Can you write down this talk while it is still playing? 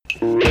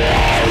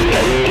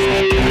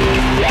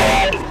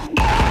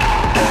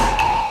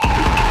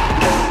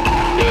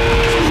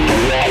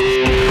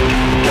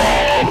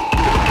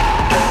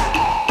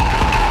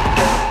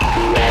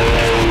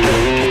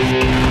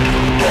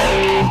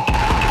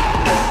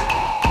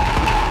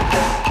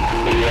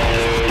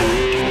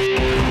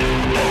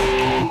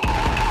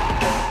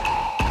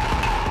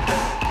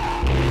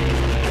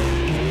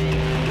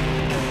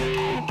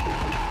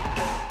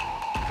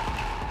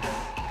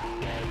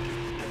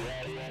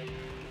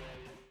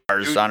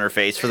scars on her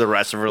face for the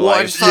rest of her Well, I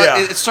life. just thought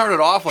it started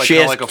off like She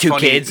has like a 2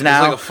 funny, kids it was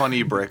now. like a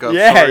funny breakup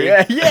Yeah, story.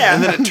 yeah.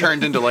 And then it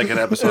turned into like an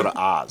episode of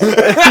Oz.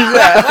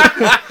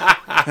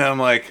 And I'm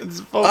like,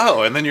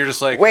 oh, and then you're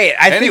just like, Wait,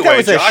 I think anyway, that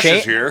was a Josh shame.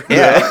 is here.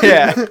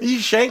 Yeah. You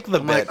shanked the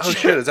I'm bitch. like, oh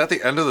shit, is that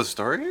the end of the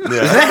story? Isn't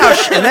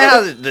that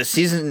how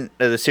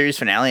the series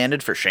finale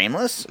ended for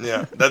Shameless?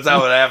 Yeah, that's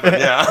how it happened.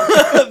 Yeah,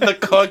 the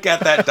cook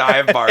at that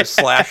dive bar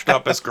slashed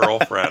up his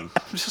girlfriend.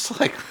 I'm just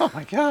like, oh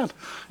my god.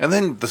 And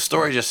then the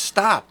story just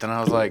stopped, and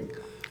I was like,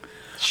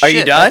 Are you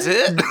shit, done? That's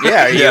it?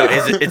 Yeah.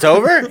 It's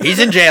over? He's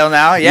in jail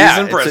now. Yeah.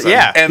 in prison.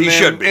 Yeah. And He then,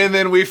 should be. and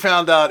then we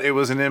found out it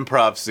was an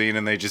improv scene,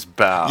 and they just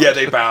bowed. Yeah,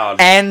 they bowed.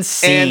 And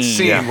scene. And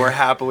scene. Yeah. We're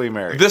happily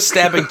married. This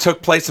stabbing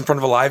took place in front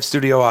of a live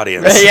studio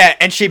audience. Yeah,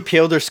 and she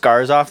peeled her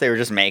scars off. They were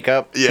just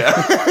makeup.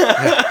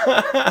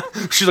 Yeah.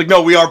 She's like,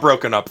 no, we are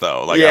broken up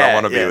though. Like, I Yeah,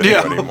 don't want to be with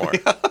yeah. you anymore.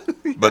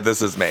 But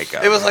this is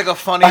makeup. It was like a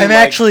funny. I'm like,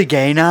 actually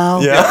gay now.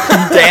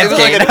 Yeah. It Dan's was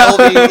gay like an now.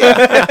 LV.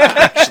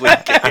 Actually,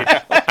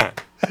 gay.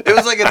 It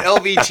was like an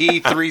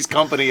LVT Three's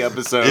Company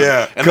episode.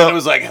 Yeah. And then it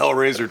was like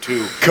Hellraiser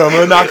 2. Come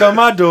and knock on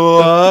my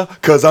door,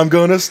 cause I'm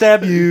gonna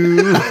stab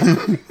you.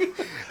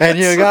 And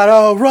you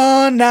gotta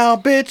run now,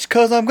 bitch,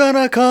 cause I'm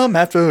gonna come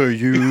after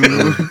you.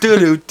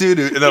 Doo-doo,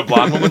 doo-doo. And the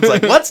blonde woman's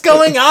like, what's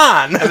going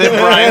on? And then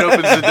Brian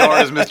opens the door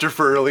as Mr.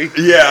 Furley.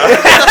 Yeah.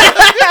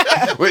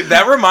 Wait,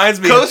 that reminds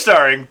me.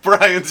 Co-starring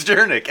Brian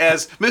Sternick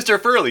as Mr.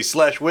 Furley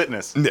 /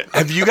 witness.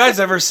 Have you guys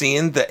ever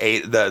seen the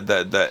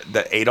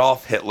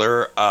Adolf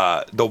Hitler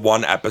the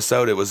one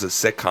episode? It was a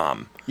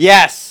sitcom.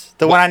 Yes.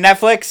 The one on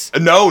Netflix?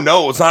 No,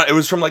 it's not. It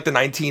was from like the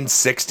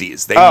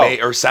 1960s. They Oh. made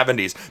or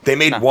 70s. They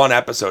made one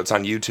episode. It's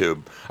on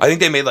YouTube. I think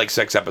they made like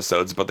 6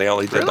 episodes, but they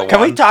only did the one. Can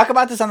we talk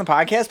about this on the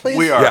podcast, please?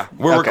 We are. Yeah,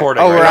 we're Okay.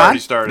 recording. Oh, right we're We now. on? already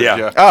started. Yeah.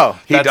 Yeah. Oh.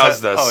 He That's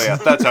does how- this. Oh yeah,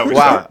 that's how we Wow.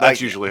 start.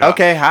 That's usually how.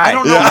 Okay, hi. I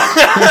don't know.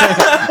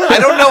 I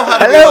don't know how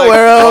to be Hello, like,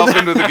 world.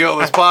 welcome to the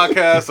Guiltless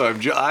Podcast.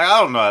 I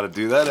don't know how to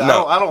do that.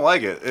 No. I don't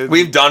like it.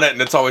 We've done it,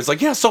 and it's always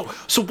like, yeah. So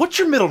what's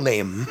your middle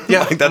name? yeah,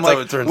 like, that's I'm like,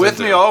 how it turns with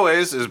into. me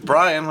always is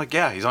Brian. Like,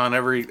 yeah, he's on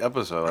every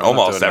episode. I'm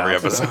not Almost doing every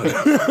that.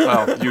 episode.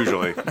 Well,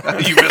 usually.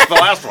 You missed the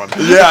last one.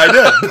 Yeah, I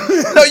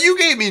did. No, you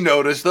gave me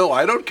notice though.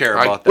 I don't care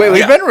about that. Wait, we've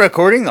Yeah. been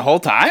recording the whole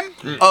time?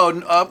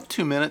 Oh,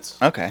 2 minutes.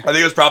 Okay. I think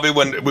it was probably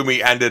when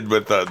we ended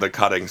with the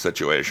cutting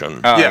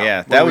situation. Oh, yeah.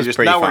 Well, That we was just,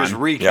 pretty now fun. we're just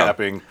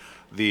recapping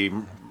the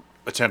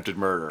attempted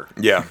murder.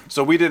 Yeah.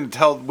 So we didn't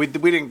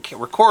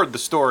record the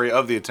story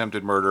of the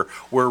attempted murder.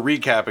 We're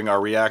recapping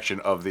our reaction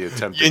of the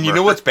attempted And you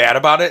murder. know what's bad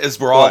about it is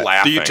we're all What?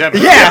 laughing. The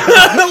attempted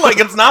Yeah. Like,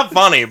 it's not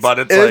funny, but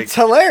it's It's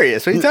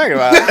hilarious. What are you talking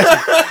about?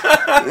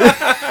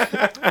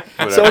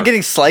 Someone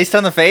getting sliced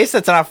on the face?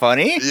 That's not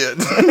funny.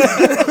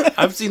 Yeah.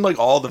 I've seen like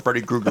all the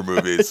Freddy Krueger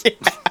movies.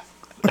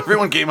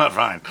 Everyone came out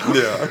fine.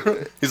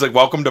 Yeah. He's like,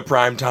 welcome to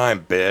prime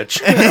time, bitch.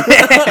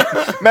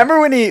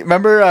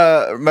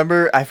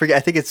 Remember I forget, I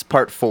think it's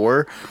part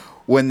 4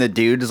 when the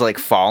dude is like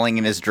falling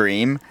in his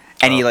dream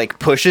and he like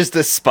pushes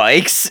the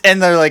spikes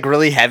and they're like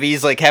really heavy.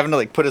 He's like having to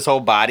like put his whole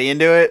body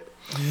into it.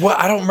 What?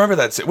 I don't remember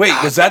that. Wait,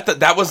 was that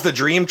was the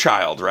Dream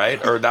Child,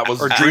 right? Or that was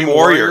Dream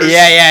Warriors. Warriors? Yeah.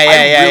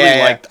 I really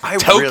yeah.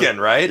 liked Token,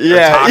 right?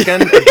 Yeah. Or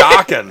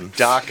Dokken?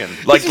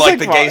 Dokken. Like just like like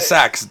the fo- gay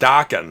sex,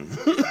 Dokken.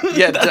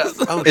 Yeah.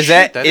 Oh, Is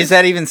shit,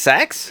 that even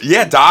sex?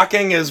 Yeah,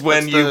 docking is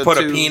when That's you the put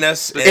a two-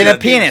 penis In a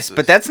penis,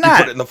 but that's You put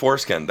not. it in the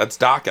foreskin. That's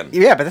docking.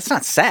 Yeah, but that's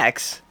not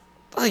sex.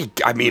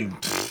 Like, I mean,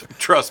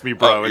 Trust me,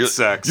 bro. you're- It's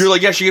sex. You're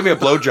like, yeah, she gave me a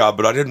blowjob,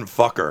 but I didn't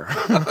fuck her.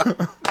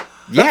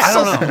 Yeah. I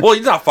don't know. Well,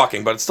 you're not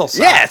fucking, but it's still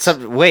sex. Yeah, it's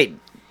wait.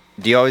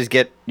 Do you always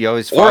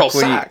fuck Oral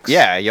when sex.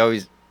 you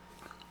always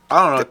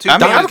I don't know. I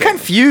mean, I'm Docking.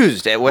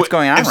 confused at what's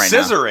going on if right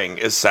now. scissoring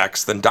is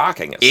sex, then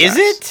docking is Is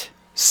sex. it?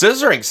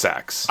 Scissoring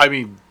sex. I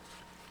mean,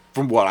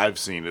 from what I've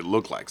seen, it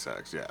looked like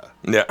sex. Yeah.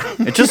 Yeah.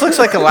 It just looks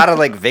like a lot of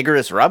like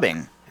vigorous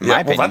rubbing. In my Well,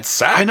 opinion. that's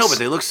sex. I know, but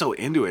they look so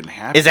into it and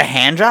happy. Is a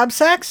hand job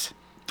sex?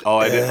 Oh,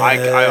 I did.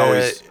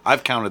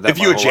 I've counted that. If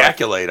you my whole life.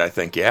 ejaculate, I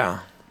think, yeah.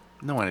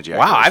 No one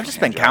ejaculates. Wow, I've from just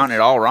been hand jobs. counting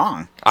it all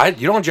wrong.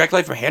 You don't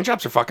ejaculate from hand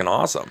jobs are fucking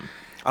awesome.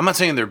 I'm not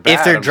saying they're bad.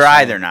 If they're I'm just dry,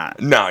 saying- they're not.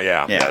 No,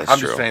 yeah. Yeah, that's I'm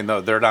true. just saying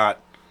though, they're not.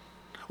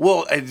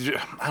 Well, I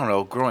don't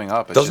know. Growing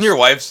up, it's Doesn't just,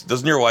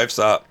 your wife's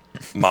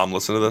mom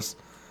listen to this?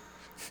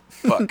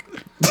 fuck?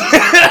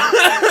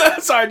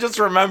 Sorry, I just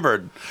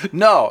remembered.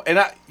 No, and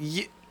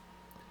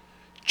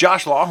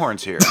Josh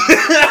Lawhorn's here.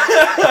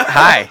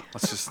 Hi.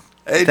 Let's just.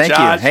 Hey, Thank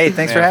Josh. you. Hey,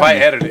 thanks for Man,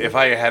 having me. if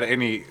I had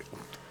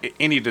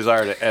any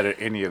desire to edit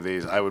any of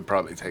these, I would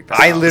probably take that.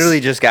 I out. literally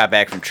just got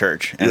back from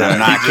church, and I'm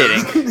not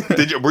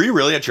kidding. Were you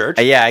really at church?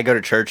 Yeah, I go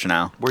to church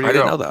now. Where do I you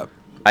didn't go? know that.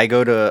 I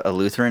go to a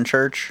Lutheran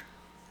church.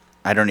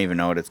 I don't even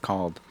know what it's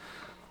called.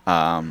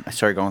 I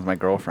started going with my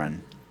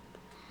girlfriend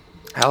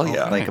Hell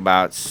yeah. like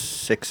about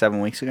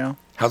 6-7 weeks ago.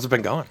 How's it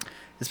been going?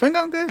 It's been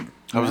going good.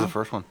 How was the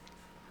first one?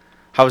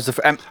 How was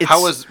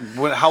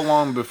the? How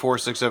long before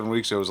 6-7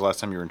 weeks ago was the last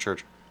time you were in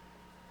church?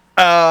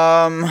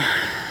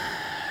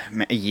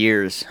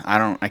 Years. I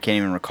can't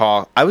even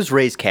recall. I was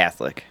raised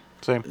Catholic,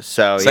 Same.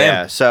 so Same.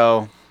 yeah.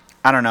 So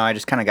I don't know. I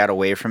just kind of got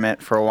away from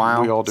it for a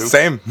while. We all do.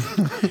 Same.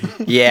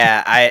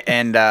 Yeah.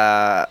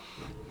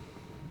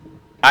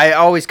 I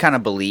always kind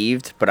of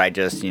believed, but I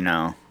just,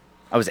 I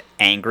was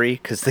angry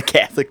because the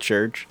Catholic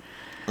Church.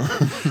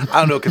 I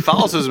don't know.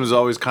 Catholicism has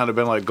always kind of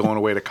been like going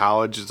away to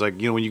college. It's like,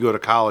 when you go to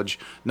college,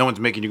 no one's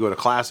making you go to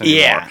class anymore.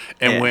 Yeah,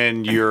 And yeah.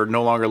 when you're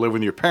no longer living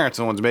with your parents,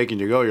 no one's making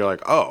you go. You're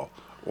like, oh,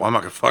 well, I'm not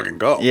gonna fucking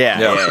go.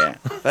 Yeah.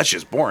 That's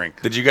just boring.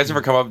 Did you guys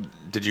ever come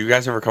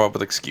up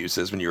with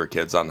excuses when you were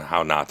kids on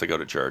how not to go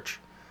to church?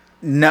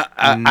 No,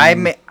 I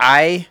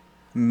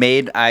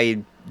made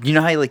you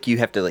know how like you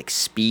have to like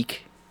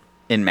speak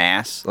in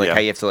mass, like Yeah. how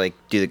you have to like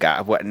do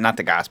not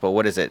the gospel,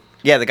 what is it?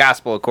 Yeah, the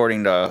gospel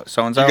according to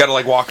so and so. You got to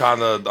like walk on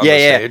the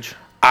Yeah. stage.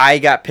 I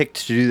got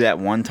picked to do that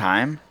one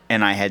time,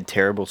 and I had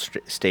terrible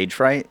stage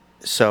fright.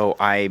 So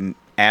I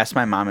asked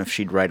my mom if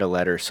she'd write a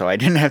letter, so I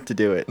didn't have to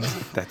do it.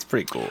 That's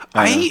pretty cool.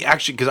 I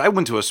actually, because I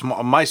went to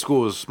my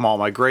school was small.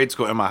 My grade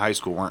school and my high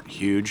school weren't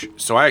huge,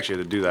 so I actually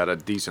had to do that a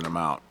decent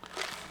amount.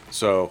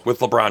 So With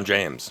LeBron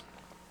James.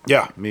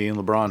 yeah, me and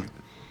LeBron,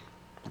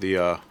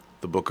 the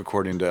book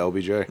according to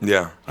LBJ.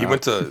 Yeah, he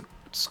went to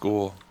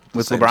school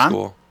With same LeBron?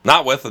 School.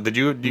 Not with. Did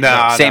you?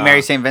 Nah. St.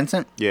 Mary, St.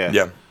 Vincent? Yeah,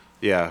 Yeah.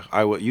 yeah.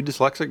 You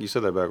dyslexic? You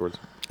said that backwards.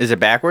 Is it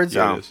backwards?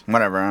 Yeah, Oh, it is.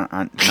 whatever.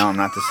 No, I'm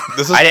not this.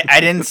 This is-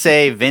 I didn't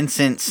say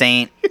Vincent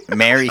Saint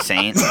Mary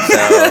Saint. So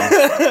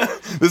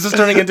This is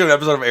turning into an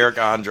episode of Eric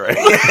Andre.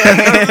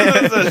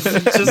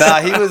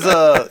 Nah, he was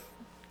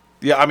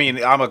yeah. I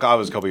mean, I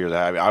was a couple years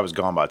ahead. I was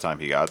gone by the time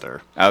he got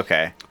there,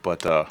 okay.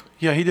 but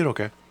yeah, he did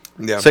okay.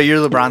 Yeah. So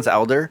you're LeBron's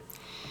elder?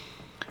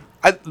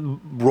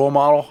 Role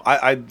model.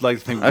 I'd like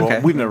to think Okay.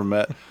 we've never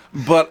met,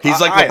 but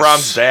He's like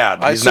LeBron's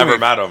dad. He's never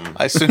met him.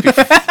 I assume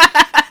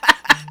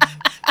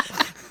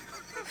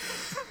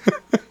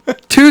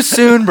Too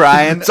soon,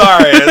 Brian.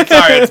 Sorry,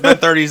 it's been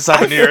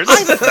 37 years.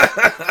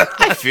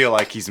 I feel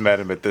like he's met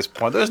him at this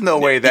point. There's no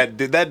way that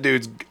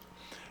dude's.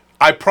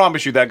 I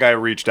promise you, that guy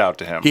reached out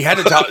to him. He had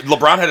to tell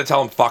LeBron had to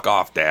tell him fuck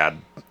off, Dad.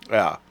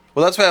 Yeah.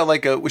 Well, that's why I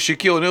like with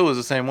Shaquille O'Neal was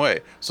the same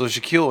way. So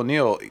Shaquille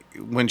O'Neal,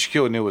 when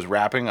Shaquille O'Neal was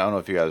rapping, I don't know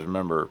if you guys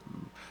remember.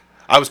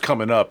 I was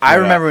coming up. I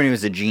remember when he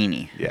was a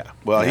genie. Yeah.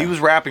 Well, he was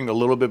rapping a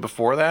little bit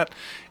before that,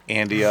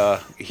 and he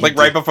Like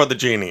right before the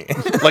genie.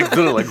 like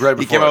literally like right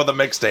before. He came out with a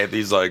mixtape.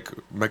 He's like,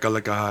 make a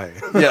lick a high.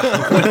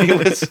 Yeah. When he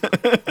was.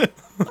 I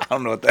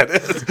don't know what that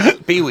is.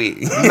 Pee Wee.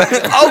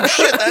 Oh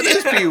shit, that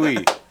is Pee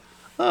Wee.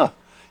 Huh.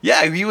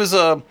 Yeah, he was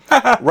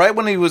right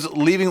when he was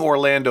leaving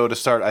Orlando to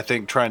start, I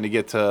think, trying to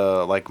get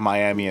to like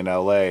Miami and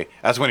LA.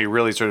 That's when he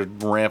really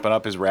started ramping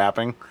up his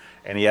rapping,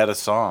 and he had a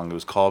song. It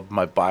was called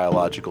 "My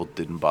Biological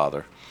Didn't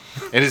Bother,"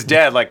 and his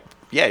dad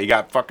he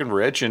got fucking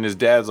rich, and his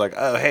dad's like,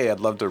 oh hey, I'd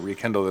love to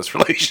rekindle this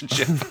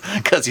relationship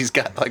because he's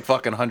got like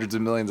fucking hundreds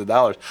of millions of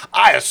dollars.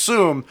 I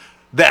assume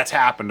that's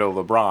happened to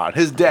LeBron.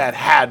 His dad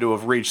had to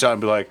have reached out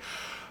and be like,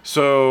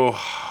 so.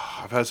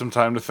 I've had some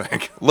time to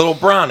think. Little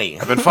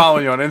Bronny. I've been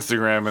following you on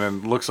Instagram,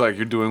 and it looks like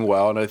you're doing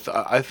well. And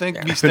I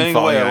think me staying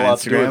away had a lot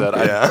to do with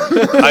that. Yeah.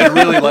 I'd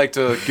really like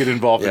to get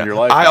involved in your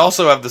life. I now.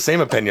 also have the same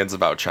opinions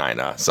about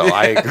China, so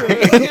I agree.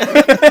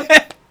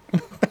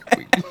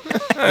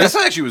 This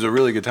actually was a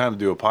really good time to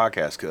do a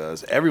podcast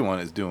because everyone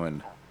is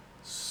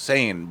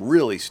saying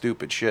really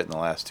stupid shit in the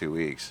last 2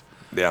 weeks.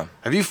 Yeah.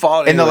 Have you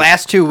followed In the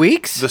last 2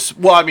 weeks?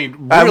 Well, I mean,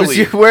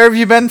 really. Where have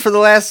you been for the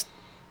last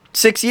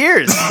 6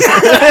 years?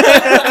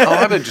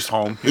 I've been just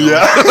home. Yeah.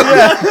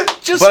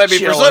 But I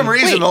mean, for some chilling.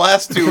 reason, the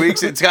last 2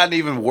 weeks, it's gotten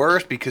even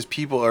worse because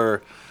people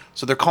are.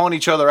 So they're calling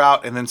each other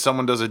out, and then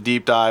someone does a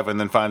deep dive, and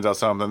then finds out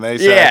something they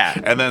said.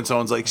 Yeah. And then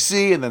someone's like,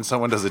 see, and then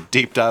someone does a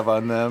deep dive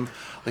on them.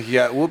 Like,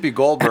 yeah, Whoopi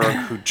Goldberg,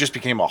 who just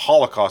became a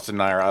Holocaust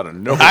denier out of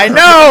nowhere. I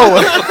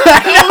know.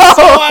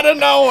 Out of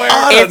nowhere.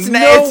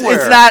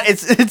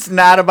 It's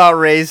not about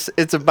race.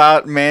 It's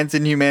about man's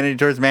inhumanity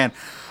towards man.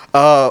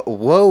 Whoa,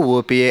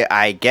 Whoopi.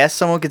 I guess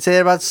someone could say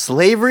that about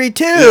slavery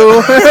too.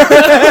 Yeah,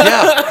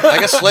 I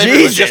guess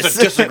slavery was just Jesus.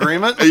 a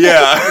disagreement.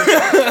 Yeah.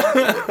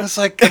 It's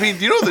like, I mean,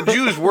 you know, the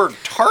Jews weren't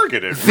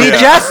targeted.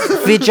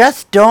 We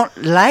just don't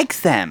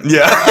like them.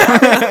 Yeah.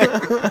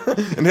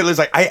 And Hitler's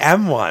like, I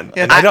am one.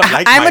 And I don't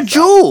like I'm a myself.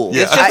 Jew.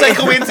 Yeah. It's just a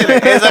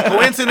coincidence. It's a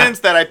coincidence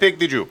that I picked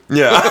the Jew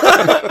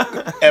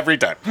Yeah. every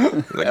time.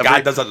 Like,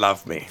 God doesn't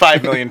love me.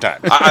 5 million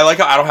times. I like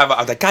how I don't have. I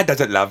was like, God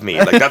doesn't love me.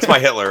 Like that's my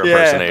Hitler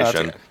Yeah,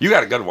 impersonation. okay. You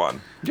got a good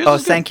one. Oh,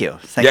 thank you.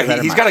 Thank you Yeah, very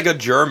he's much. got a good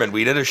German.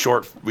 We did a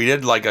short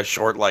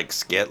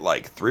skit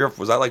like 3 or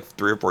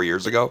 4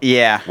 years ago.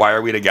 Yeah. Why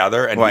are we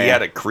together? And Why, he yeah.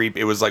 had a creep.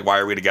 It was like, why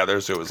are we together?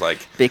 So it was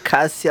like,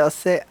 Because you're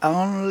the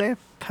only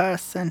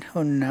person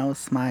who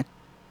knows my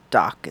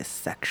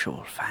darkest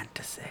sexual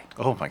fantasy.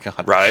 Oh my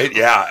god. right,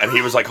 yeah. And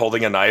he was like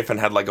holding a knife and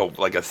had like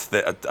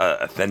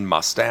a thin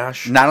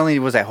mustache, Not only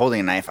was I holding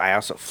a knife, I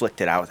also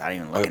flicked it out without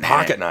even a looking at it.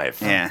 pocket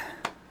knife. Yeah.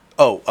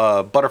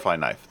 Oh, butterfly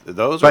knife.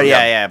 Those? But are,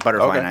 yeah,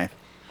 butterfly Okay. knife.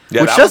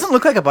 Yeah, Which that doesn't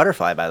look like a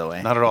butterfly, by the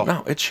way. Not at all.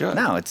 No, it should.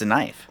 No, it's a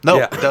knife. No,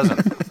 Yeah. it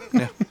doesn't.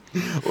 Yeah.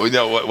 Well, you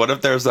know, what if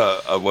there's a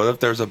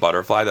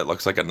butterfly that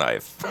looks like a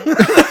knife? Like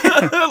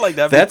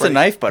that. That's a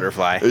knife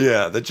butterfly.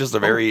 Yeah, that's just a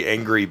very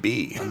angry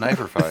bee. A knife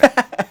or fire.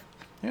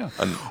 Yeah.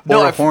 Or a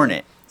I've-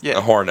 hornet. Yeah.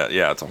 A hornet.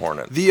 Yeah, it's a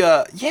hornet.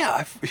 I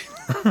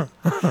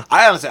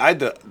honestly, I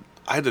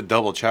had to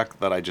double check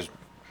that I just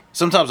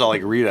sometimes I'll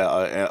like read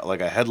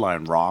a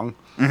headline wrong,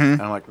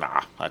 and I'm like,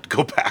 nah, I have to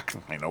go back.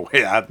 Ain't no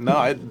way.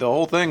 The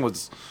whole thing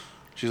was.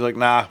 She's like,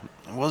 nah,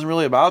 it wasn't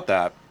really about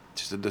that.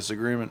 Just a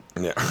disagreement.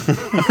 Yeah.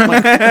 All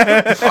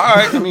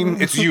right. I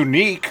mean, it's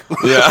unique.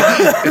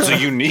 Yeah. It's a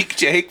unique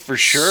take for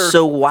sure.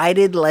 So why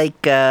did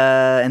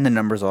and the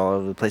numbers all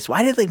over the place?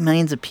 Why did like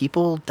millions of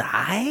people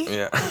die?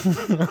 Yeah.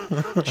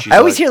 She's I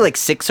always like, hear like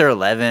 6 or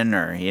 11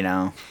 or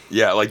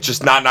Yeah, like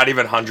just not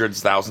even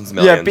hundreds, thousands,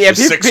 millions. yeah,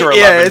 just 6 or 11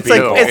 yeah. It's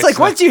people. like it's like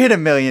once you hit a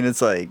million,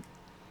 it's like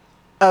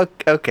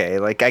okay.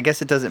 Like I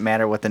guess it doesn't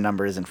matter what the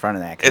number is in front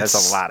of that because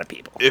that's a lot of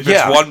people. If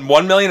Yeah. it's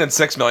 1 million and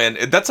 6 million,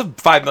 that's a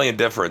 5 million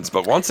difference.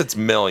 But once it's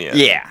million,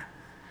 Yeah.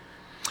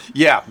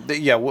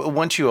 Yeah.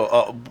 Once you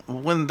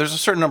when there's a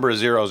certain number of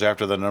zeros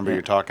after the number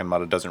you're talking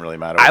about, it doesn't really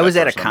matter. what I that was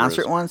at a first number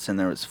concert is. once and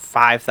there was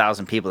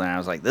 5,000 people there, and I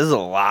was like, "This is a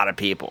lot of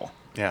people."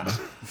 Yeah.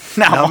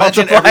 Now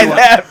imagine multiply everyone.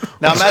 that.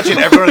 Now imagine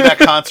everyone at that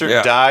concert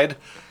Yeah. died,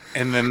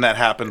 and then that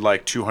happened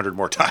like 200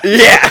 more times.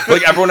 Yeah.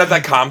 like everyone at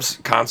that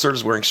concert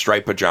is wearing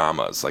striped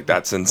pajamas. Like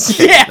that's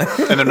insane. Yeah.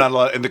 And they're not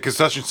allowed. And the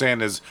concession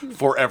stand is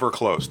forever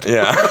closed.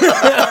 Yeah.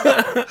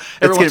 Every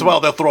once in a gonna- while,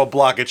 they'll throw a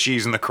block of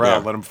cheese in the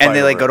crowd, Yeah. let them fight And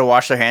they like over go it. to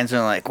wash their hands and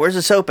they're like, "Where's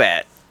the soap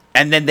at?"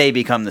 And then they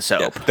become the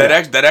soap. That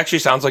actually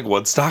sounds like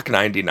Woodstock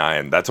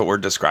 '99. That's what we're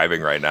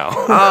describing right now.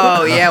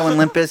 Oh yeah, when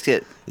Limp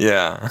Bizkit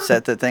Yeah.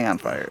 set the thing on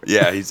fire.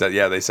 Yeah, he said.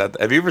 Yeah, they said.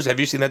 Have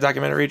you seen that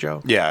documentary,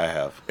 Joe? Yeah, I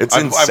have. It's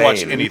I've watched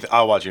insane. anything.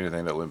 I'll watch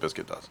anything that Limp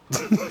Bizkit does.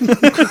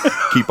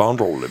 Keep on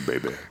rolling,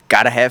 baby.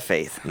 Gotta have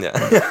faith.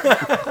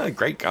 Yeah.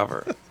 Great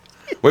cover.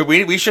 Wait,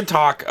 we should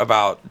talk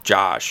about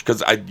Josh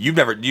because you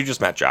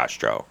just met Josh,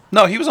 Joe.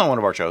 No, he was on one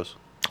of our shows.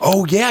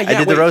 Oh yeah, I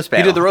did the roast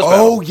battle. He did the roast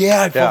battle. Oh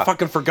yeah, I Yeah.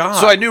 fucking forgot.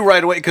 So I knew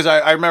right away because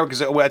I remember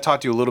because I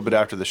talked to you a little bit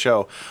after the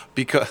show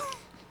because.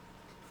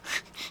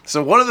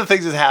 So one of the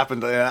things that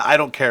happened, and I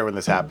don't care when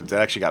this happens. It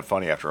actually got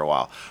funny after a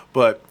while.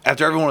 But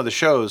after every one of the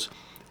shows,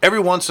 every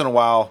once in a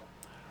while,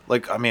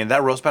 like I mean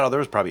that roast battle, there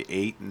was probably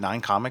 8,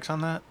 9 comics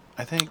on that.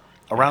 I think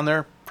around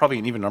there, probably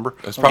an even number.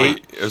 It was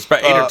probably 8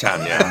 or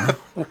 10. Yeah.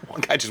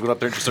 One guy just went up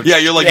there and just Yeah,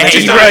 you're like Yeah,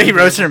 just he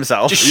roasted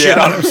himself. just shit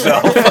on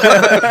himself.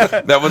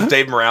 that was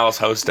Dave Morales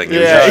hosting. He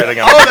was Yeah. just shitting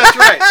him. Oh, that's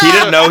right. He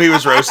didn't know he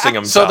was roasting So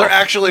himself. there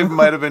actually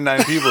might have been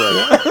 9 people in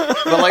it.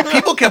 But like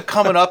people kept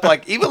coming up,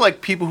 like even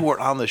like people who were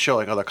on the show,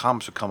 like other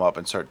comics would come up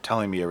and start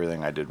telling me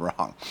everything I did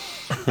wrong.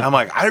 And I'm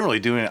like, I didn't really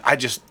do anything. I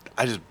just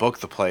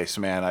booked the place,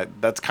 man.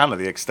 That's kind of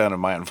the extent of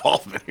my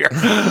involvement here.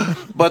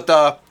 But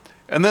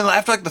and then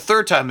after like the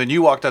third time, then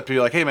you walked up to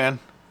me like, hey man.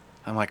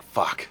 I'm like,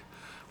 fuck.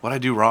 What'd I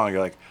do wrong?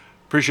 You're like,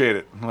 appreciate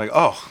it. I'm like,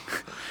 oh,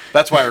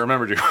 that's why I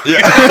remembered you.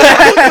 Yeah.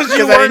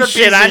 Because I didn't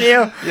shit on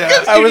you.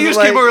 Yeah, I was you just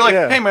like, came over like,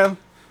 yeah. hey man,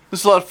 this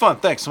is a lot of fun.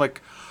 Thanks. I'm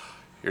like,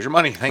 here's your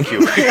money. Thank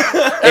you.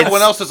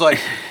 Everyone else is like,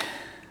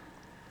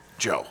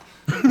 Joe,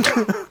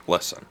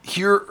 Listen.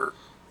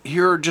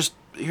 here's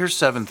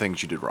 7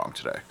 things you did wrong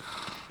today.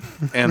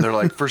 And they're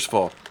like, first of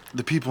all,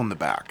 the people in the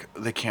back,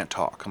 they can't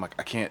talk. I'm like,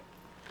 I can't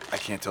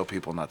tell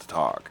people not to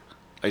talk.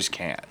 I just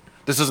can't.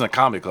 This isn't a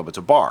comedy club, it's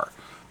a bar.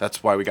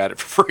 That's why we got it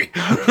for free.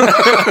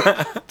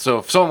 So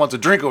if someone wants to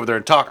drink over there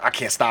and talk, I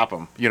can't stop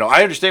them. You know,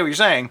 I understand what you're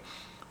saying,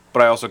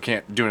 but I also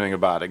can't do anything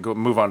about it.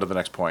 Move on to the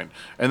next point.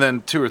 And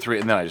then 2 or 3,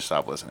 and then I just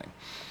stopped listening.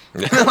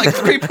 And then like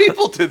 3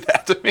 people did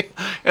that to me.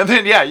 And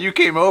then, yeah, you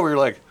came over, you're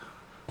like,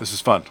 this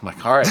is fun. I'm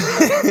like, all right,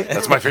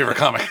 that's my favorite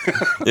comic.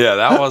 Yeah,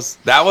 that was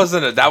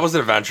an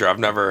adventure. I've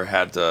never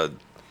had to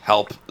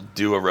help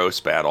do a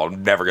roast battle.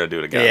 I'm never gonna do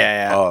it again.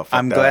 Yeah. Oh, fuck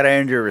I'm that. glad I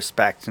earned your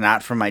respect,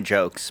 not from my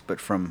jokes, but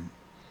from.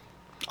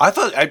 I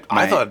thought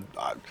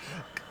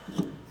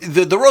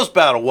the roast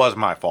battle was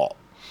my fault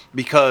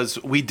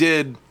because we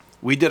did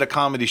a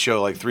comedy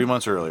show like 3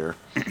 months earlier,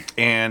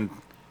 and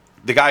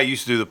the guy I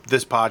used to do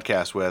this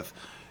podcast with,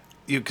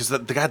 because the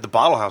guy at the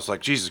Bottle House was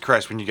like, Jesus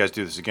Christ, when you guys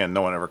do this again,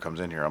 no one ever comes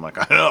in here. I'm like,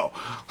 I know.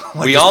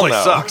 Like, We this all place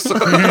know. sucks.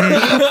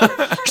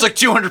 There's like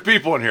 200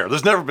 people in here.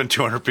 There's never been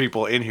 200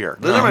 people in here.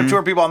 There's never been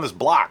 200 people on this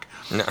block.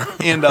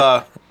 And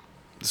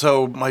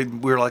so we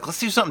were like, let's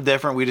do something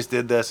different. We just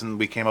did this, and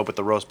we came up with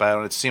the roast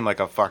battle, and it seemed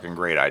like a fucking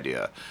great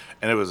idea.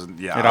 And it was,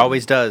 yeah. It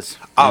always does.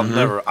 I'd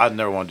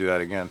never want to do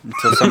that again.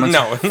 Until someone's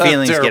No, that's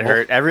feelings get terrible.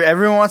 hurt.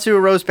 Everyone wants to do a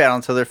roast battle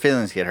until their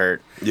feelings get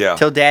hurt. Yeah.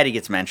 Till Daddy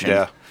gets mentioned.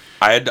 Yeah.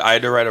 I had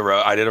to write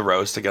I did a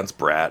roast against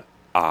Brett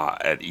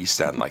at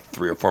East End like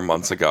 3 or 4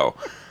 months ago,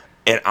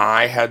 and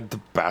I had the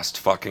best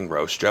fucking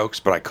roast jokes,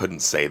 but I couldn't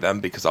say them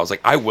because I was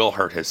like, I will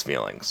hurt his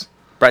feelings.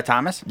 Brett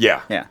Thomas?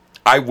 Yeah. Yeah.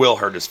 I will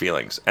hurt his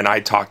feelings. And I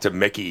talked to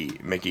Mickey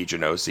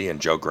Genosi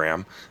and Joe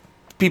Graham.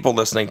 People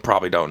listening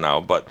probably don't know,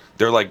 but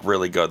they're like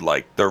really good.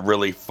 Like they're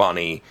really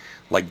funny,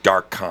 like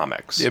dark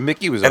comics. Yeah,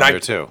 Mickey was on there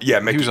too. Yeah,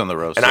 Mickey He was on the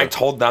roast. And I too.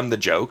 told them the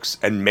jokes,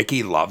 and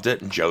Mickey loved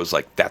it, and Joe's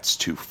like, "That's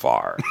too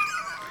far."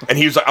 And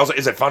he was like, "I was like,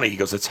 is it funny?" He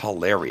goes, "It's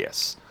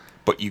hilarious,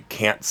 but you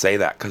can't say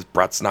that because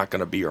Brett's not going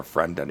to be your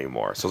friend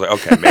anymore." So I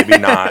was like, "Okay, maybe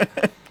not."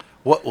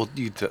 What will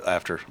you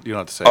after? You don't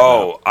have to say.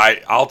 Oh,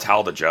 I'll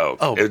tell the joke.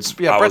 Oh, it's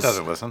yeah, I Brett was-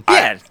 doesn't listen.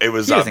 Yeah. It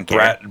was he doesn't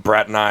care.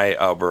 Brett and I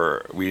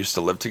we used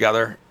to live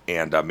together,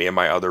 and me and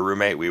my other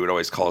roommate, we would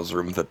always call his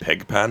room the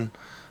pig pen.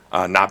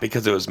 Not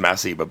because it was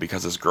messy, but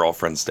because his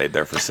girlfriend stayed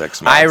there for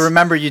 6 months. I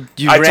remember you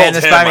I ran told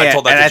this him, by me, I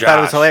told that and to I thought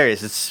it was Josh.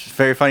 hilarious. It's a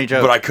very funny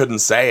joke. But I couldn't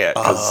say it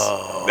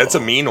because it's a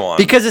mean one.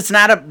 because it's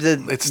not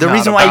It's the not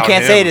reason why you about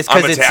can't him. say it is I'm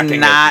because it's attacking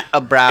not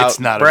about It's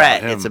not Brett.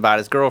 about him. It's about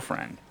his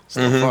girlfriend.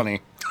 Still funny.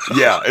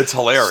 yeah, it's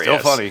hilarious. Still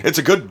funny. It's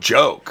a good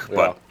joke,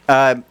 but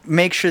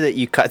Make sure that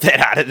you cut that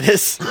out of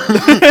this.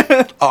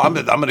 Oh, I'm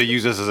gonna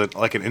use this as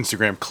like an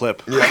Instagram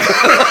clip. Yeah.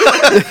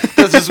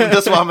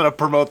 That's why I'm gonna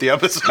promote the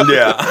episode.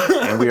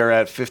 yeah. And we are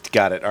at 50.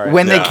 Got it. All right.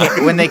 When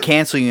Yeah. when they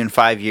cancel you in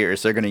 5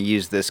 years, they're going to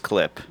use this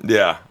clip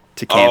Yeah.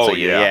 to cancel Oh,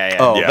 you. yeah. Yeah.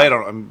 Oh, Yeah. they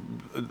don't.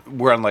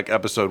 We're on like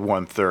episode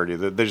 130.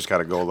 They just got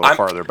to go a little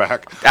farther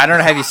back. I don't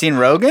know. Have you seen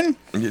Rogan?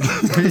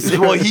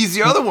 Well, he's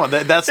the other one.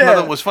 That's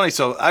another one was funny.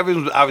 So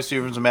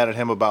everyone's mad at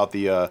him about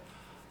the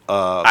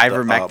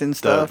Ivermectin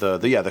stuff? The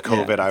COVID Yeah.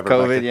 ivermectin.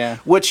 COVID, yeah.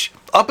 Which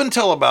up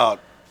until about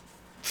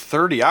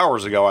 30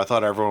 hours ago, I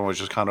thought everyone was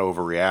just kind of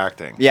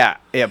overreacting. Yeah.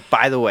 Yeah.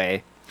 By the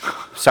way,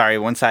 sorry,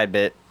 one side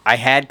bit. I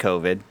had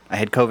COVID. I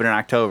had COVID in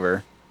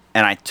October,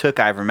 and I took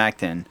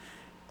ivermectin,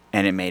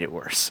 and it made it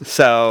worse.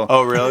 So.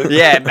 Oh, really?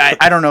 Yeah.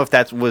 I don't know if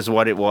that was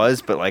what it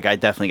was, but like I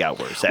definitely got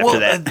worse after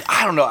that.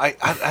 I don't know.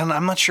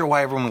 I'm not sure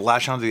why everyone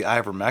latched onto the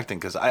ivermectin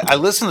because I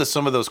listened to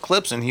some of those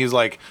clips and he's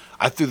like,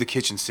 I threw the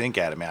kitchen sink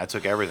at it, man. I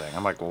took everything.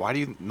 I'm like, well, why do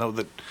you know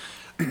that?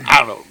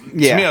 I don't know.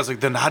 Yeah. To me, I was like,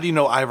 then how do you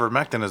know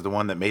ivermectin is the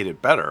one that made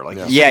it better? Like,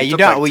 Yeah, he you took,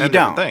 don't. like, Well, 10 you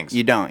different don't. Things.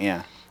 You don't.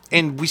 Yeah.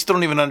 And we still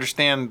don't even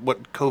understand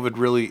what COVID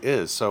really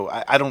is. So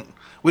I don't.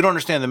 We don't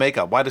understand the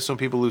makeup. Why do some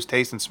people lose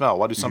taste and smell?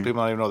 Why do some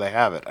people not even know they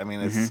have it? I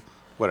mean, it's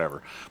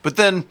whatever. But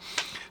then,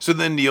 so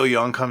then Neil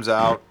Young comes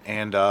out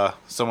and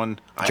someone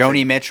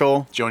Joni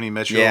Mitchell. Joni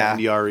Mitchell, Yeah.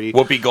 N.E.R.E.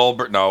 Whoopi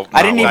Goldberg. No.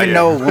 I didn't no, even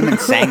know a woman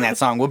sang that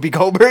song. Whoopi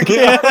Goldberg.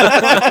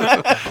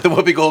 The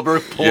Whoopi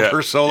Goldberg pulled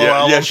her solo yeah,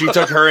 album. Yeah, she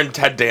took her and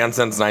Ted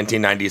Danson's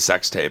 1990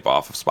 sex tape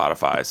off of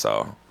Spotify,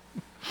 so.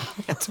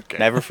 That's okay.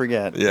 Never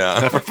forget.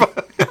 Yeah.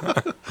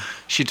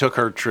 She took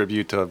her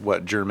tribute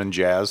to German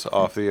jazz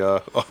off the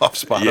off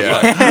Spotify.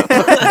 Yeah.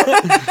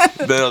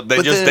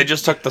 They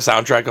just took the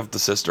soundtrack of the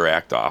Sister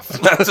Act off.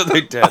 That's what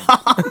they did.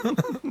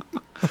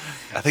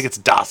 I think it's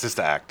Das ist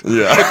Act.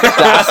 Yeah.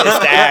 Das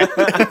ist Act.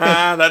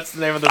 That's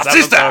the name of this Das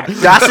ist Act.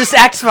 episode. Das ist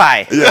Act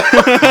 5.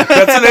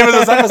 That's the name of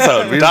this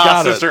episode. We just Das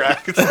got it. Sister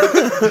Act.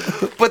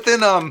 But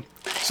then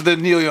so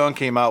then Neil Young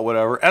came out,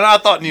 whatever, and I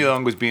thought Neil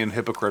Young was being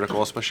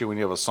hypocritical, especially when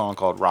you have a song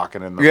called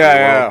 "Rockin' in the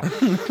Yeah,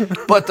 World."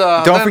 But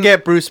Don't then-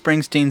 forget Bruce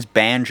Springsteen's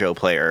banjo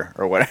player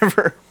or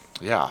whatever.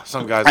 Yeah,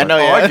 some guys I like, know,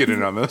 oh, yeah. I get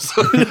in on this.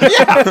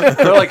 Yeah,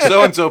 they're like,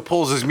 so and so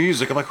pulls his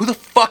music. I'm like, who the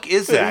fuck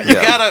is that? You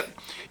gotta,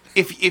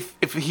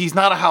 if he's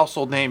not a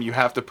household name, you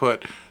have to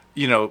put,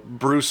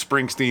 Bruce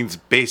Springsteen's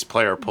bass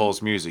player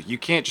pulls music. You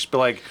can't just be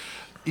like,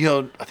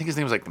 I think his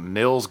name was like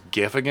Nils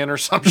Giffigan or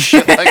some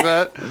shit like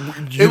that.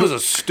 It was a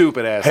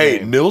stupid ass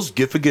name. Nils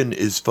Giffigan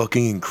is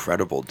fucking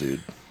incredible,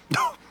 dude.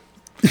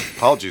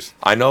 Apologies.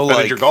 I know,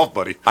 Offended like your golf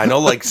buddy. I know,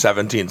 like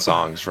 17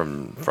 songs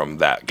from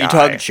that guy. You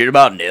talking shit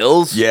about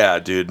Nils? Yeah,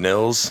 dude,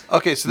 Nils.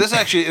 Okay, so this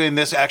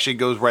actually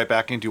goes right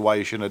back into why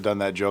you shouldn't have done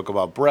that joke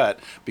about Brett,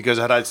 because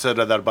had I said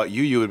that about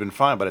you, you would have been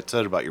fine, but it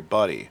said it about your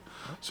buddy.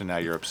 So now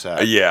you're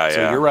upset. Yeah,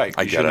 So yeah. you're right.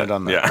 I You get shouldn't it. have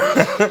done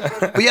that.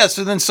 Yeah. But yeah,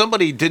 so then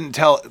somebody didn't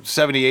tell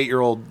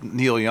 78-year-old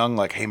Neil Young,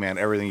 like, hey man,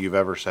 everything you've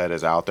ever said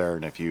is out there,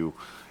 and if you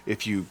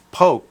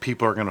poke,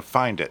 people are gonna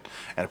find it.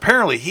 And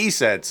apparently he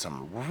said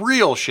some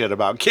real shit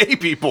about gay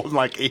people in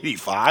like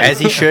 85. As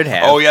he should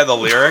have. Oh yeah, the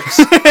lyrics.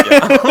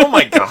 Yeah. Oh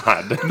my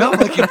god. No,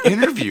 like an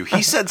interview.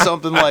 He said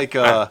something like,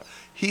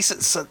 he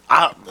said,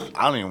 I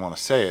don't even want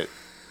to say it.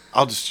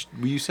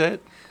 Will you say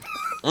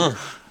it?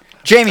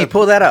 Jamie,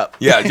 pull that up.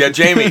 Yeah,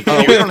 Jamie. Oh,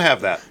 we don't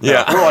have that. No,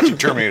 Yeah. we're watching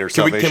Terminator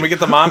Can we get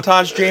the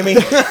montage, Jamie?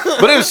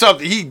 But it was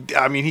something.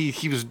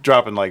 He was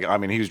dropping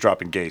he was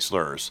dropping gay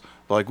slurs.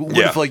 Like, what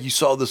Yeah. if like you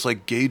saw this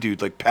like gay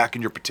dude like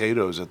packing your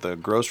potatoes at the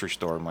grocery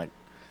store? I'm like,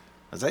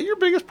 is that your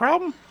biggest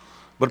problem?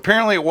 But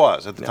apparently it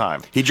was at the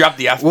time. He dropped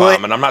the F-bomb,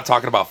 Well, and I'm not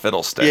talking about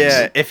fiddlesticks.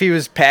 Yeah, if he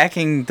was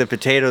packing the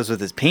potatoes with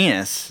his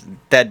penis,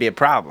 that'd be a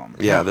problem.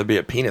 Yeah, there'd be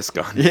a penis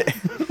gun.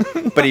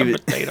 But he was.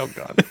 Potato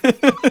gun.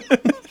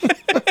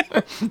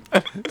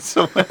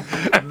 So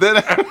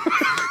then,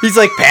 He's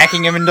like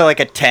packing him into like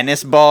a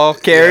tennis ball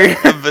carrier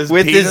with his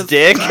penis.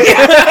 dick.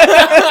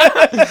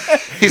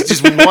 he's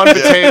just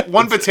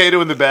one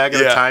potato in the bag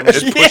at a Yeah. time,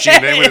 just pushing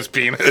it in with his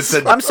penis.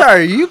 I'm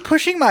sorry, are you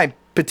pushing my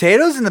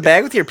potatoes in the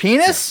bag with your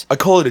penis? I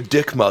call it a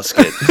dick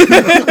musket.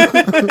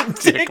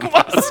 Dick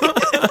musket.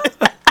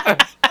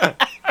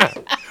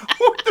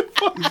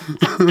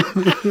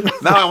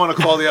 Now I want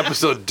to call the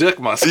episode "Dick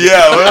Musket."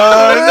 Yeah,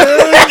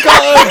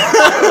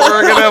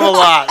 We're gonna have a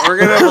lot. We're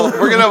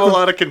gonna have a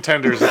lot of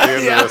contenders at the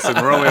end of this, and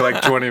we're only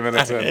like 20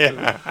 minutes in. we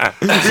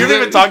haven't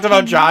even talked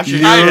about Josh.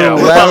 I know.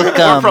 We're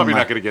Welcome. probably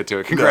not going to get to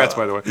it. Congrats,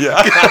 by the way.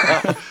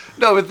 Yeah.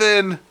 No, but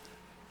then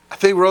I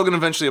think Rogan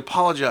eventually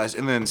apologized,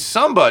 and then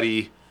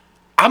somebody,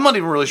 I'm not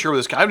even really sure what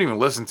this guy, I haven't even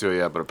listened to it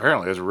yet, but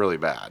apparently it was really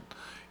bad.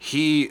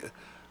 He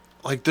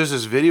like there's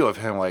this video of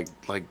him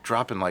like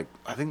dropping like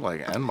I think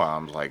like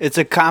N-bombs like It's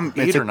a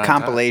Eight or nine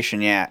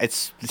compilation. Yeah,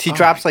 he Oh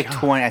drops my like God.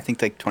 20. I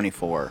think like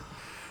 24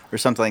 or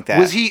something like that.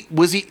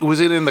 was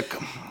it in the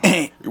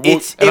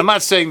It's and I'm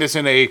not saying this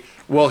in a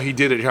well he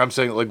did it. I'm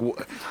saying like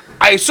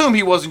I assume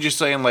he wasn't just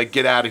saying like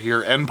get out of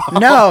here N-bomb.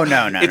 No.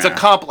 It's no. a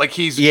comp like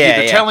he's Yeah,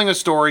 either yeah. telling a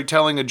story,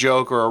 telling a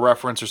joke, or a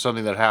reference or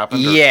something that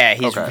happened. Or, Yeah,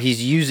 okay.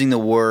 he's using the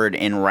word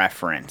in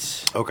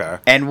reference. Okay.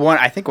 And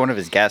I think one of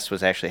his guests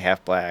was actually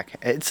half black.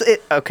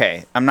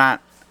 Okay. I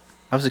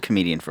was a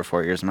comedian for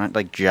 4 years. I'm not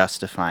like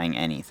justifying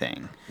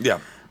anything, Yeah.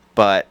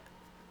 but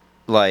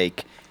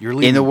like You're in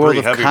leaning the world pretty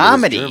of heavy to this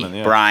comedy, German,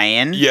 yeah.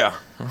 Brian, Yeah.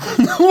 What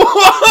did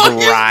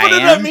that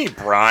Brian, mean,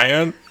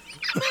 Brian?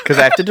 because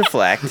I have to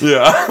deflect.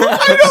 Yeah.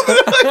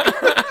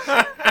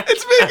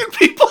 It's making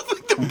people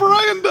think that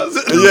Brian does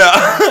it.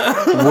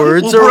 Yeah.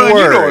 Words Well, are Brian,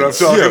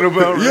 words. you know what I'm talking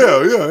about.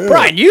 Right? Yeah.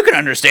 Brian, you can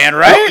understand,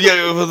 right?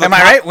 Yeah. Well, Am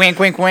I right? Wink,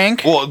 wink,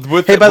 wink. Well,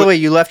 with Hey, by the way,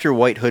 you left your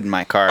white hood in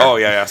my car. Oh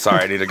yeah.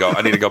 Sorry, I need to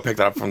go pick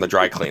that up from the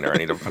dry cleaner. I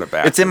need to put it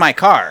back. It's in my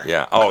car.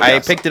 Yeah. Oh, I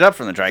yes. picked it up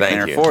from the dry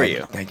cleaner for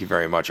you. Thank you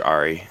very much,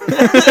 Ari.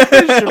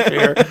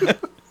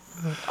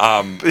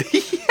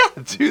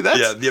 Dude, that's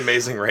Yeah, the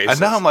Amazing Race. And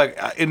now I'm like,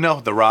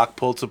 The Rock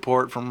pulled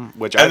support from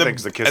which I think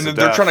is the kiss and of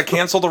then they're death. trying to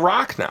cancel The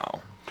Rock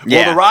now.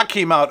 Yeah. Well, The Rock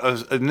came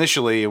out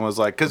initially and was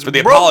like, because For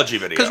the apology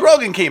video. Because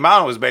Rogan came out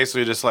and was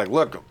basically just like,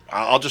 look,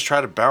 I'll just try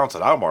to balance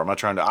it out more. I'm not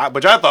trying to,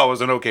 which I thought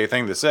was an okay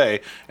thing to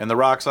say. And The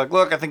Rock's like,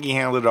 look, I think he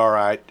handled it all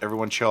right.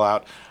 Everyone chill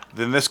out.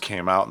 Then this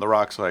came out, and The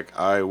Rock's like,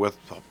 I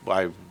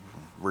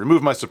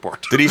remove my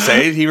support. Did he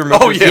say he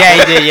removed? Oh, his- yeah. Yeah,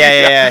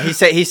 he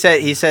did. Yeah.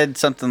 He said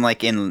something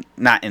like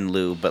not in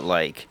lieu, but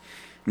like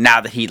now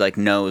that he like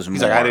knows more.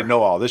 He's like, I didn't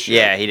know all this shit.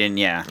 Yeah, he didn't.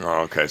 Yeah,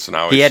 Oh, okay. So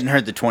now he he's- hadn't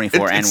heard the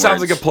 24 It N-words.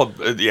 sounds like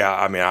a yeah.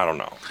 I mean, I don't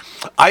know.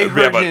 I Yeah,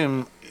 heard but-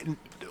 him.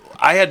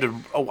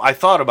 I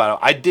thought about it.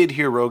 I did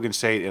hear Rogan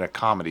say it in a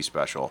comedy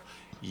special.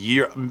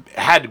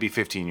 Had to be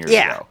 15 years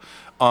Yeah. ago.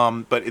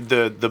 But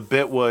the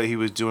bit what he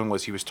was doing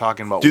was he was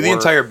talking about Do the work.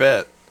 entire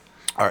bit.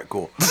 All right,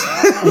 cool.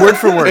 word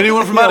for word.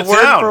 Anyone from out of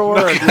word town? for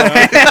word.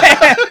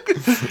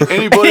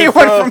 Anybody Anyone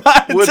from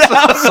out of what's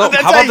town? up? So, That's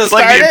how how about you this?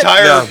 Like the started?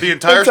 entire Yeah. the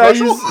entire That's how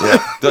special? you-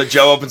 Yeah. The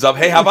Joe opens up.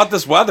 Hey, how about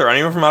this weather?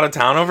 Anyone from out of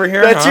town over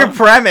here? That's huh? your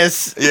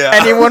premise. Yeah.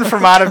 Anyone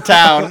from out of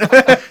town.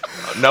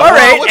 No. All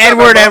right, what's up,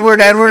 Edward.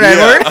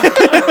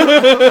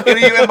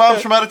 Any of you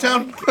moms from out of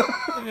town?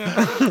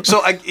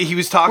 So he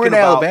was We're talking in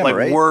about Alabama, like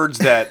right? words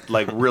that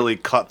like really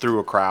cut through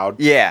a crowd.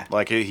 Yeah.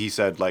 Like he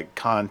said like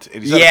cunt.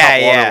 And he said Yeah, a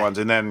couple yeah. other ones,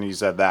 and then he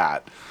said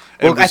that.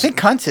 And Well, it I was- think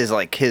cunts is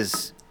like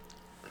his.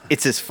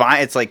 It's his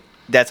fine. It's like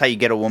that's how you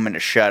get a woman to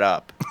shut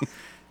up.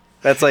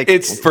 That's like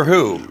it's For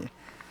who?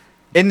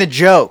 in the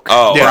joke,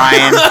 Oh.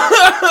 Brian.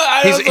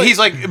 he's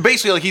like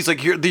basically like he's like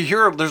here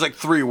there's like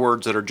 3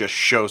 words that are just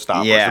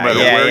showstoppers Yeah, no matter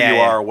yeah, where yeah, you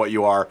yeah. are or what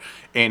you are,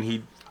 and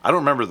I don't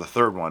remember the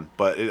third one,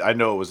 but I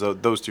know it was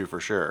those 2 for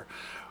sure.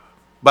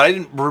 But I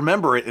didn't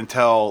remember it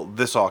until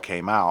this all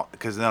came out,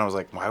 because then I was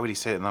like, why would he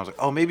say it? And I was like,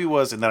 oh, maybe it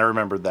was, and then I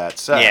remembered that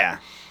set. Yeah.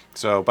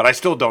 So, but I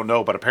still don't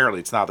know. But apparently,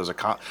 it's not.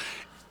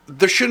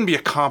 There shouldn't be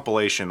a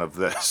compilation of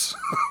this.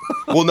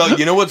 Well, no.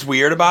 You know what's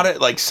weird about it?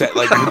 Like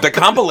the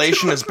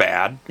compilation is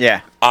bad.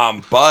 Yeah.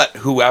 But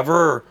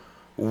whoever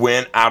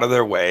went out of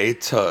their way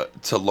to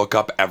look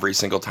up every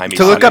single time he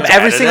To look said up it, to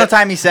every edit single it,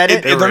 time he said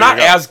it? they're There not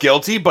you go. as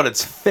guilty, but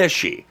it's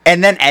fishy.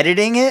 And then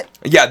editing it.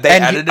 Yeah, they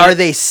And edited. are it.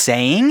 they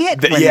saying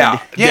it? when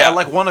Yeah. Yeah,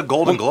 like won a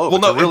Golden Globe. well,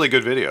 It's no, a really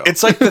good video.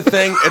 It's like the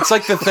thing. It's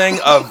like the thing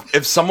of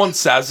if someone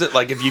says it,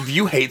 like if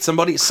you hate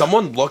somebody,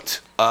 someone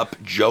looked up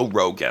Joe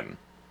Rogan,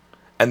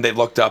 and they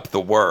looked up the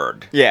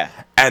word. Yeah.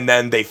 And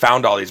then they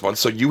found all these ones.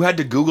 So you had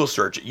to Google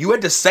search it. You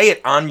had to say it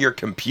on your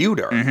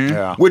computer,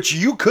 Yeah. which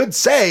you could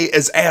say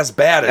is as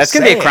bad as That's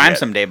gonna be a saying crime it.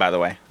 someday, by the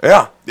way.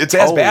 Yeah, it's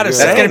as Oh, bad as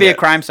yeah. That's saying gonna be a it.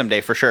 crime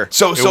someday for sure.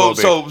 So will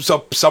be.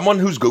 someone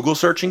who's Google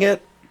searching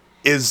it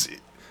is,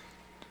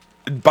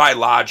 by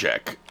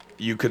logic,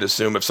 you could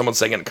assume if someone's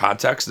saying it in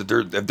context that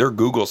they're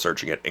Google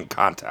searching it in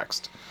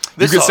context.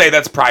 This you could all- say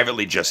that's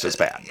privately just as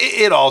bad.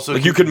 It also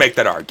Like you could make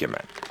that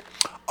argument.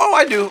 Oh,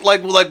 I do.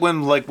 Like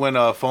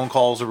when phone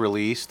calls are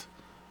released,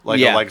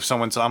 Yeah. like if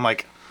someone's, I'm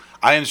like,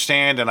 I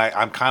understand, and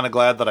I'm kind of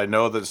glad that I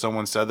know that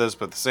someone said this,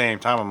 but at the same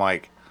time, I'm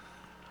like,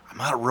 I'm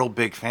not a real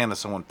big fan of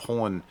someone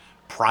pulling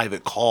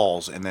private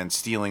calls and then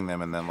stealing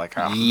them, and then like,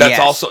 That's Yes.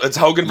 also it's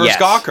Hogan versus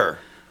Yes. Gawker.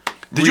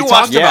 did We you watch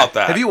talked Yeah. about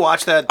that? Have you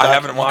watched that? I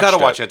haven't watched You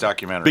gotta it. watch that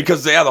documentary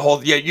Because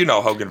you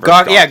know Hogan versus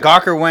Gawker. Yeah,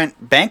 Gawker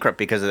went bankrupt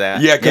because of that.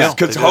 Yeah, Yeah, because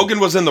they did. Hogan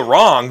was in the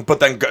wrong,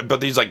 but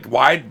he's like,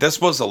 why this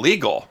was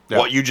illegal? Yeah.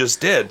 What you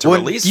just did to Well,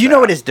 release? do you know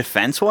that. what his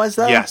defense was,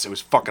 though? Yes, it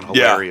was fucking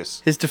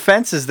hilarious. His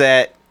defense is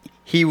that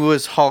he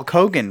was Hulk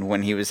Hogan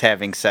when he was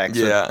having sex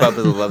Yeah. with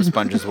Bubba the Love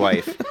Sponge's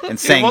wife and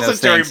saying wasn't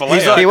those Terry things. Bollea.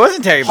 He's like, He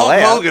wasn't Terry Hulk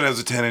Bollea. Hogan has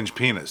a 10-inch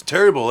penis.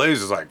 Terry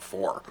Bollea's is like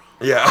 4.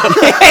 Yeah,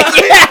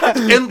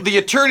 And the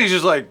attorney's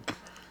just like,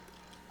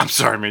 I'm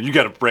sorry, man, you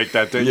got to break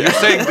that down. Yeah. You're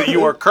saying that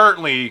you are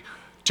currently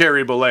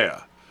Terry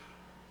Bollea.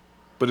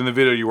 but in the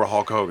video you were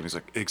Hulk Hogan. He's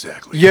like,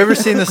 exactly. You ever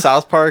seen the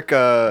South Park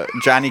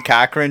Johnny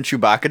Cochran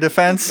Chewbacca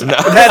defense? No.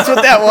 That's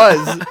what that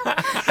was.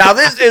 Now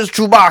this is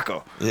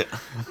Chewbacca. Yeah.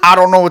 I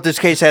don't know what this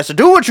case has to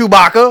do with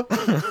Chewbacca,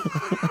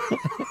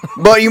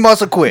 but you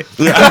must have quit.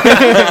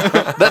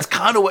 That's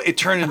kind of what it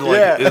turned into. Like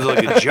Yeah. it's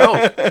like a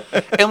joke,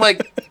 and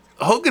like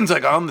Hogan's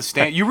like on the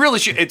stand. You really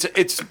should.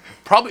 It's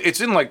probably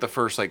it's in like the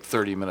first like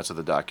 30 minutes of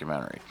the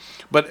documentary,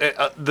 but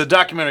the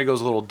documentary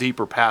goes a little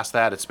deeper past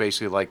that. It's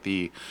basically like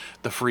the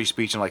free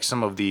speech and like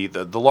some of the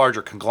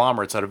larger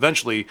conglomerates that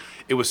eventually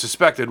it was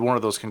suspected one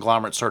of those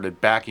conglomerates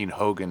started backing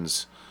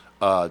Hogan's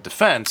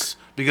defense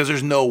because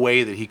there's no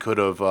way that he could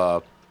have.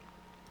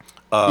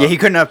 Yeah, he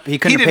couldn't have. He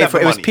couldn't didn't pay have for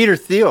the it. Was money. Peter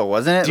Thiel,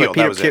 wasn't it? Thiel, Like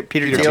that was it.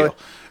 Peter Thiel.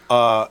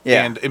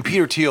 Yeah. And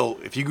Peter Thiel,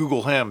 if you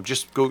Google him,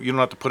 just go. You don't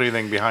have to put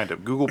anything behind him.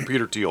 Google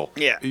Peter Thiel.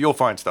 Yeah. You'll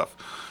find stuff.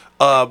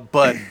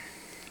 But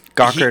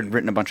Gawker had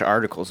written a bunch of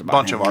articles about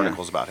bunch him. of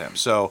articles about him.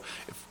 So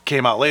it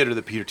came out later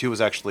that Peter Thiel was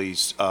actually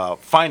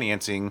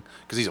financing,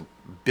 because he's a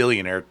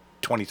billionaire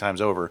 20 times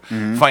over,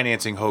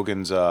 financing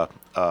Hogan's. Terry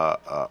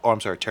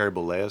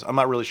Bollea's. I'm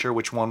not really sure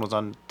which one was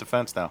on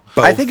defense now.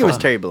 I think it was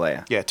Terry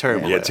Bollea. Yeah, Terry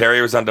Yeah, Bollea.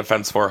 Terry was on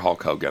defense for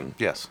Hulk Hogan.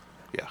 Yes.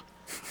 Yeah.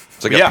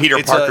 It's like a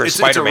Peter Parker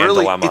Spider-Man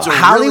dilemma. It's a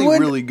Hollywood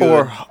really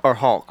good. or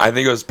Hulk. I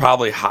think it was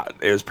probably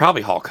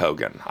Hulk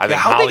Hogan. I think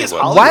how big is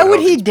Hollywood. Hollywood? Why would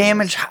he Hogan's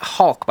damage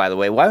Hulk? By the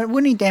way, why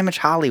wouldn't he damage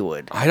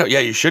Hollywood? I don't. Yeah,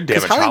 you should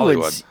Because damage Hollywood.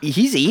 Hollywood's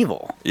he's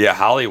evil. Yeah,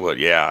 Hollywood.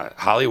 Yeah,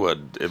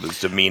 Hollywood. It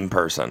was a mean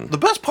person. The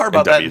best part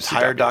about that WCW.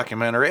 entire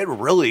documentary, it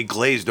really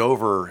glazed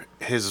over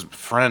his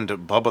friend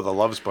Bubba the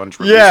Love Sponge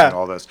releasing Yeah.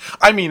 all this.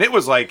 I mean, it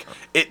was like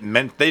it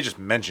meant they just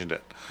mentioned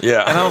it,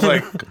 Yeah, and I was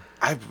like,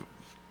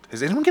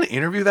 is anyone going to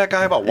interview that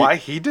guy about why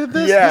he did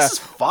this? Yeah. This is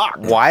fucked.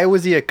 Why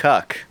was he a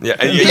cuck? yeah,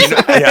 and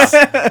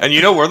yeah,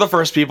 and we're the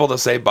first people to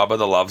say Bubba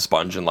the Love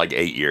Sponge in like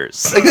 8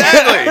 years.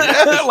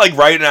 Exactly. Like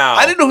right now.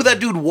 I didn't know who that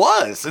dude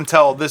was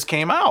until this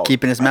came out.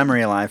 Keeping his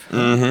memory alive.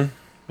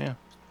 Yeah.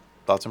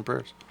 Thoughts and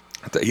prayers.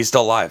 He's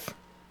still alive.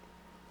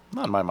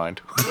 Not in my mind.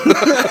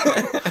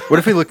 What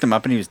if we looked him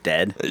up and he was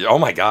dead? Oh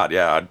my God,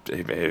 yeah.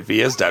 If he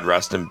is dead,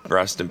 rest in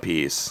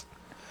peace,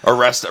 or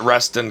rest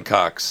in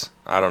cucks.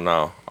 I don't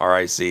know.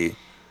 R.I.C.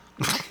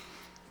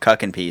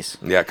 Cuck in peace.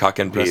 Yeah, cuck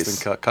in Rest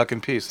peace. in cuck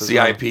in peace. There's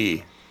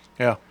CIP.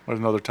 Yeah. There's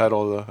another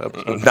title of the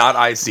episode. Not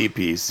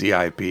ICP.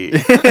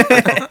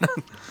 CIP.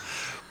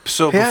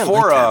 So Yeah, I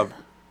before like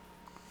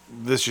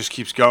this just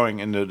keeps going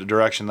in the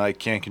direction that I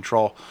can't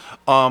control,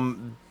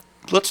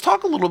 let's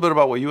talk a little bit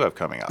about what you have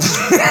coming up.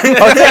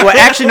 Well,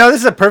 actually, no.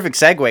 This is a perfect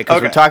segue because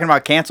Okay. we're talking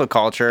about cancel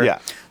culture. Yeah.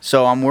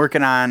 So I'm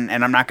working on,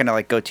 and I'm not going to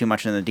like go too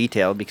much into the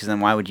detail because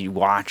then why would you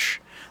watch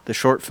the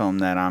short film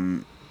that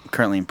I'm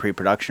currently in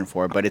pre-production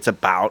for? But it's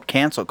about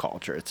cancel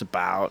culture. It's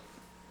about,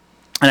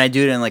 and I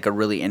do it in like a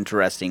really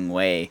interesting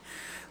way,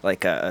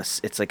 like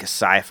it's like a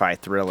sci-fi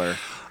thriller.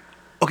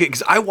 Okay,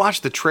 because I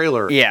watched the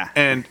trailer. Yeah.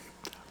 And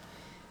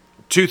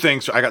two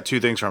things. I got two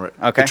things from it.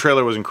 Okay. The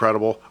trailer was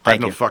incredible. I Thank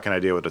have no you. fucking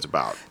idea what it's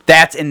about.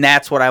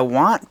 That's what I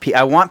want.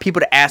 I want people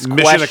to ask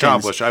Mission questions.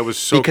 accomplished. I was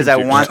so because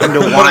confused. I want them to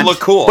But it want.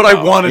 looked cool. But I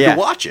though. wanted Yeah. to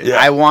watch it. Yeah.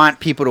 I want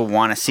people to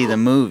want to see the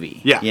movie.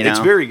 Yeah, you know? it's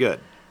very good.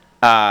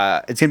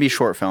 It's gonna be a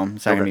short film.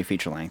 It's not gonna Okay. be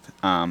feature length.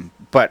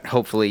 But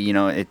hopefully,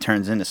 it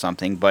turns into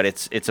something. But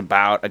it's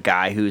about a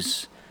guy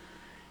he's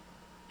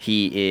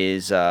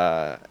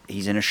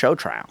in a show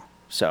trial,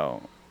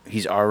 so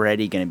he's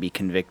already gonna be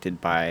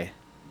convicted by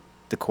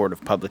the court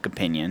of public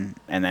opinion,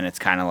 and then it's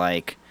kind of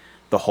like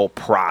the whole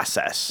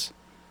process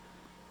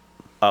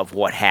of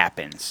what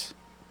happens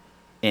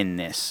in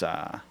this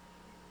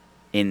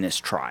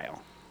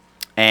trial.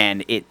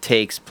 And it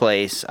takes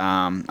place.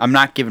 I'm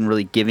not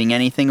giving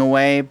anything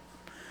away,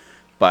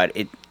 but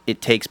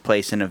it takes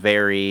place in a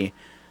very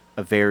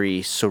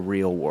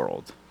surreal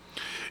world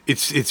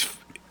It is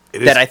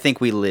that I think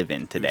we live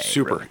in today.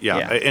 super. really. Yeah.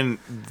 And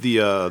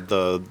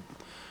the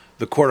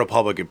court of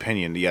public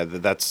opinion. Yeah,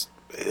 that's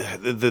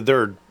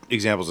there are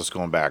examples that's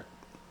going back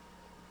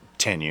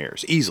 10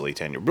 years, easily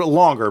 10 years, but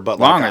longer. But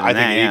Longer like, I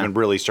than think that, it yeah. even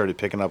really started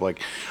picking up. Like,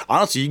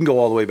 honestly, you can go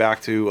all the way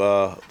back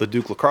to the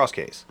Duke lacrosse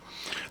case.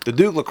 The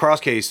Duke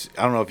lacrosse case.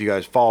 I don't know if you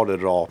guys followed it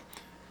at all.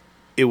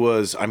 It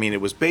was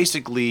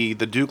basically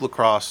the Duke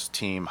lacrosse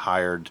team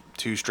hired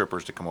two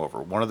strippers to come over.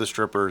 One of the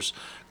strippers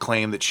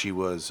claimed that she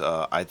was,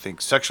 I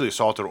think, sexually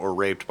assaulted or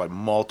raped by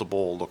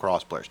multiple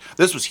lacrosse players.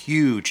 This was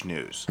huge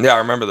news. Yeah, I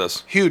remember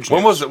this. Huge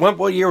When news. was it?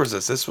 What year was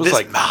this? This was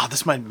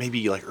This might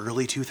maybe like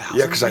early 2000s.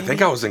 yeah, because I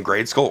think I was in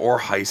grade school or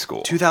high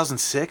school.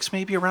 2006,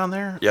 maybe around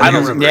there. Yeah, I I don't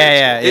was in remember. grade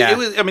Yeah, school. yeah. It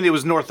was. I mean, it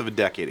was north of a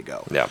decade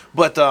ago. Yeah.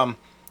 But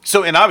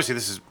so and obviously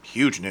this is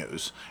huge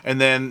news. And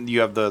then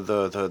you have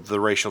the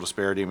racial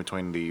disparity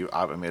between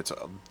it's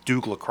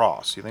Duke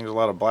lacrosse. You think there's a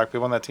lot of black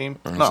people on that team?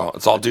 No,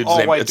 It's all dudes. all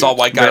named, white it's all dudes.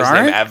 white There guys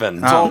named aren't?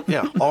 Evan.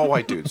 All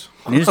white dudes.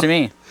 News to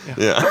me.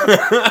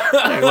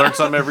 Yeah. You learn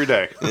something every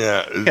day.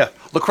 Yeah. Yeah,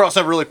 lacrosse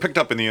never really picked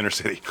up in the inner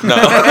city. No.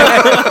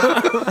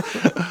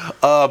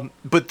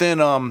 But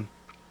then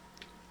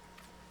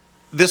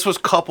this was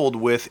coupled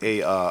with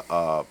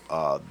the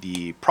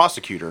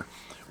prosecutor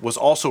was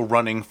also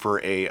running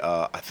for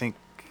I think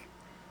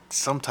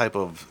some type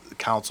of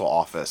council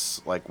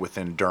office like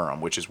within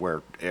Durham, which is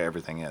where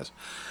everything is.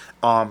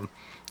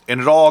 And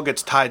it all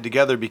gets tied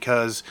together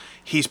because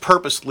he's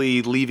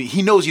purposely leaving.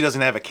 He knows he doesn't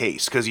have a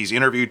case because he's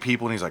interviewed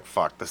people and he's like,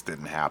 fuck, this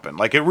didn't happen.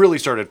 Like, it really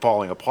started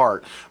falling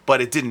apart,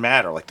 but it didn't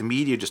matter. Like, the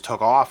media just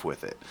took off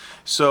with it.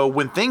 So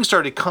when things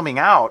started coming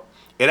out,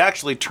 it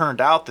actually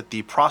turned out that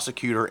the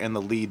prosecutor and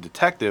the lead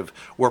detective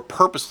were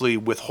purposely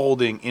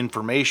withholding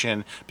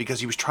information because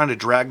he was trying to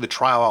drag the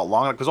trial out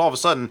longer. Because all of a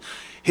sudden,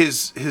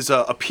 his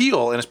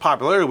appeal and his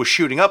popularity was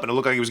shooting up, and it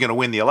looked like he was going to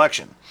win the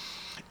election.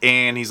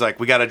 And he's like,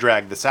 we got to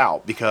drag this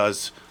out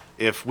because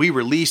if we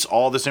release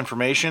all this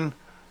information,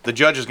 the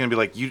judge is going to be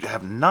like, you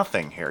have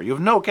nothing here. You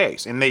have no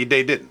case. And they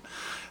didn't.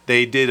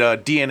 They did a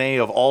DNA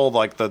of all,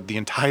 like, the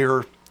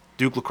entire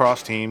Duke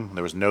lacrosse team.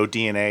 There was no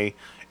DNA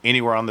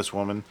anywhere on this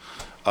woman.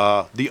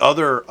 The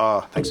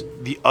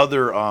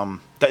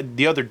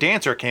other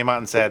dancer came out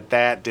and said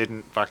that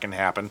didn't fucking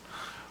happen.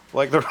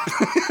 Like, the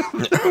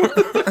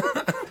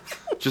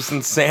Just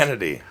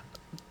insanity.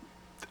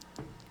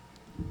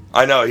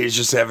 I know, he's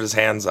just having his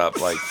hands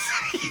up, like...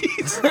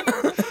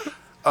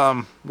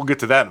 we'll get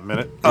to that in a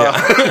minute.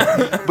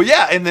 But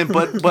yeah, and then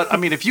but I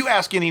mean, if you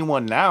ask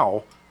anyone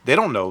now, they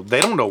don't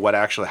know what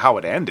actually how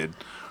it ended.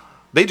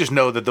 They just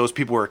know that those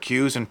people were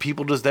accused, and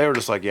people they were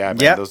just like, yeah,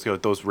 man, those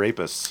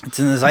rapists. It's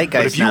in the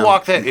zeitgeist.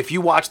 But if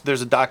you watch,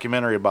 there's a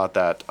documentary about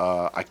that.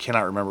 I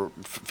cannot remember.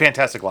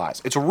 Fantastic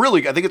Lies. It's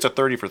I think it's a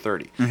 30 for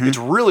 30. Mm-hmm. It's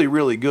really,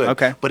 really good.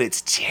 Okay. But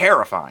it's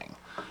terrifying,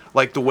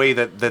 like the way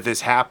that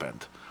this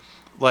happened.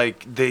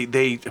 Like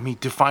I mean,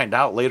 to find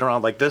out later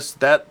on, like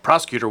that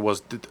prosecutor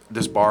was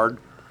disbarred.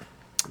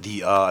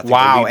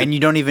 Wow, and you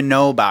don't even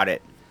know about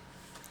it.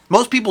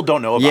 Most people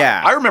don't know about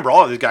it. I remember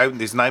all of this guy.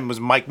 His name was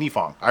Mike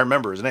Nifong. I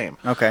remember his name.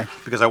 Okay.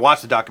 Because I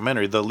watched the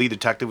documentary. The lead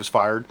detective was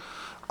fired.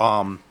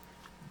 And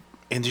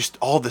just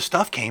all this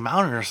stuff came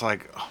out, and it's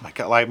like, oh my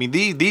God. Like, I mean,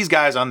 these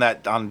guys on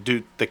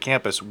the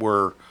campus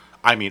were,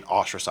 I mean,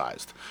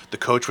 ostracized. The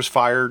coach was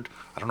fired.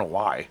 I don't know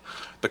why.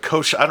 The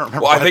coach, I don't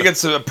remember. Well, I think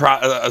it's a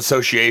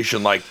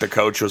association, like the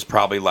coach was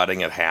probably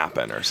letting it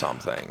happen or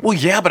something. Well,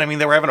 yeah, but I mean,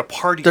 they were having a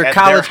party They're at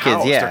college their kids,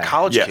 house. yeah. They're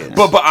college kids.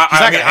 But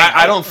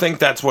I don't think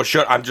that's what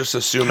should. I'm just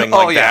assuming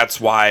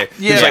that's why.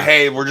 Yeah. He's like,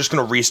 hey, we're just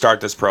going to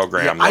restart this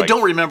program. Yeah, like, I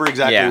don't remember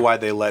exactly why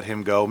they let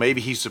him go. Maybe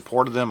he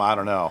supported them. I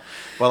don't know.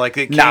 But like,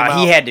 it came out,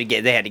 they had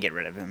to get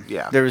rid of him.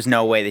 Yeah. There was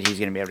no way that he's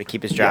going to be able to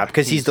keep his job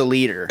because he's the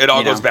leader. It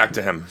all goes back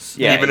to him,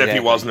 even if he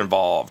wasn't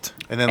involved.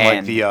 And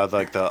then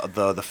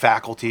the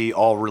faculty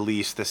all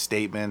released this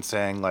statement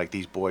saying like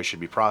these boys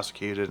should be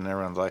prosecuted, and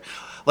everyone's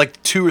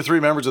like 2 or 3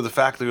 members of the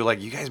faculty were like,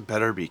 you guys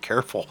better be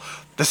careful.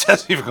 This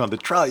hasn't even gone to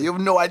trial. You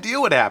have no idea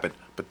what happened.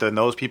 But then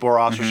those people were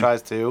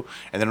ostracized too,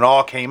 and then it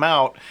all came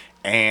out,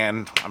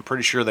 and I'm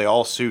pretty sure they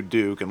all sued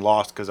Duke and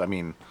lost because I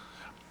mean,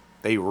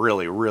 they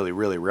really, really,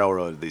 really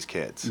railroaded these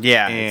kids.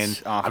 Yeah, and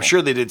it's awful. I'm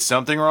sure they did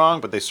something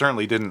wrong, but they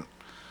certainly didn't.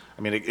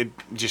 I mean, it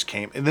just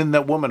came, and then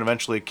that woman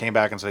eventually came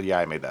back and said, "Yeah,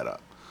 I made that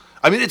up."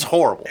 I mean, it's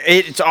horrible.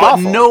 It's but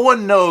awful. No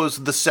one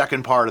knows the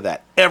second part of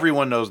that.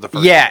 Everyone knows the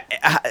first. Yeah.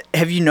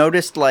 Have you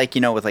noticed, like,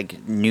 with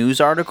like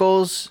news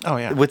articles? Oh,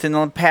 yeah. Within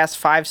the past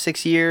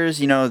 5-6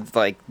 years,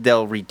 like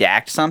they'll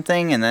redact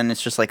something, and then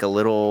it's just like a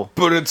little.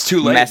 But it's too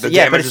late. Mess. The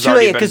Yeah, damage but it's has too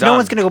already late been because no done.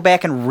 one's gonna go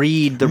back and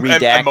read the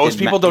redacted. And most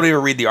people don't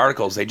even read the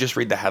articles; they just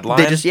read the headline.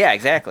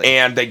 Exactly.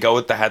 And they go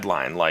with the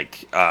headline.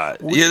 Like, a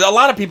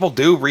lot of people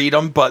do read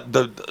them, but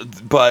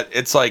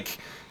it's like.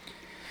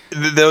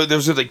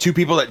 There's like 2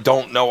 people that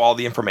don't know all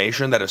the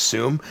information that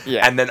assume,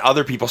 and then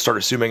other people start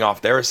assuming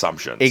off their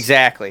assumptions.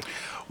 Exactly.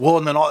 Well,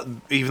 and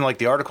then even like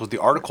the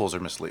articles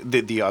are misleading.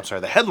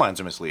 The headlines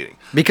are misleading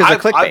because they're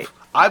clickbait.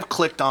 I've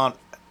clicked on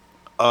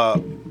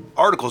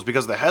articles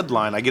because of the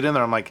headline. I get in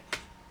there, I'm like,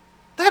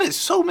 that is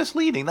so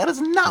misleading. That is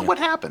not what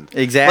happened.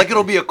 Exactly. Like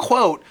it'll be a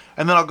quote,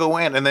 and then I'll go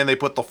in, and then they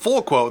put the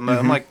full quote, and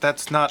I'm like,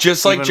 that's not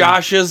just like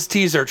Josh's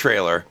teaser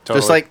trailer. Totally.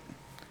 Just like.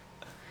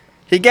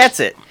 He gets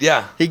it.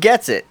 Yeah. He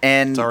gets it.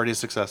 And it's already a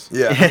success.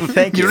 Yeah.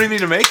 Thank you. You don't even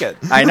need to make it.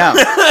 I know.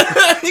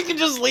 You can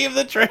just leave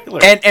the trailer.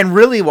 And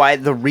really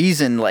the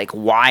reason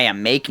why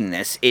I'm making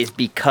this is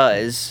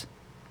because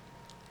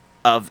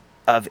of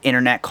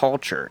internet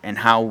culture and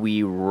how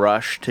we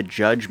rush to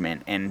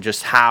judgment and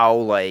just how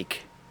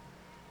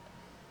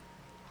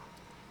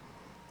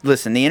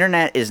listen, the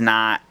internet is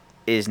not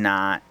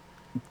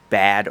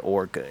bad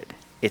or good.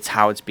 It's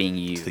how it's being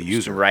used. It's the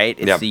user. Right?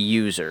 It's the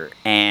user.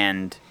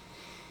 And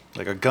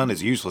like a gun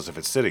is useless if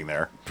it's sitting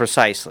there.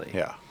 Precisely.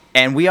 Yeah.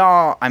 And we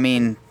all, I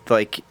mean,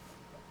 I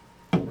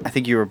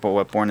think you were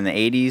born in the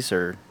 80s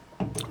or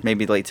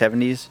maybe late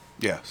 70s?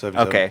 Yeah,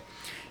 77. Okay.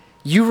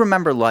 You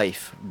remember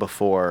life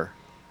before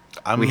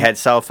we had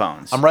cell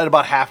phones. I'm right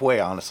about halfway,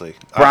 honestly.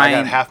 Brian,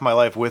 I got half my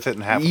life with it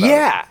and half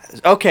without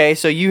it. Okay,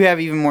 so you have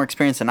even more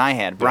experience than I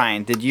had.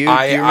 Brian, did you?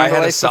 I had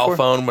life a cell before?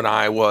 phone when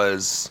I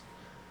was.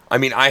 I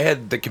mean, I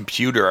had the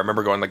computer. I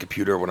remember going to the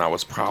computer when I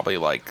was probably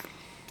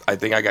I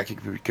think I got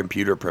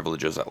computer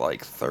privileges at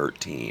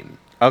 13.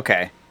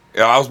 Okay.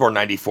 Yeah, I was born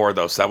 '94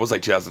 though, so that was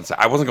like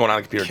 2007. I wasn't going on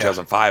a computer in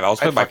 2005. I was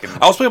playing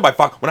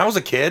when I was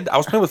a kid. I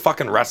was playing with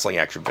fucking wrestling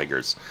action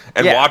figures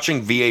and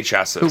watching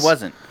VHSs. Who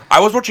wasn't? I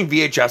was watching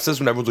VHSs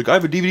when everyone's like, "I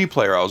have a DVD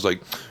player." I was like,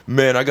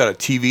 "Man, I got a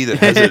TV that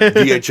has a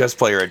VHS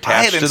player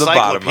attached to the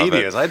bottom of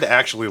it." I had to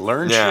actually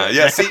learn shit.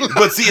 Yeah. See,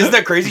 isn't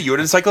that crazy? You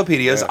had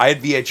encyclopedias. I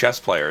had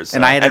VHS players,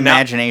 and I had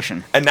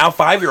imagination. And now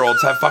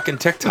 5-year-olds have fucking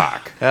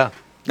TikTok. Yeah.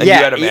 And you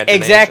had imagination.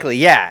 Exactly.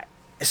 Yeah.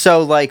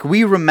 So like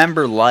we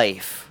remember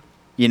life.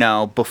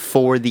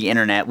 Before the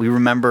internet, we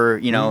remember,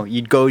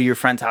 you'd go to your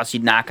friend's house,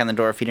 you'd knock on the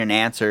door. If he didn't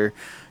answer,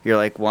 you're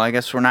like, well, I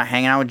guess we're not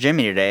hanging out with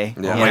Jimmy today.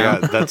 Yeah. Oh my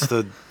God,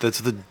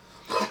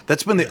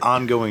 that's been the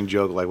ongoing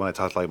joke. Like when I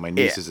talk to like my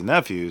nieces and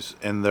nephews,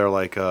 and they're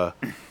like,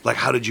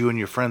 how did you and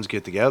your friends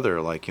get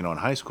together? Like, in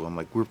high school. I'm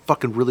like, we're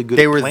fucking really good.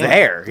 They at were planning.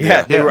 there.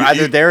 Yeah, they were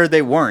either there or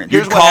they weren't.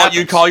 You'd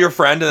call your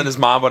friend, and then his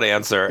mom would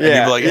answer, and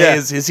you'd be like, "Hey,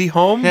 is he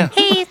home?"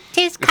 Hey,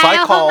 is If I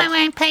Kyle called, home? I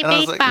want to play and I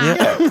was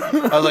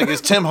baseball. like, I was like,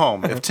 is Tim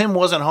home? If Tim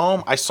wasn't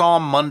home, I saw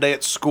him Monday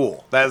at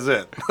school. That's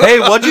it. Hey,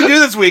 what'd you do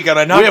this weekend?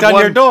 I knocked on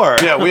your door.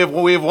 Yeah, we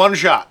have one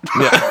shot.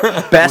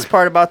 Best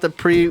part about the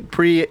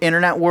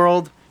pre-internet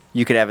world,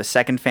 you could have a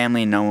second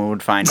family and no one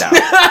would find out.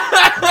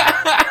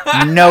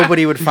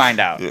 Nobody would find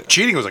out.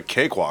 Cheating was a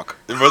cakewalk.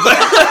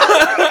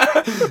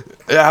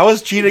 Yeah, I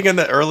was cheating in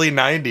the early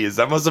 90s.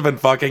 That must have been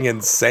fucking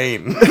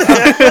insane. Dude,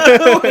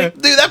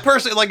 that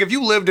person, like, if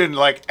you lived in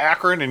like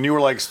Akron and you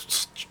were like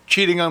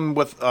cheating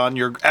on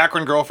your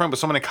Akron girlfriend with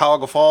someone in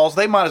Cuyahoga Falls,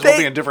 they might as well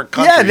be in a different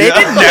country. Yeah, they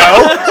didn't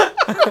know.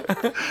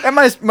 That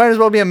might as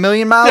well be a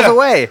million miles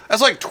away.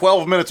 That's like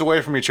 12 minutes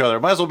away from each other.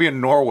 Might as well be in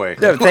Norway.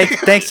 Yeah,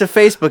 thanks to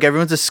Facebook,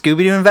 everyone's a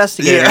Scooby-Doo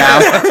investigator now.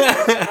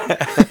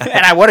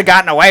 And I would have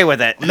gotten away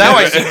with it. Now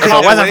I see If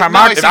it wasn't for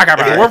Mark If it weren't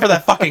Zuckerberg. for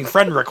that fucking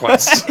friend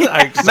request.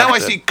 Now I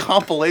see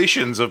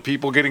compilations of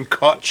people getting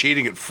caught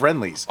cheating at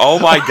Friendlies. Oh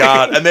my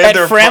god! And they At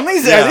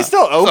Friendlies? Are they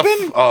still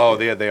open? Oh,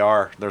 they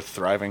are. They're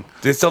thriving.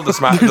 They still the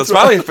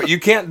smiley. You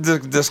can't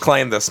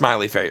disclaim the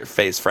smiley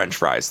face French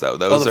fries though.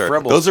 Those the are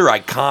Fribbles. those are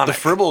iconic. The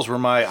Fribbles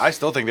were I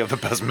still think they have the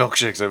best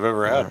milkshakes I've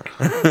ever had.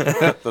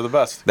 Yeah, they're the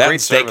best. that Great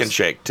and Steak service. and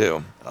Shake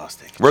too. Oh,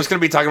 Steak and We're just gonna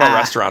be talking about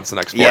restaurants the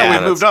next 4 Yeah,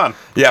 minutes. we moved on.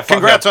 Yeah, fuck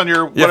Congrats yeah. on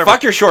your Yeah, whatever.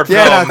 fuck your short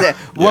Yeah, film.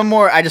 one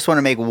more. I just want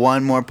to make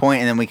one more point,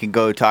 and then we can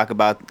go talk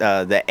about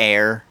the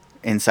air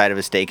inside of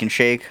a Steak and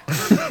Shake,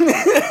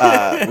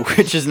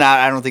 which is not.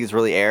 I don't think it's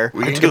really air.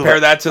 We can compare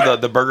that to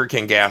the Burger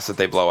King gas that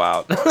they blow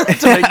out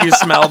to make you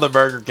smell the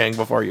Burger King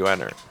before you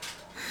enter.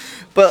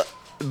 But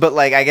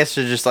like, I guess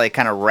to just like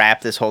kind of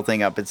wrap this whole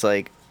thing up, it's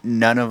like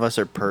none of us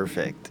are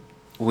perfect.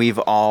 We've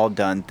all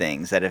done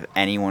things that if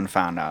anyone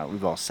found out,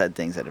 we've all said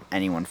things that if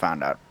anyone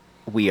found out,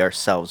 we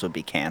ourselves would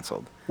be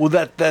canceled. Well,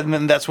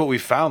 that's what we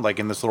found, like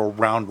in this little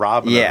round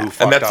robin. Yeah. Of who And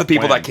fucked that's the up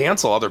people when. that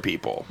cancel other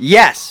people.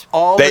 Yes,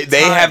 All They the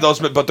time. have those,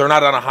 but they're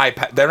not on a high.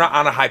 They're not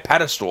on a high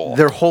pedestal.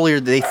 they're holier.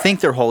 They think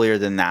they're holier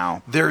than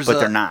thou, There's but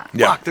they're not.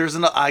 Yeah. Fuck, there's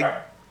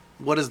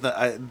what is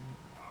the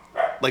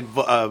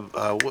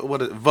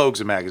what is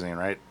Vogue's a magazine,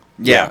 right?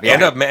 Yeah.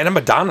 And a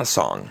Madonna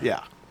song.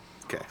 Yeah.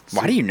 Okay.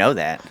 Why do you know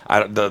that?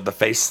 The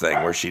face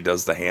thing where she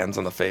does the hands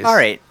on the face. All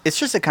right, it's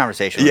just a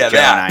conversation. Yeah, with Joe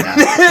and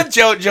I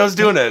now. Joe's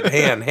doing it.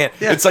 Hand.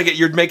 Yeah. It's like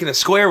you're making a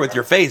square with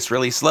your face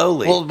really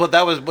slowly. Well, but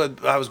I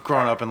was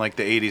growing up in like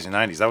the 80s and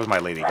 90s. That was my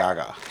Lady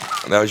Gaga.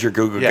 that was your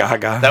Goo Goo Yeah.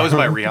 Gaga. That was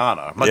my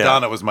Rihanna.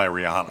 Madonna was my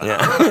Rihanna.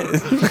 Yeah.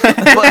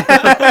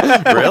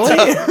 Really?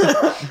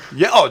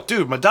 Yeah. Oh,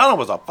 dude, Madonna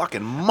was a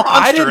fucking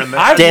monster in the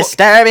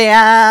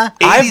Disturbia.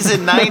 80s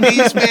and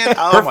 90s, man.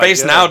 Oh, Her my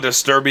face God. now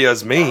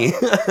Disturbia's me.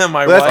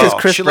 My Well, that's wife.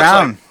 because Chris she looks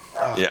Brown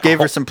Yeah. gave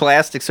her some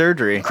plastic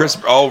surgery.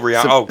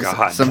 Rihanna. Oh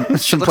god.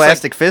 Some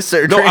plastic fist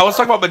surgery. No, I was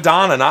talking about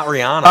Madonna, not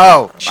Rihanna.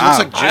 Oh, She looks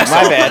like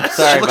Jigsaw. my bad.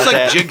 Sorry She looks about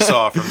like that.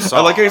 Jigsaw from Saw.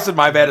 I like how you said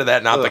my bad to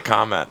that, not the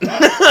comment.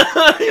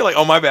 You're like,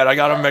 oh my bad, I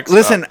got him mixed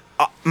Listen,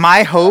 up.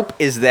 my hope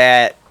is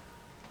that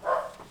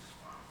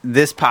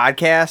this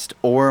podcast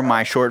or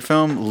my short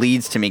film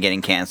leads to me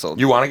getting canceled.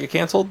 You want to get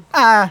canceled?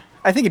 I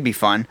think it'd be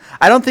fun.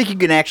 I don't think you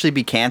can actually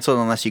be canceled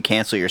unless you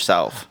cancel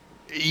yourself.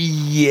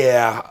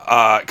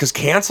 Yeah, because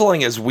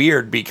canceling is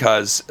weird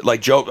because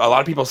like a lot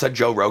of people said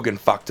Joe Rogan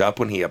fucked up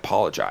when he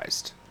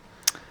apologized.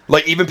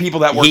 Like even people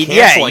that were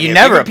canceling you him,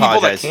 never even people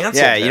that apologize. canceled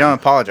Yeah, you him don't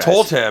apologize.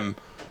 Told him,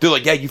 they're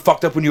like, yeah, you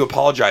fucked up when you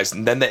apologized,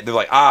 and then they're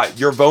like,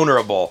 you're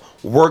vulnerable.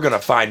 We're gonna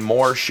find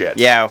more shit.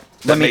 Yeah,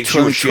 that let me makes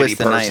you a shitty twist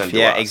the person knife. to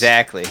Yeah, us.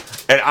 exactly.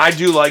 And I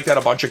do like that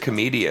a bunch of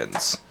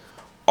comedians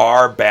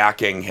are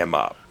backing him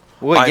up.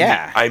 Well,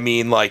 yeah. I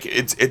mean, like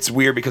it's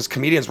weird because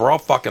comedians we're all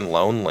fucking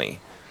lonely.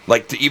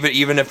 Like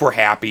even if we're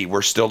happy,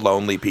 we're still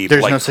lonely people.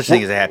 There's like, no such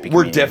thing as a happy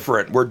We're comedian.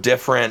 different. We're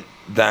different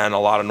than a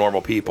lot of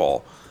normal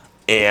people,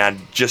 and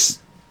just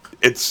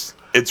it's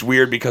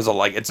weird because of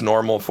like it's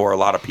normal for a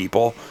lot of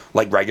people,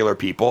 like regular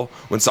people,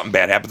 when something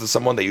bad happens to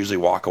someone, they usually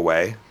walk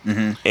away.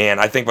 Mm-hmm. And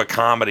I think with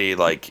comedy,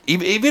 like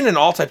even in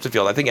all types of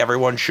fields, I think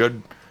everyone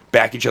should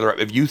back each other up.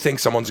 If you think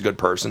someone's a good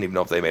person, even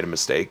though if they made a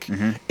mistake,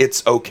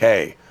 it's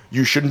okay.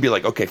 You shouldn't be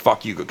like, okay,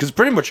 fuck you, because it's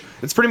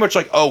pretty much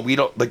like, oh, we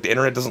don't like the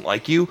internet doesn't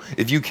like you.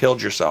 If you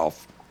killed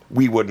yourself,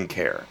 we wouldn't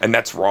care, and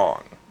that's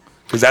wrong.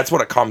 because that's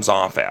what it comes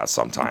off as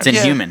sometimes. It's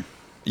inhuman.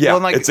 Yeah,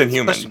 Well, like, it's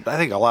inhuman. I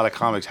think a lot of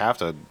comics have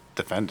to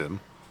defend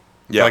him.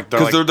 Yeah, like,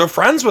 because they're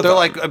friends with They're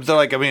him.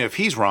 like, I mean, if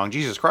he's wrong,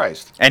 Jesus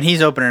Christ. And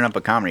he's opening up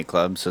a comedy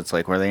club, so it's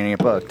like, where are they gonna get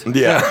booked?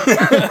 Yeah.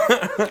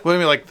 What I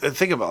mean, like,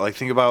 think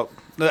about.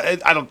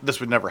 I don't. This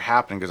would never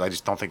happen because I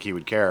just don't think he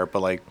would care. But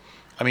like,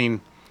 I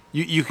mean,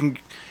 you can.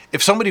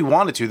 If somebody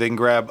wanted to, they can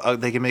grab.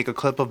 They can make a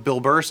clip of Bill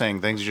Burr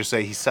saying things and just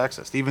say he's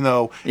sexist, even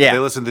though if Yeah. they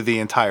listen to the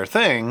entire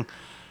thing,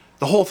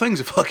 the whole thing's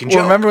a fucking joke.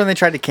 Well, remember when they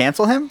tried to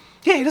cancel him?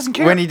 Yeah, he doesn't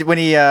care. When he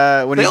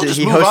They'll just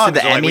he move hosted on, the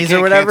so, like, we Emmys can't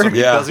or whatever? cancel him.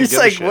 He Yeah. doesn't He's give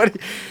a like, shit. what?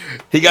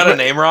 He got a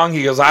name wrong.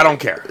 He goes, I don't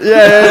care.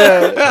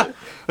 Yeah.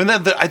 And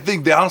then I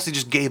think they honestly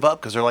just gave up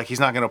because they're like, he's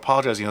not going to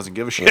apologize. He doesn't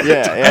give a shit.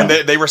 Yeah, yeah. And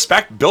they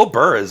respect Bill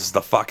Burr as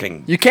the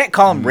fucking. You can't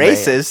call him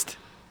racist.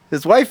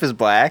 His wife is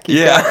black. He's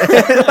Yeah.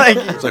 got- like,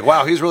 It's like,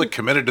 wow, he's really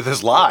committed to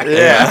this lie.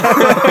 yeah.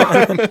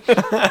 I'm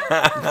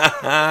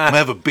gonna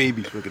have a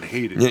baby so I can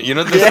hate it. You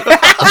know this,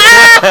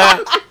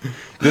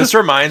 this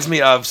reminds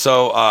me of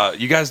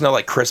you guys know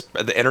like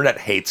the internet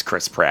hates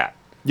Chris Pratt.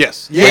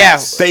 Yes. Yeah.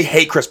 They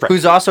hate Chris Pratt.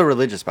 Who's also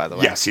religious, by the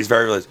way. Yes, he's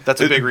very religious.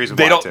 That's a big reason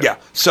they why, don't. too. Yeah.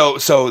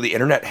 So the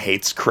internet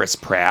hates Chris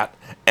Pratt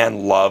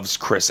and loves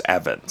Chris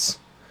Evans,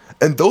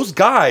 and those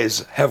guys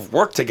have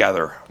worked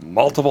together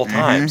multiple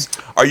times.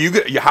 Are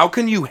you? How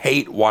can you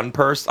hate one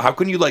person? How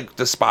can you like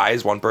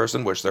despise one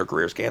person, wish their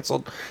career's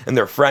canceled, and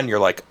their friend? You're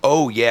like,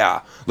 oh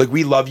yeah, like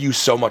we love you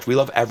so much. We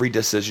love every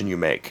decision you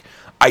make.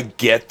 I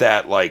get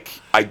that, like,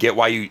 I get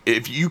why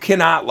if you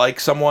cannot like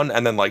someone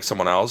and then like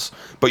someone else,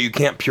 but you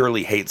can't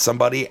purely hate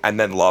somebody and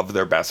then love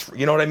their best,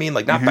 you know what I mean?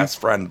 Like, not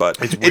best friend, but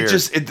It's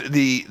weird.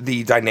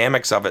 the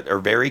dynamics of it are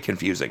very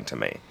confusing to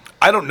me.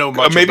 I don't know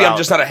much. Maybe about, I'm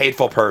just not a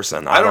hateful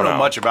person. I don't know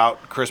much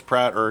about Chris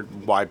Pratt or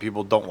why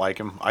people don't like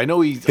him. I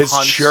know he His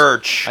hunts.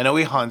 church. I know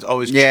he hunts.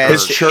 Oh, his Yeah,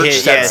 church. His church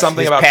His- said yes,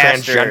 something his about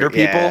pastor, transgender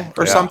people yeah.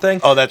 or Yeah.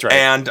 something. Oh, that's right.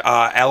 And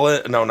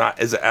Ellen, no, not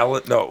is it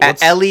Ellen? No,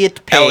 what's-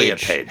 Elliot Page.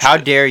 Elliot Page. How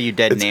dare you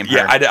dead name her?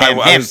 Yeah, I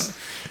Him. was.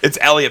 It's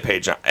Elliot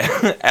Page.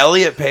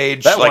 Elliot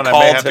Page That like one I may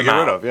called have to him get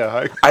out. rid of.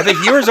 Yeah. I think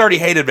he was already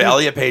hated, but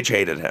Elliot Page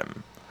hated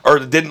him, or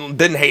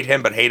didn't hate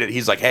him, but hated.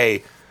 He's like,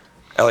 hey,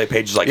 Elliot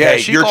Page is like, Yeah, hey,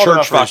 she your called him church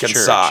out for his fucking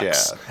church,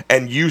 sucks, yeah.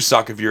 and you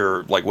suck if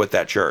you're like with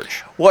that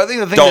church. Well, I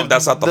think the thing Don't-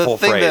 that's not the full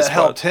thing phrase, that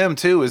helped but- him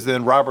too is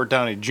then Robert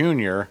Downey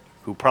Jr.,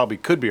 who probably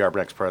could be our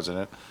next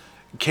president,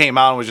 came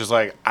out and was just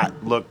like,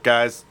 "Look,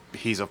 guys,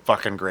 he's a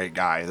fucking great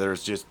guy."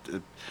 There's just,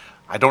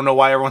 I don't know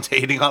why everyone's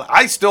hating on.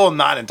 I still am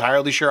not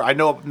entirely sure. I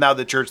know now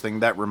the church thing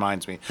that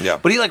reminds me. Yeah.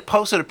 But he like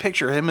posted a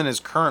picture of him and his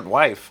current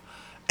wife,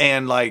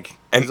 and like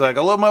And- he's like,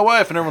 "I love my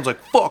wife," and everyone's like,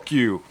 "Fuck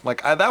you!"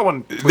 Like that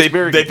one was They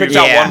very picked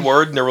confusing. out Yeah. one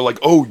word and they were like,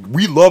 "Oh,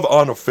 we love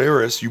Anna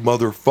Faris, you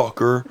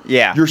motherfucker."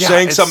 Yeah. you're Yeah,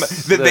 saying it's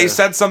something. They the-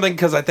 said something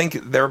because I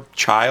think their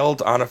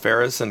child, Anna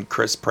Faris and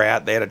Chris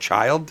Pratt, they had a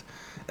child,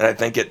 and I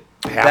think it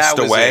passed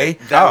was away.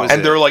 it. That was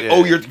and they're it, like, yeah.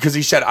 "Oh, you're," because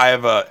he said, "I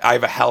have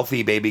a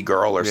healthy baby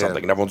girl or Yeah.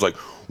 something," and everyone's like,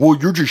 "Well,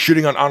 you're just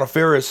shitting on Anna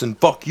Faris and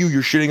fuck you,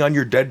 you're shitting on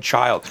your dead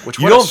child." Which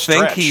you what a don't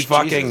think he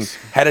stretch, fucking Jesus.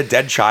 had a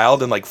dead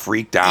child and like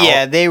freaked out?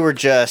 Yeah, they were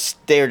just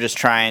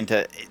trying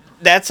to.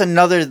 That's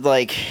another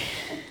like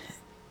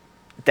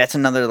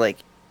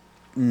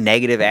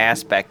negative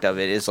aspect of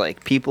it is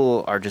like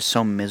people are just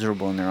so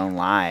miserable in their own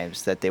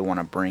lives that they want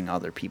to bring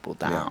other people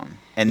down,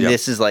 and Yep.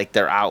 this is like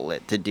their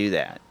outlet to do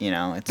that. You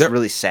know, it's There-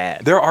 really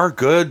sad. There are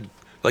good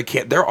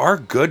there are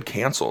good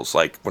cancels.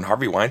 Like when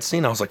Harvey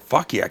Weinstein, I was like,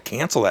 "Fuck yeah,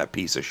 cancel that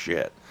piece of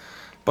shit."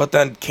 But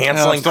then Yeah, I'm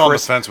canceling still on the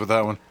Chris, fence with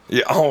that one.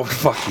 yeah, oh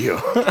fuck you,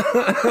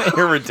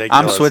 you're ridiculous.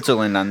 I'm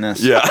Switzerland on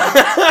this. Yeah,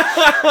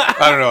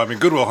 I don't know. I mean,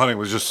 Good Will Hunting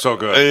was just so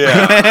good.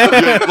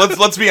 yeah.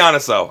 Let's be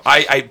honest though.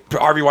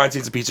 Harvey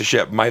Weinstein's a piece of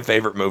shit. My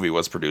favorite movie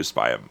was produced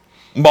by him.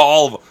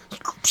 All of them.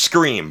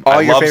 Scream. All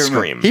I your love favorite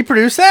Scream. He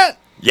produced that?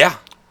 Yeah.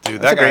 Dude,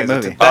 That's that a great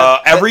guy's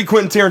movie. Every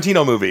Quentin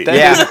Tarantino movie.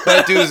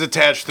 That dude is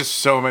attached to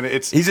so many.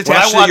 He's when attached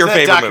I to watched your that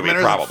favorite movie,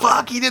 documentary, I was like,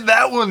 probably. Fuck, he did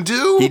that one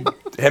too.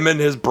 Him and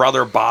his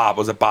brother Bob.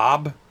 Was it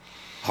Bob?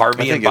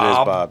 Harvey I think and it is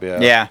Bob. Bob. Yeah.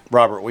 Yeah.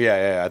 Robert.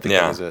 Yeah. I think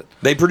that Yeah. was it.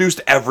 They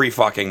produced every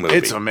fucking movie.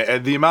 It's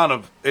the amount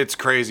of. It's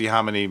crazy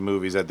how many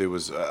movies that dude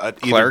was either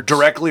Clerks?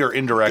 directly or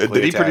indirectly.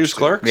 Did he attached produce to.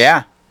 Clerks?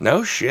 Yeah.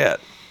 No shit.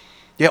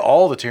 Yeah,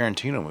 all the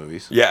Tarantino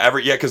movies. Yeah,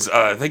 because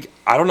I think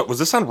I don't know. Was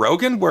this on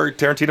Rogan where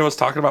Tarantino was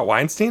talking about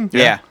Weinstein?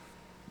 Yeah.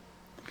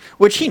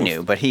 Which he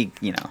knew, but he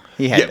had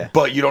Yeah, to.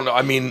 but you don't know.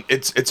 I mean,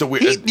 it's a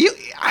weird. I in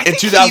think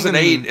he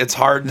 2008, even- it's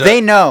hard to.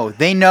 They know,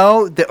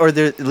 that, or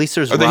there, at least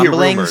there's Or they hear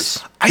rumblings.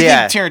 rumors. I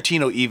yeah. think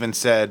Tarantino even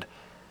said,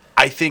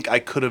 "I think I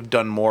could have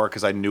done more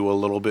because I knew a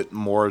little bit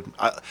more."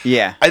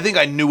 Yeah. I think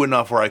I knew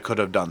enough where I could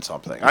have done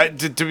something.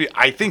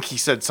 I think he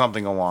said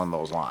something along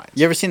those lines.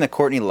 You ever seen the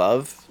Courtney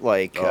Love?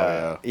 Like,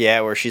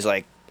 where she's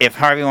like, if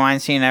Harvey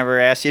Weinstein ever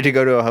asks you to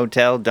go to a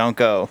hotel, don't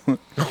go.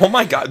 Oh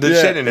my god, this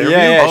shit in an interview.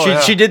 Yeah. Oh, yeah.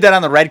 She did that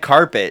on the red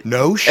carpet.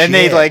 No And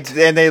they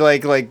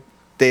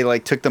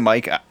shit. took the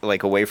mic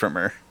like away from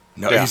her.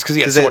 No, Yeah. it's because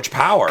he had 'Cause so it- much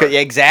power. 'cause- yeah,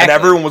 exactly.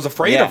 And everyone was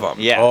afraid Yeah, of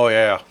him. yeah. Oh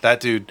yeah, that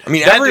dude. I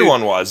mean, that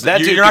everyone dude- was. That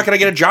You're dude not could- going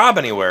to get a job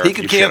anywhere. He if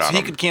could you shit cancel. on He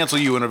him. could cancel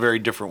you in a very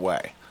different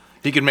way.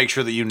 He can make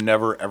sure that you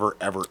never, ever,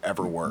 ever,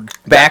 ever work.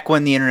 Back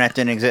when the internet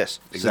didn't exist.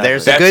 So Exactly.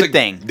 there's a That's good a-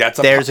 thing. that's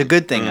a- There's a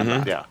good thing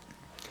about it. Yeah.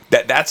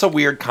 That's a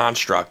weird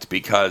construct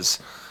because,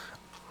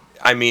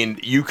 I mean,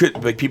 you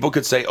could like people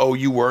could say, "Oh,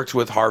 you worked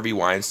with Harvey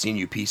Weinstein,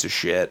 you piece of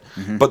shit."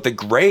 But the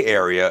gray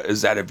area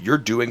is that if you're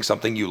doing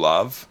something you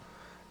love,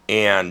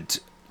 and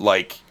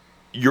like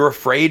you're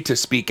afraid to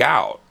speak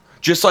out,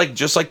 just like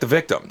the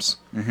victims,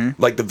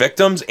 like the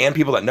victims and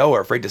people that know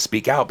are afraid to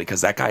speak out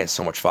because that guy has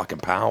so much fucking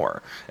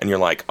power, and you're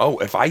like, "Oh,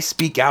 if I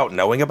speak out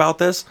knowing about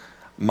this."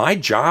 My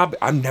job,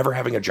 I'm never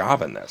having a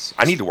job in this.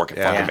 I need to work at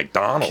fucking Yeah.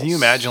 McDonald's. Can you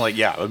imagine, like,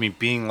 I mean,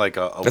 being like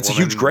a That's a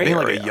woman, huge gray being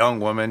like area. a young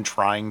woman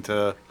trying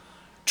to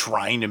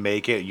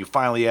make it. You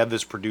finally have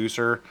this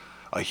producer,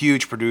 a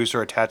huge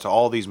producer attached to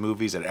all these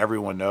movies that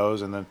everyone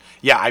knows, and then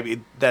I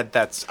mean,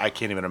 that's I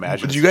can't even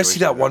imagine. Did a you guys see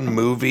situation that one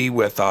movie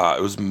with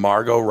it was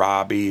Margot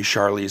Robbie,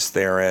 Charlize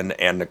Theron,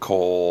 and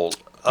Nicole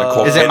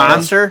Is it Kidman?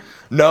 Monster?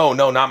 No,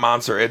 not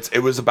Monster.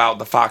 It was about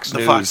the Fox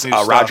News, Fox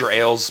News Roger stuff.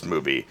 Ailes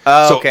movie.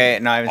 Oh, okay.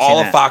 No, I haven't all seen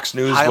of that. Fox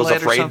News was Highlight or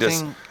afraid to.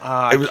 something?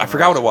 I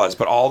forgot what it was,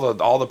 but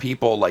all the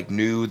people like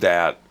knew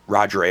that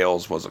Roger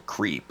Ailes was a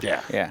creep.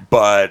 Yeah. Yeah.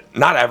 But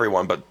not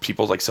everyone, but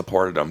people like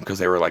supported him because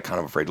they were like kind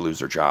of afraid to lose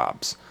their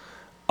jobs.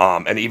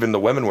 And even the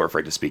women were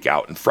afraid to speak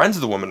out, and friends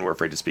of the women were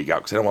afraid to speak out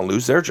because they don't want to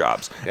lose their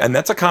jobs. Yeah. And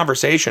that's a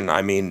conversation.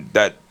 I mean,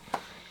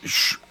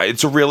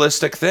 it's a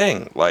realistic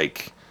thing.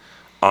 Like,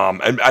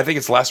 and I think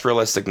it's less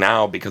realistic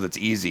now because it's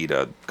easy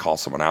to call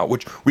someone out,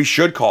 which we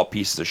should call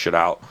pieces of shit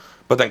out.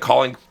 But then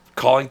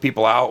calling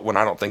people out when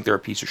I don't think they're a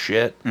piece of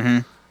shit,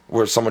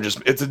 where someone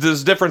just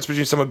there's a difference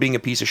between someone being a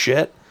piece of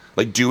shit,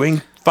 like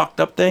doing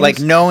fucked up things, Like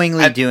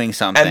knowingly doing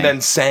something. and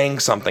then saying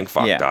something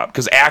fucked Yeah. up.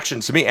 Because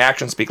actions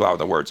speak louder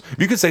than words. If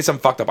you could say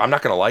something fucked up, I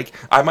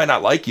might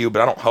not like you,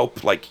 but I don't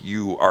hope like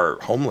you are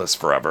homeless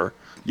forever.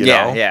 You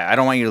know? Yeah. I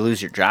don't want you to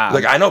lose your job.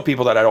 Like I know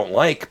people that I don't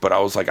like, but I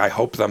was like, I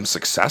hope them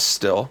success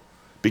still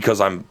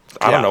because I don't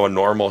Yeah. know, a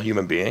normal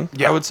human being.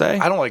 I would say.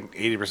 I don't like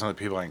 80% of the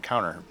people I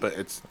encounter, but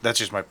that's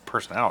just my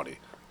personality.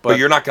 but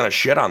you're not gonna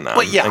shit on them.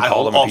 But yeah, and I call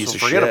will them a also piece of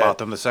forget shit. about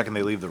them the second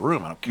they leave the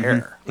room. I don't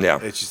care. Yeah.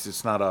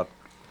 It's not a,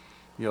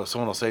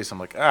 someone will say something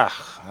like, I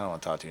don't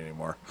want to talk to you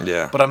anymore.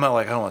 Yeah. But I'm not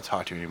like, I don't want to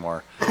talk to you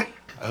anymore.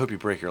 I hope you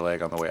break your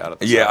leg on the way out of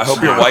the Yeah, I house.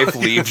 hope your wife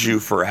leaves you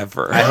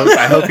forever.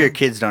 I hope your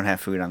kids don't have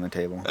food on the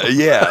table.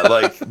 Yeah,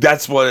 like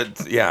that's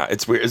what.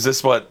 It's weird. Is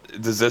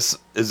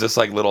this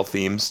like little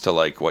themes to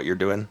like what you're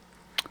doing?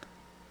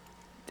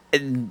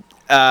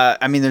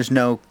 I mean, there's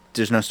no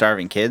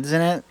starving kids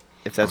in it,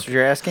 if that's what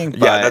you're asking. But,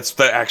 Yeah, that's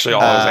actually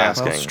all I was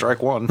Well, asking.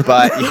 strike one.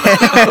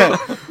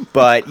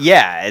 but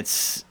yeah,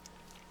 it's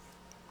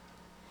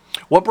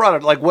What brought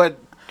it? Like what?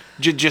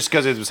 Just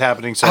because it was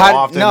happening so How-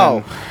 often?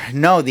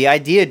 no. The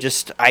idea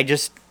I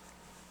just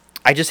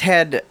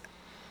had.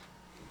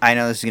 I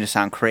know this is gonna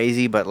sound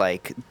crazy, but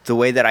like the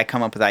way that I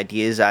come up with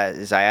ideas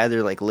is I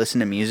either like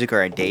listen to music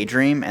or I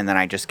daydream, and then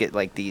I just get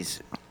like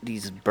these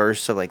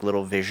bursts of like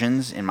little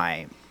visions in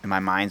my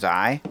mind's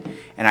eye,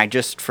 and I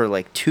just for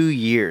like 2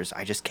 years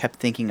I just kept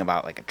thinking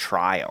about like a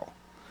trial.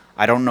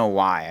 I don't know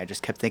why. I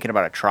just kept thinking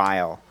about a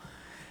trial,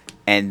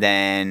 and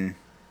then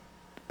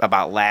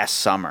about last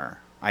summer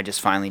I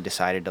just finally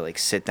decided to like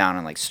sit down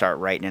and like start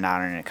writing it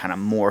out, and it kind of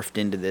morphed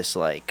into this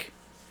like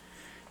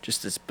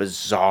just this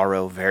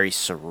bizarro, very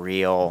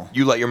surreal.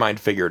 You let your mind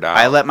figure it out.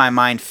 I let my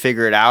mind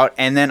figure it out,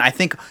 and then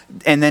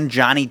then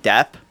Johnny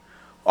Depp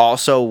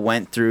also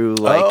went through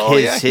like Oh,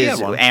 yeah, he his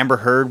had one. Amber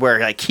Heard, where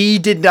like he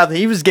did nothing.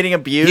 He was getting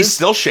abused. He's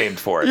still shamed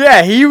for it.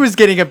 Yeah, he was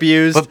getting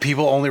abused. But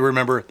people only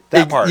remember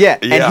that part. Yeah,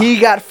 Yeah. and he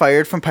got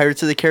fired from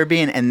Pirates of the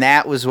Caribbean, and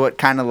that was what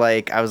kind of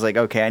like I was like,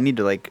 okay, I need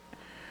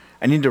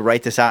to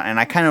write this out, and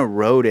I kind of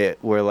wrote it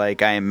where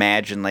like I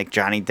imagined like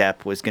Johnny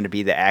Depp was going to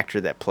be the actor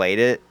that played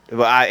it.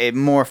 Well, it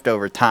morphed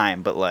over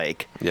time, but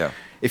like Yeah.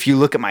 if you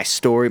look at my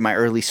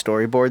early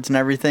storyboards and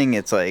everything,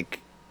 it's like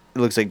it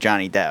looks like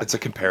Johnny Depp. It's a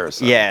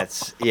comparison. yeah.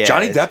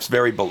 Johnny it's-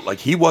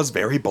 Depp's he was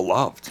very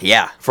beloved.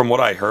 Yeah, From what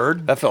I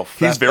heard,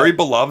 he's very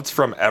beloved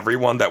from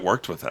everyone that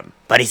worked with him.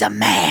 but he's a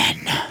man.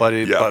 But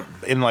Yeah.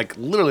 but in like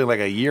literally like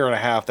a year and a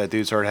half, that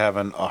dude started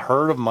having a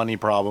herd of money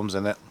problems,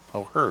 and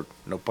herd,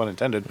 no pun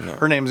intended.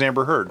 Her name's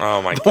Amber Heard.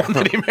 Oh my the one god.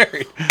 that he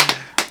married.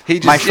 He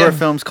just My short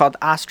film's called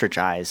Ostrich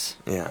Eyes.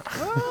 Yeah.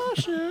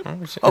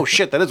 Oh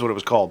shit, that is what it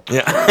was called.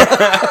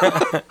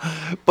 Yeah.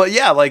 But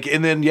yeah, like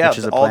and then Which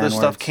is a all play this on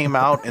stuff words. came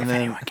out, and If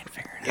then anyone can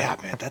figure it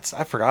out. man,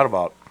 I forgot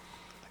about.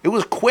 It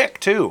was quick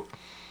too.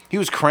 He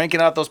was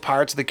cranking out those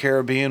Pirates of the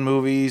Caribbean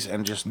movies,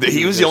 and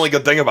He was the only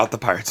good thing about the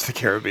Pirates of the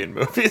Caribbean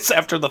movies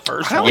after the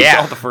first I one. always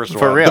Yeah, thought the first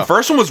for one. real. The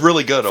first one was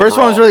really good. First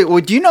one was overall. really.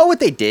 Well, do you know what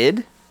they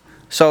did?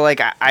 So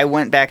like I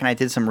went back and I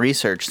did some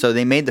research. So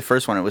they made the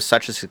first one. It was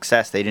such a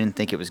success they didn't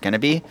think it was gonna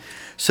be.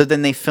 So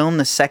then they filmed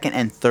the second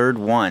and third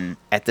one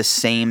at the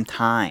same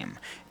time.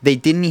 They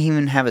didn't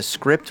even have a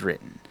script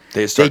written.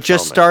 They They start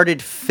just filming.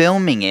 started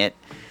filming it,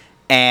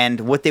 and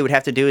what they would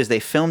have to do is they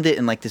filmed it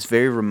in like this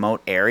very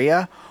remote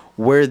area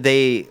where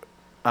they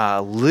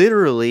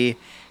literally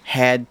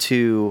had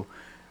to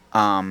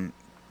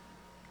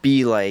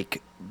be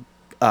like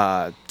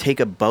take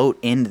a boat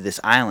into this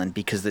island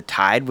because the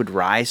tide would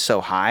rise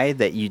so high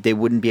that they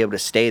wouldn't be able to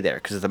stay there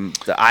because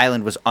the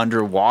island was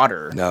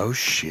underwater. No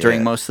shit.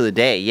 During most of the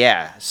day,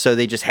 yeah. So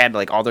they just had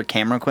like all their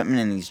camera equipment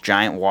in these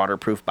giant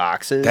waterproof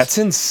boxes. That's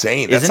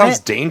insane. That Isn't sounds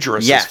it?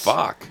 dangerous Yes. as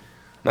fuck.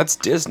 That's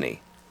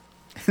Disney.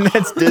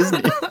 That's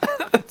Disney.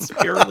 It's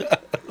purely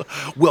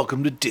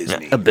Welcome to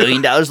Disney. $1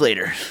 billion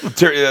later.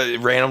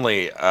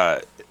 randomly.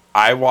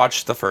 I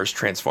watched the first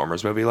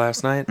Transformers movie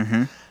last night,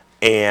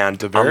 and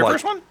the very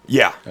first one?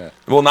 Yeah.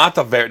 Well, not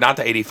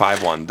the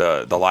 85 one.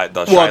 The Shia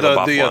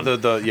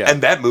LaBeouf one. yeah.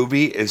 And that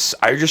movie is.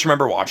 I just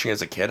remember watching it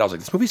as a kid. I was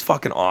like, this movie's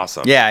fucking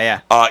awesome.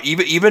 Yeah.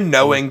 Even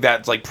knowing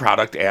that's like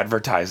product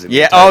advertising.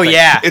 Yeah, type oh, thing.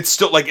 yeah. It's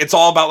still like it's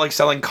all about like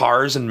selling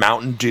cars and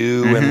Mountain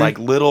Dew and like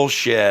little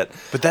shit.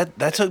 But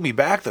that took me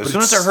back though. As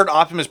soon as I heard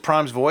Optimus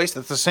Prime's voice,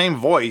 that's the same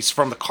voice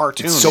from the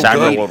cartoon. It's so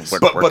Cyber good.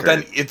 Woodworker. But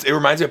then it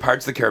reminds me of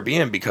Pirates of the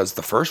Caribbean because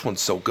the first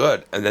one's so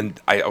good, and then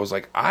I was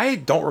like, I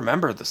don't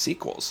remember the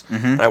sequels.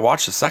 And I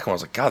watched the second one. I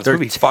was like, God, this They're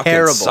movie fucking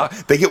terrible.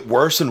 sucks. They get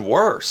worse and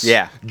worse.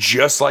 Yeah.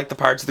 Just like the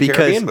Pirates of the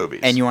Caribbean movies.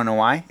 And you want to know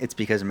why? It's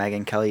because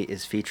Megyn Kelly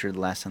is featured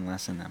less and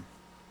less in them.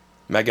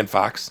 Megan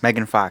Fox.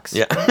 Megan Fox.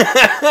 Yeah.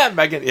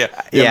 Megan. Yeah.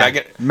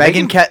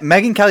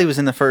 Megyn Kelly was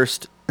in the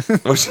first.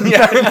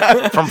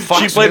 Yeah. From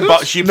Fox She played.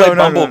 News? She played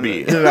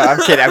Bumblebee. No, I'm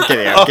kidding. I'm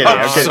kidding.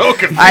 so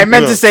confused. I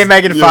meant to say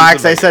Megan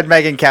Fox. I said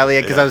Megan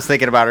Kelly because I was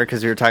thinking about her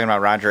because we were talking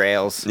about Roger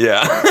Ailes.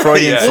 Yeah.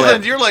 Freudian Yeah. slip. Well,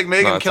 then you're like No,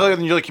 Megan it's Kelly, not.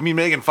 and you're like, you mean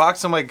Megan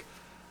Fox? I'm like,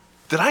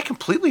 did I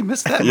completely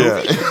miss that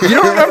movie? You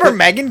don't remember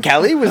Megan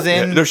Kelly was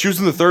in? No, she was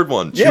in the third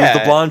one. She Yeah.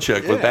 was the blonde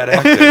chick with bad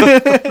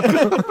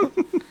acting.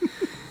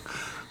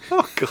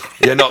 Oh god.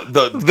 Yeah. No.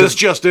 This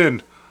just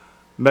in.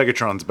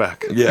 Megatron's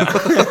back. Yeah.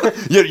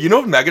 Yeah, you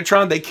know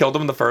Megatron, they killed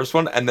him in the first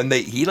one, and then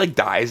he like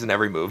dies in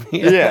every movie.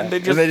 Yeah. And they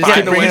And just they just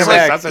find keep a way bringing to him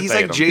back. resuscitate He's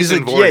like him. Jason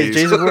Yeah, Voorhees.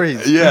 Jason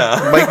Voorhees.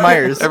 Yeah. Mike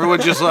Myers.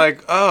 Everyone's just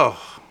like, oh,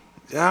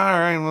 yeah, all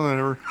right, well,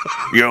 whatever.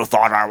 You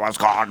thought I was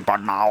gone, but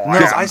now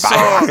Because I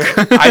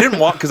saw. I didn't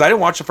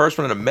watch the first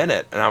one in a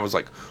minute, and I was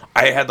like,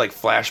 I had like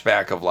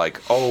flashback of like,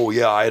 oh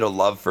yeah, I had a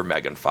love for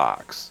Megan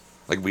Fox.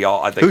 Like we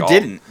all, I think Who all,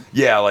 didn't?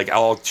 Yeah, like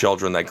all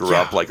children that grew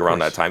up like around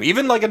that time,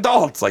 even like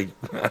adults. Like,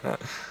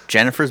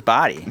 Jennifer's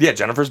Body. yeah,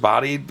 Jennifer's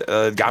Body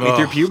got me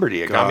through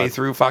puberty. It got me God.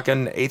 through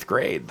fucking 8th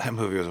grade. That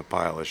movie was a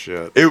pile of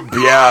shit.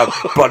 Yeah,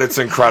 but it's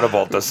incredible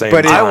at the same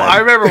But it- time. I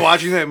remember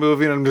watching that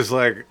movie, and I'm just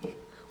like,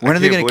 When I are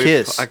they can't gonna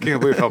believe- kiss? I can't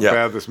believe how Yeah.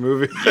 bad this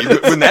movie.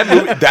 when that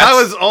movie, that's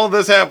How is all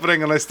this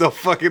happening, and I still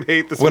fucking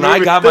hate this when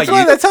movie? I got my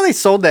That's how they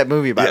sold that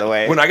movie, by the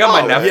way. When I got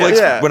my Oh, Netflix,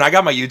 yeah. when I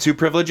got my YouTube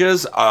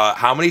privileges,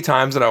 how many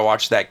times did I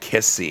watch that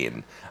kiss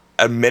scene?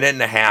 A minute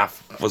and a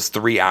half was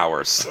 3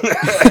 hours.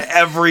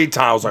 Every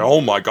time I was like,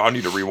 oh my God, I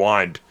need to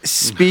rewind.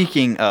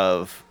 Speaking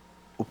of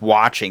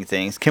watching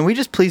things, can we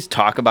just please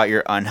talk about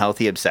your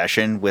unhealthy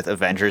obsession with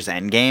Avengers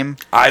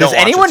Endgame? I Does don't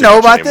watch anyone it too know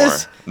much about anymore.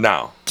 this?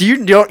 No. Do you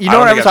know? You know I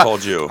what don't I'm think I talking?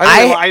 told you.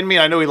 I mean,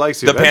 I know he likes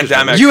The Avengers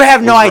pandemic. movies. You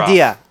have no was rough.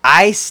 idea.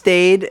 I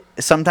stayed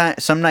some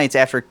nights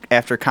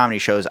after comedy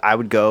shows. I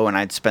would go and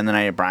I'd spend the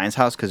night at Brian's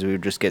house because we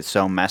would just get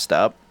so messed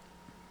up.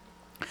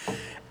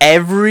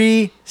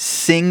 Every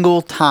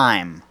single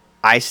time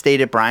I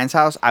stayed at Brian's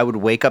house, I would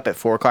wake up at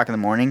 4:00 in the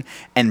morning,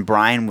 and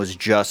Brian was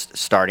just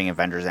starting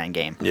Avengers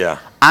Endgame. Yeah.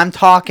 I'm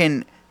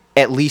talking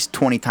at least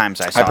 20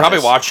 times. I saw. I probably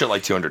this. watched it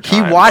like 200 He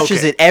times. watches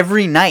Okay. it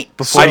every night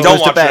before I he don't goes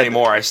to watch it bed.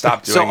 anymore. I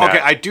stopped doing So that. okay,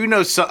 I do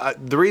know.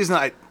 The reason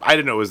I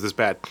didn't know it was this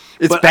bad.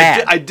 It's but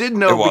bad. I did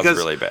know It was because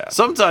really bad.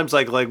 sometimes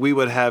like we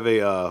would have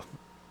a.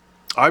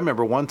 I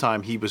remember one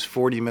time he was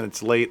 40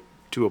 minutes late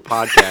to a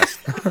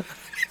podcast,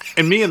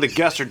 and me and the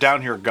guests are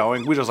down here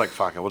going. We just like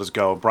fuck it, we'll just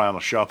go. Brian will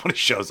show up when he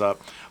shows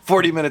up.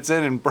 40 minutes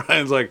in, and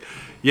Brian's like,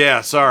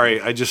 "Yeah,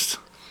 sorry, I just."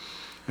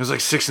 It was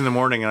like 6 a.m,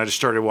 and I just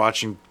started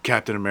watching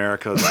Captain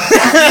America.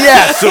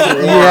 Yes. Civil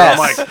War. Yes.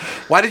 I'm like,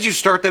 why did you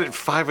start that at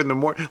 5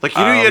 a.m? Like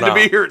you I knew you had don't to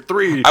be know. here at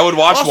 3. I would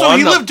watch also, one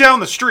he of- lived down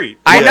the street.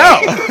 I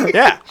know.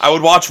 Yeah. I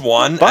would watch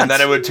one, Bunts. and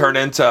then it would turn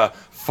into,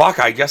 fuck,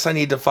 I guess I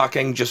need to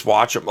fucking just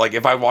watch it. Like,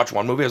 if I watch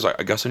one movie, I was like,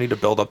 I guess I need to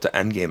build up to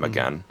Endgame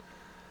again.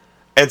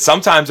 And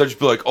sometimes I'd just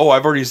be like, oh,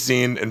 I've already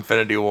seen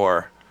Infinity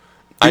War.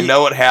 I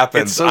know what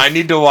happens. It's so I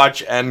need to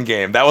watch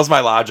Endgame. That was my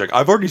logic.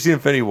 I've already seen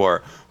Infinity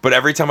War. But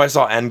every time I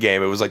saw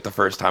Endgame, it was like the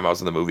first time I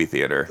was in the movie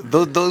theater.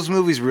 Those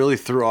movies really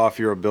threw off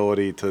your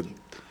ability to.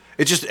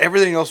 It just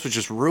everything else was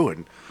just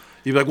ruined.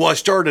 You'd be like, well, I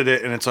started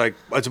it, and it's like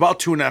it's about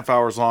 2.5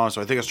 hours long,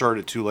 so I think I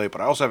started it too late.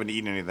 But I also haven't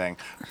eaten anything.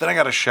 Then I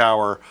got a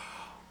shower.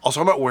 Also,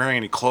 I'm not wearing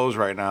any clothes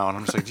right now, and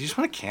I'm just like, do you just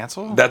want to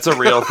cancel? That's a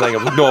real thing.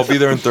 I'm like, no, I'll be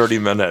there in 30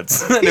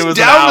 minutes. And He's it was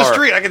an down the hour.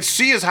 street. I can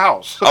see his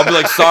house. I'll be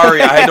like, sorry,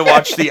 I had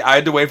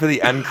to wait for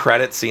the end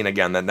credit scene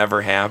again. That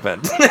never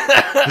happened.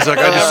 He's like,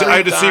 I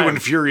had to see time. when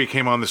Fury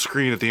came on the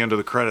screen at the end of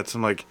the credits.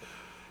 I'm like,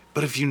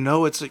 but if you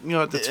know it's like,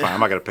 that's fine. I'm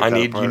not gonna pick that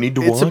apart. You need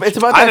to It's, watch. it's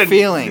about I that didn't-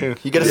 feeling. yeah.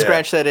 You got to Yeah.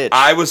 scratch that itch.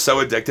 I was so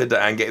addicted to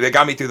Endgame. They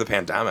got me through the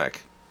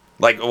pandemic.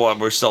 Like, well,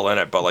 we're still in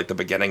it, but like the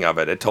beginning of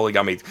it, it totally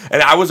got me.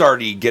 And I was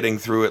already getting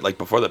through it like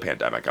before the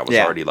pandemic. I was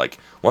Yeah. already like,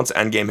 once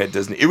Endgame hit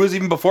Disney, it was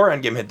even before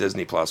Endgame hit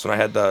Disney Plus when I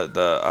had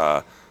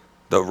the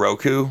the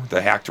Roku,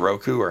 the hacked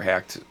Roku or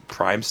hacked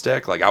Prime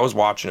Stick. Like I was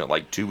watching it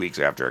like 2 weeks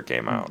after it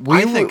came out.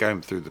 I think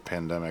I'm through the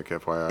pandemic.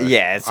 FYI.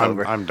 Yeah, it's I'm,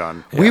 over. I'm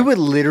done. We would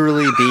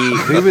literally be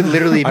I'm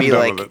be done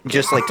like with it.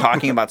 just like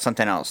talking about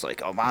something else,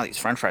 like, oh wow, these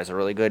French fries are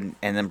really good,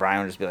 and then Brian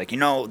would just be like,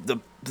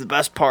 the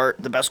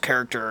best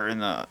character in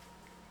the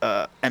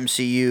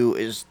MCU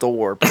is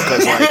Thor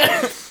because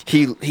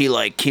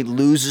like he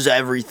loses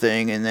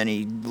everything and then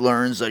he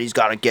learns that he's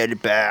got to get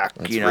it back.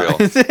 That's you know, real.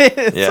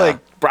 it's Yeah. like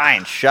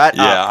Brian, shut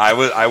Yeah, up. I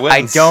went.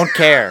 I don't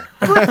care.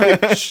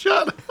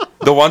 Shut up.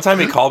 The one time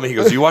he called me, he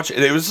goes, "You watch?"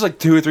 It was just like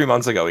 2 or 3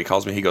 months ago. He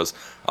calls me. He goes,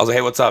 "I was like,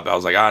 hey, what's up?" I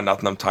was like,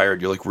 nothing. I'm tired."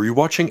 You're like, "Were you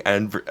watching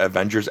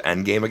Avengers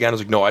Endgame again?" I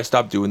was like, "No, I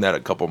stopped doing that a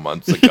couple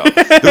months ago."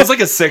 It was like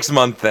a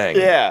 6-month thing.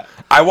 Yeah.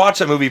 I watched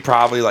that movie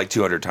probably like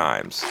 200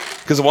 times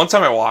because the one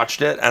time I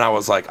watched it and I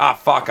was like,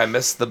 fuck, I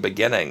missed the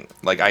beginning.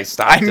 Like I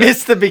stopped. I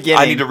missed the beginning.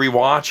 I need to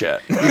rewatch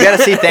it. You got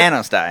to see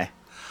Thanos die.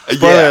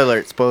 Spoiler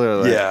alert! Spoiler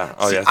alert! Yeah.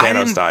 Oh yeah. See, I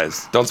Thanos didn't-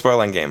 dies. Don't spoil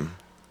Endgame.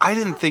 I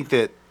didn't think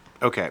that.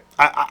 Okay,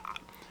 I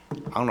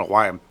don't know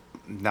why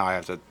now I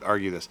have to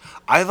argue this.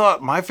 I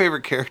thought my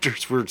favorite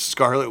characters were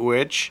Scarlet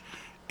Witch,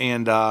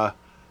 and the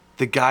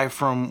guy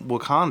from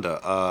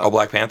Wakanda.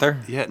 Black Panther.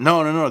 Yeah,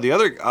 no, the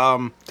other.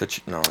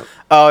 No.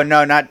 Oh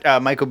no,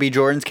 not Michael B.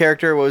 Jordan's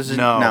character. What was his?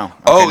 No. No.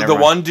 Oh, Okay, never the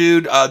mind. one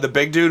dude, the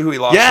big dude who he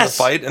lost in the Yes!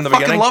 fight in the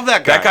Fucking beginning. love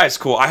that guy. That guy's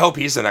cool. I hope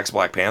he's the next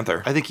Black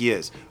Panther. I think he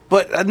is,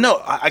 but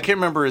no, I can't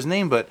remember his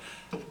name. But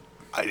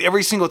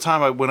every single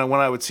time when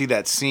I would see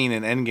that scene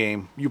in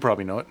Endgame, you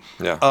probably know it.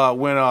 Yeah.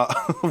 When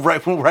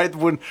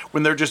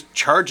when they're just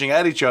charging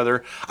at each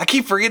other, I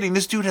keep forgetting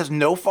this dude has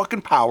no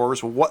fucking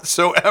powers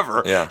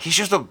whatsoever. Yeah. He's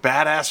just a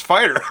badass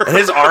fighter. And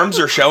his arms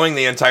are showing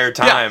the entire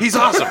time. Yeah, he's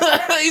awesome.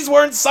 He's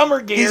wearing summer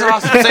gear. He's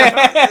awesome.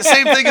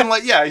 Same thing in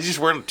he's just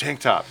wearing a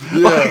tank top.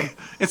 Yeah.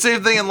 And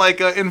same thing in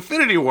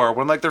Infinity War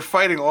when they're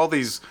fighting all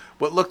these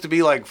what look to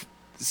be like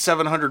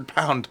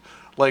 700-pound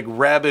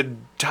rabid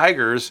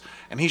tigers,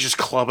 and he's just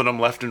clubbing them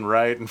left and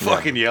right and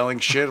fucking yelling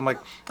shit. I'm like,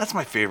 that's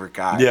my favorite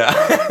guy.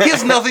 Yeah. He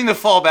has nothing to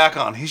fall back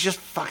on. He's just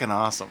fucking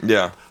awesome.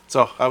 Yeah.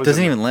 So I was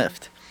Doesn't even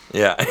lift.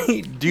 Yeah.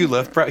 Do you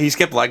lift, bro? He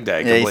skipped leg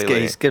day Yeah,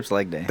 completely. he skips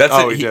leg day. That's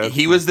Oh, it. he did.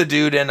 He was the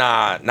dude in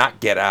not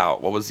Get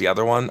Out. What was the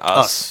other one?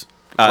 Us.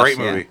 Great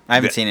yeah. movie. I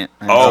haven't seen it.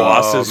 Oh,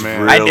 Us is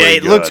man. really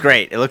it looks good.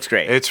 great. It looks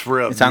great. It's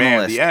real. It's on the Man,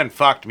 list. the end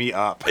fucked me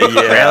up. Yeah.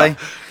 Really?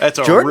 That's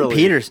a Jordan really...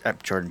 Peterson.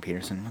 Jordan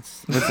Peterson.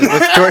 What's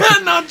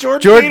Jordan? Not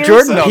Jordan Jordan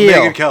Peterson. No, Peele.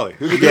 Megan Kelly.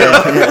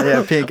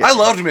 yeah, Pink. I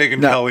loved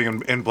Megan Kelly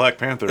in Black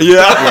Panther.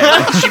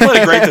 Yeah. She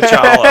played a great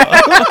T'Challa.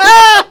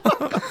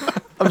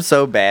 I'm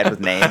so bad with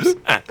names.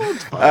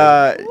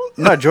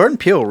 No, Jordan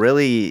Peele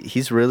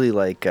he's really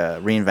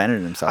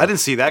reinvented himself. I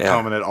didn't see that Yeah.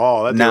 coming at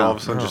all. That dude No. all of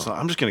a sudden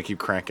I'm just gonna keep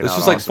cranking This out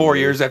was like awesome 4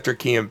 movies. years after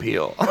Key and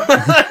Peele.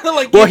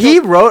 Well, he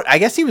wrote. I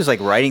guess he was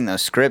writing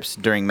those scripts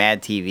during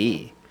Mad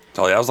TV.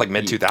 Oh, that was like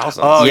mid 2000s.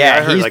 Oh, Yeah,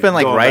 I heard, he's been,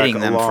 going writing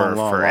back a them long, for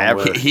long forever.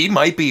 way. He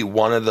might be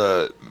one of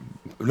the,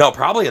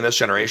 probably in this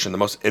generation, the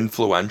most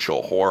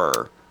influential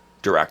horror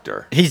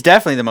director. He's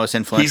definitely the most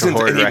influential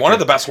horror director. one of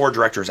the best horror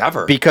directors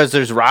ever. Because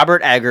there's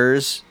Robert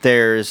Eggers,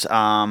 there's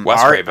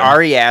Craven.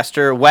 Ari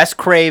Aster, Wes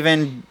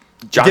Craven,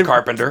 John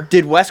Carpenter.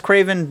 Did Wes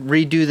Craven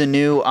redo the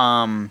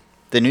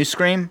new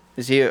Scream?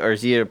 Is he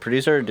a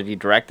producer? Or did he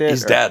direct it?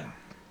 He's or- dead.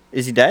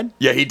 Is he dead?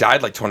 Yeah, he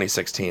died like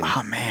 2016.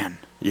 Oh man,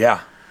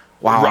 Yeah.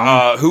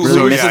 wow. Who? really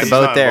so, missed yeah, the he's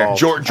boat not there. involved.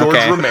 George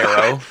Okay.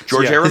 Romero.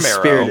 George Yeah, A. His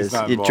spirit Romero. is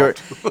not yeah,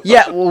 involved.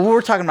 yeah. Well,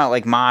 we're talking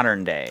about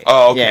modern day.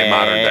 Oh, okay,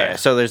 modern day.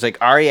 So there's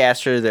Ari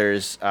Aster.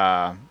 There's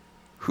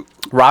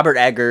Robert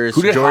Eggers.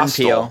 Who did Jordan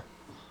Hostel? Peele.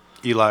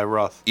 Eli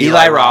Roth.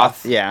 Eli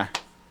Roth. Yeah.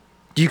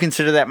 Do you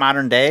consider that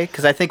modern day?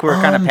 Because I think we're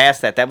kind of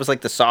past that. That was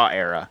like the Saw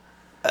era.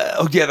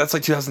 Oh yeah, that's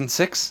like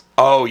 2006.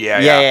 Oh yeah,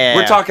 Yeah.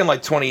 We're talking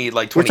like 20,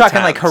 like 2010s. We're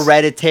talking like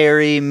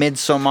Hereditary,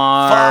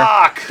 Midsommar,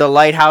 Fuck! The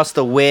Lighthouse,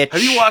 The Witch.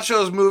 Have you watched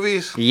those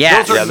movies?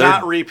 Yes. Those are Yeah, they're-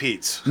 not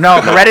repeats. No,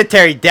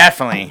 Hereditary,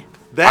 definitely.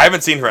 That- I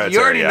haven't seen Hereditary You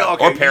already yet. know.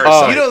 Or Okay,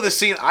 Parasite. You know the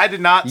scene. I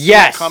did not see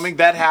Yes. it coming.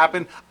 That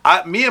happened.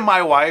 Me and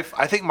my wife.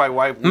 I think my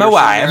wife. we My were sitting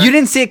wife. there- You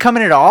didn't see it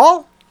coming at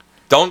all?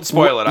 Don't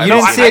spoil it. I You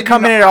haven't didn't seen see it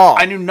coming at all.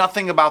 I knew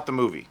nothing about the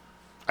movie.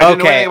 I didn't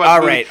know Okay, anything about the all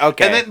movie. right,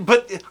 okay. And then,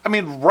 but I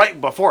mean,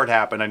 right before it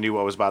happened, I knew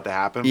what was about to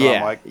happen. But Yeah,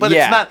 I'm like, but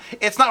yeah.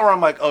 it's not where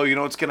I'm like, oh, you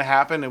know what's gonna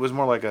happen. It was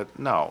more like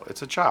no,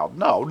 it's a child.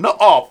 No,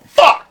 oh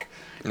fuck.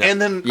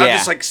 And then I'm Yeah.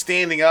 just like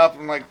standing up.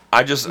 I'm like,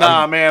 I just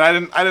nah, man,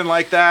 I didn't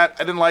like that.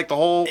 I didn't like the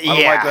whole. I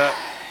don't like that.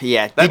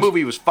 Yeah. That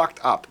movie was fucked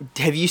up.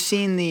 Have you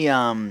seen the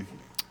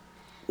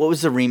what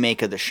was the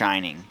remake of The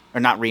Shining?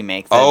 Or not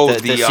remake, the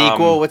the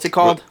sequel, what's it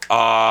called?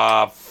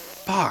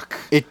 Fuck.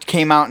 It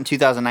came out in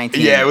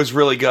 2019. Yeah, it was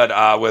really good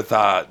with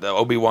the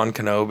Obi-Wan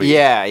Kenobi.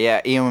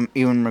 Yeah, Ewan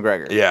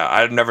McGregor. Yeah,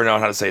 I've never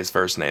known how to say his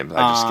first name.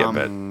 I just skip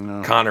it.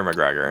 Conor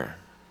McGregregor.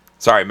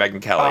 Sorry,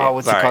 Megan Kelly. Oh,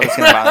 what's it Sorry. called? It's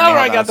gonna bother me. Hold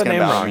I on, got it's the gonna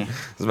name bother wrong. me.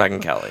 It's Megan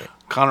Kelly.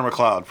 Connor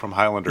McLeod from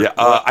Highlander. Yeah,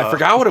 I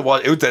forgot what it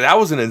was. That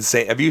was an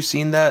insane. Have you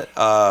seen that?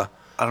 I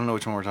don't know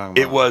which one we're talking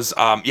about. It was,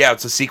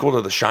 it's a sequel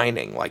to The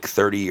Shining, like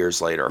 30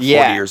 years later, 40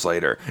 Yeah. years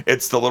later.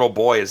 It's the little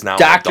boy is now an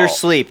Doctor adult.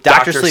 Sleep.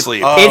 Doctor Doctor Sleep.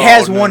 Sleep. Oh, It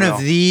has no, one no. of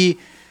the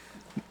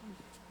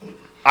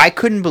I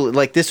couldn't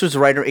believe this was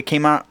right. It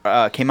came out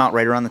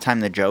right around the time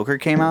the Joker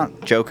came out.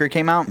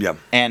 Yeah.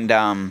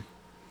 And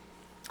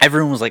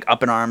everyone was like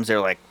up in arms. They're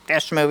like,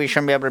 this movie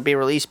shouldn't be able to be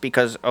released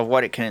because of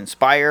what it can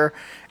inspire.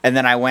 And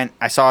then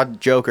I saw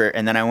Joker,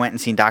 and then I went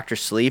and seen Doctor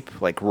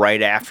Sleep like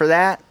right after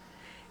that.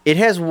 It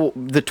has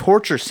the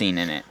torture scene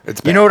in it.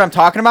 It's you know bad. what I'm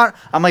talking about?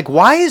 I'm like,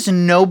 why is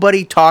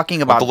nobody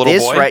talking about the little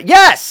this boy? right?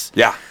 Yes,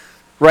 Yeah.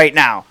 right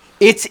now.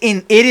 It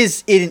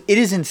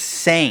is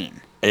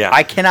insane. Yeah.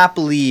 I cannot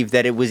believe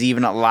that it was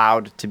even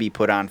allowed to be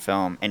put on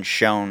film and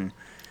shown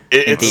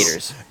in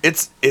theaters.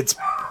 It's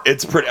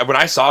pretty. When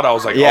I saw it, I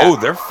was like, Yeah. oh,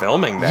 they're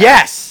filming that.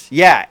 Yes,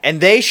 yeah,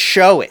 and they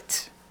show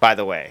it. By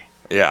the way,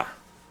 Yeah.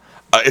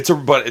 But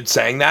it's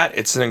saying that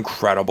it's an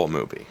incredible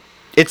movie.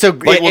 it's a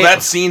Like,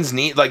 that scene's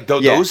neat. Like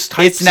Yeah. those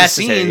types It's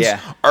necessary, of scenes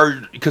yeah.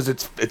 are because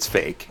it's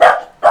fake.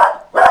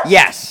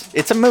 yes,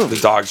 it's a movie.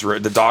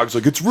 The dog's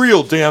like, it's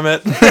real, damn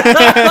it.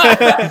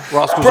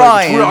 Roscoe's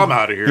Brian. like, I'm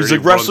out of here. He's He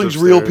like, runs wrestling's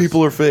upstairs. real,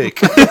 people are fake.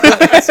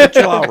 So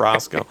chill out,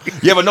 Roscoe.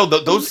 Yeah, but no,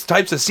 those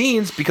types of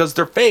scenes, because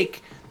they're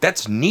fake,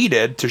 that's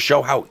needed to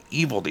show how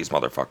evil these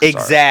motherfuckers are.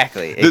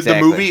 Exactly. The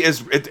movie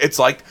is it's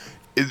like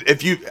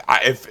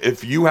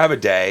if you have a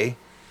day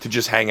to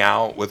just hang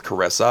out with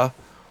Carissa,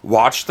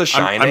 watch The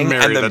Shining. I'm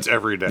married. and then, That's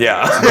every day.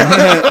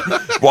 Yeah.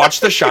 Watch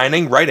The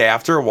Shining right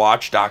after.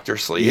 Watch Doctor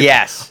Sleep.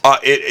 Yes.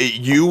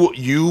 You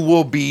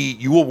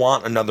will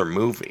want another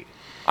movie.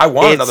 I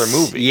want another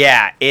movie.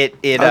 Yeah, it.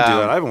 I'll do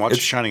that. I haven't watched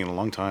it's- Shining in a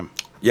long time.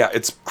 Yeah,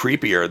 it's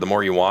creepier the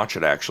more you watch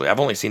it. Actually,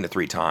 I've only seen it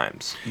 3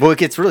 times, Well, it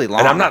gets really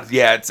long. and I'm not.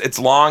 Yeah, it's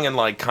long and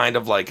like kind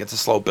of like it's a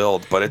slow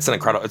build, but it's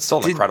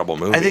still an incredible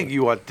movie. I think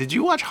did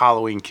you watch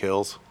Halloween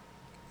Kills?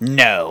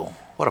 No.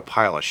 What a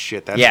pile of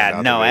shit that turned Yeah.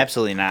 out No. to be.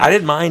 Absolutely not. I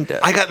didn't mind it.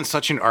 I got in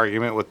such an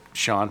argument with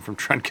Sean from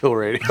Trent Kill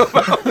Radio.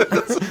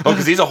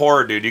 because he's a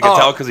horror dude. You can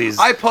tell because he's.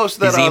 I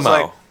posted that. he's I was emo.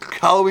 like,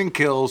 Halloween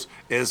Kills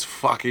is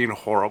fucking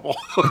horrible.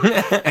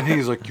 And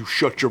he's like, you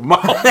shut your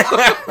mouth.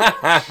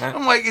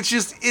 I'm like,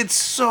 it's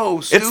so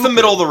stupid. It's the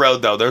middle of the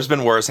road though. There's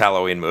been worse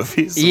Halloween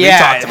movies. We Yeah,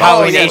 talked about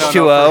Halloween it.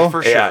 H2O.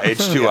 for sure. Yeah,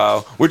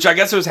 H2O. Which I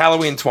guess it was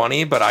Halloween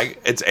 20, but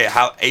it's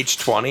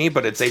H20,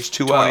 but it's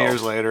H2O. 20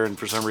 years later, and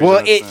for some reason,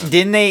 Well, it's,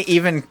 didn't they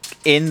even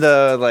in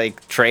the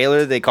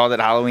trailer they called it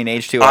Halloween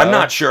H2O? I'm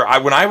not sure.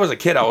 When I was a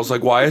kid, I was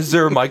like, why is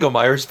there Michael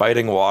Myers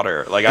fighting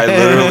water? Like, I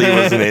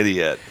literally was an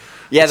idiot.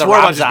 Yeah, the more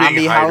Rob about just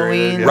being Zombie hydrated,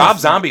 Halloween. yeah. Rob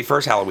Zombie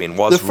first Halloween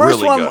was The first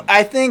really one, good.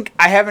 I think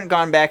I haven't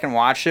gone back and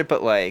watched it,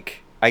 but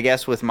I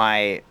guess with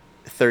my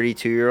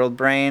 32-year-old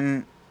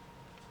brain,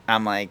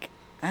 I'm like,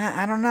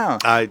 I don't know.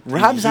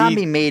 Rob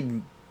Zombie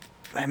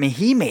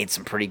he made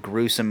some pretty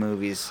gruesome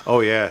movies. oh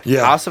yeah,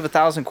 Yeah. House of a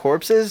Thousand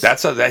Corpses.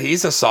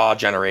 He's a Saw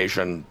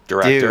generation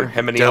director. Dude,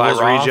 Him and Eli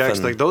Devil's Roth. Rejects.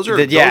 and- Like those are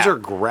Yeah. those are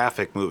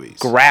graphic movies.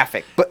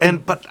 graphic, but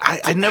But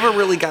I never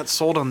really got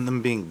sold on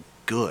them being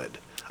good.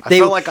 I They-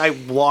 felt like I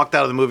walked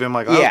out of the movie. I'm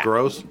like, oh, Yeah.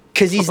 gross.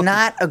 because he's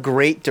not a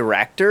great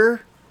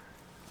director,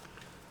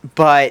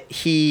 but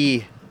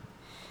he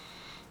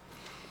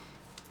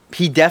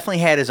definitely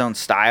had his own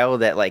style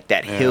that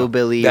that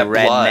hillbilly That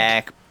blood.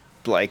 redneck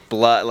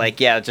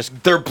blood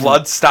just their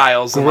blood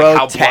styles and like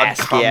how blood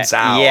grotesque. comes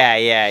yeah.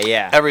 out.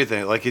 Yeah.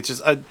 Everything like it's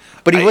just.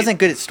 But he I- wasn't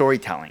good at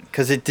storytelling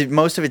because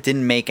most of it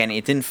didn't make any.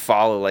 It didn't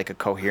follow a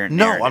coherent.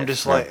 No, narrative. I'm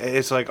just like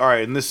it's like all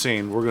right. In this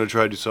scene, we're gonna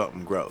try to do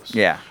something gross.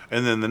 Yeah.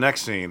 And then the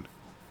next scene,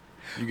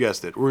 you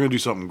guessed it, we're gonna do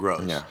something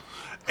gross. Yeah.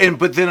 And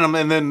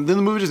then the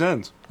movie just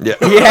ends. Yeah.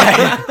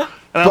 yeah.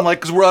 And I'm like,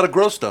 because we're out of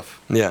gross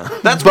stuff. Yeah.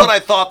 That's what I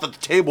thought that the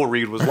table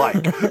read was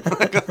like.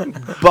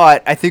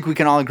 But I think we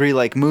can all agree,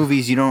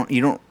 movies, you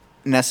don't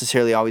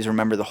necessarily always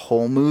remember the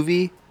whole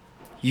movie.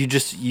 You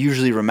just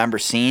usually remember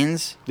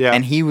scenes. Yeah.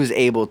 And he was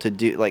able to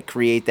do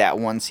create that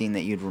one scene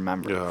that you'd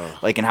remember. Yeah.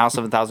 Like in House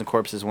of a Thousand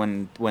Corpses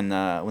when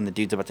the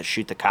dude's about to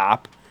shoot the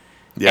cop.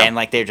 Yeah. And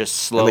they're just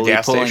slowly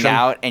gas pulling station?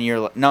 out, and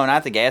you're no,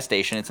 not the gas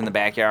station. It's in the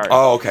backyard.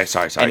 Oh, okay.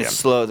 Sorry. And Yeah. it's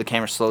slow. The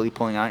camera's slowly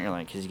pulling out. And you're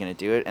like, is he gonna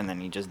do it? And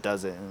then he just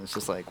does it, and it's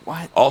just like,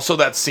 what? Also,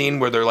 that scene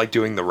where they're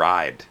doing the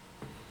ride.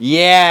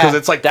 Yeah. Because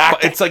it's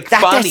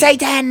Dr. funny.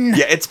 Satan.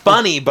 Yeah, it's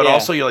funny, but Yeah.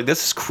 also you're like,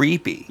 this is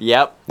creepy.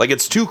 Yep. Like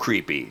it's too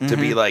creepy to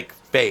be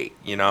fake,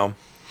 you know?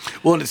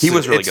 Well, and He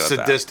was really it's good at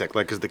that. sadistic,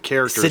 because the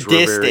characters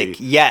Sadistic. were very.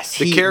 Yes.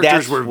 The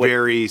characters were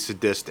very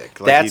sadistic.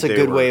 That's a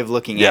good way of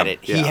looking Yeah. at it.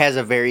 He Yeah. has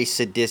a very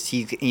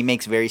sadistic. He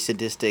makes very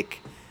sadistic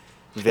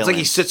villains. It's like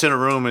he sits in a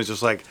room and is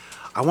just like,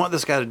 I want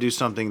this guy to do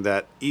something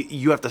that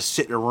you have to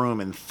sit in a room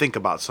and think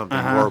about something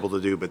horrible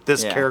to do. But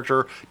this Yeah.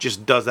 character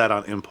just does that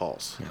on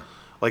impulse.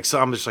 Like,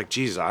 so I'm just like,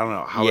 Jesus, I don't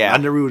know how. Yeah. I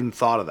never even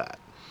thought of that.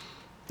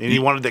 And he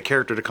wanted the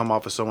character to come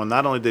off as someone.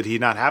 Not only did he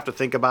not have to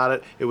think about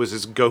it, it was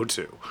his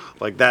go-to.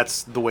 Like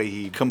that's the way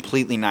he.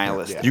 completely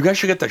nihilistic. Yeah. You guys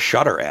should get the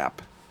Shutter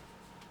app.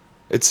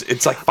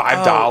 It's like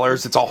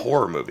 $5. It's all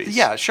horror movies.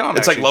 Yeah, Sean.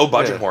 It's like actually- low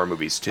budget yeah. horror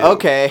movies too.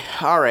 Okay.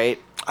 All right.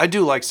 I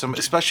do like some,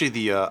 especially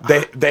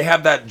the. They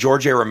have that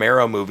George A.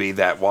 Romero movie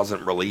that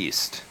wasn't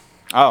released.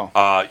 Oh.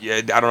 Yeah,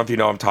 I don't know if you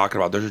know what I'm talking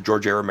about. There's a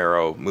George A.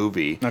 Romero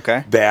movie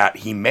Okay. that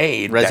he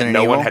made Resident that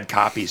no one Evil? had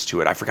copies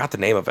to it. I forgot the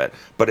name of it,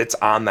 but it's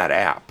on that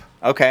app.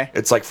 Okay.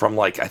 It's like from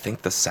like I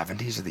think the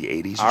 70s or the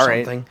 80s or All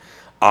right. something.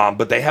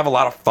 But they have a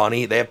lot of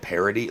funny. They have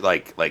parody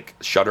like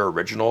Shudder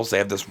originals. They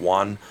have this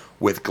one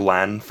with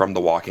Glenn from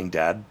The Walking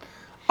Dead.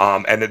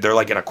 And they're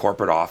like in a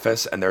corporate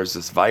office, and there's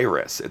this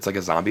virus. It's like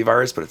a zombie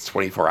virus, but it's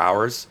 24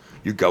 hours.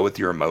 You go with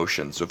your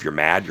emotions. So if you're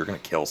mad, you're gonna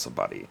kill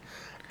somebody.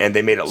 And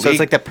they made it. So it's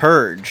like The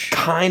Purge.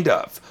 Kind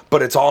of,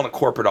 but it's all in a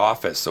corporate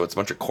office, so it's a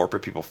bunch of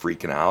corporate people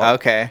freaking out.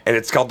 Okay. And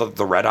it's called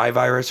the red eye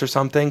virus or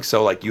something.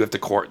 So like you have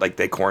to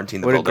they quarantine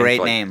the What a building great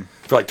for, like, name.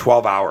 for like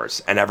 12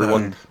 hours,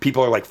 and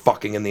people are like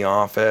fucking in the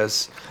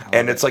office,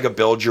 and it's like a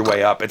build your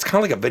way up. It's kind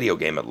of like a video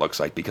game. It looks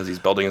like because he's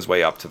building his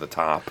way up to the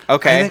top.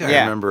 Okay. I think I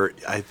remember.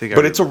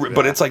 But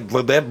it's like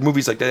they have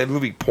movies like they have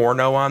movie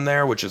Porno on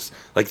there, which is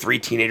like three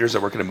teenagers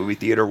that work in a movie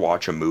theater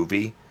watch a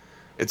movie.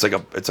 It's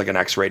like an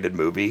X-rated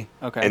movie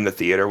in the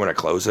theater when it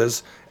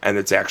closes, and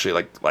it's actually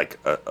like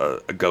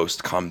a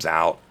ghost comes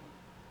out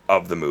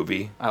of the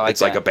movie. I like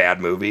it's like that. a bad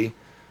movie,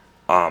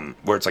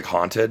 where it's like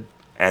haunted,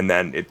 and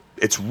then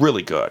it's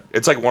really good.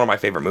 It's like one of my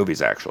favorite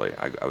movies actually.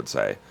 I would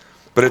say,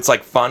 but it's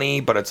like funny,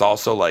 but it's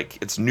also like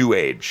it's new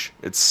age.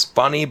 It's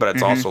funny, but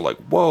it's also like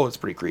whoa, it's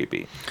pretty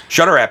creepy.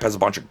 Shutter app has a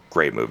bunch of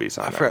great movies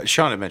on there.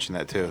 Sean had mentioned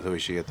that too. That we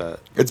should get that.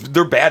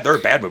 They're bad. There are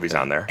bad movies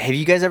on there. Have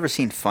you guys ever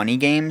seen Funny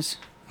Games?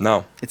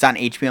 No. It's on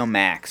HBO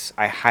Max.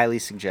 I highly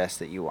suggest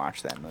that you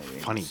watch that movie.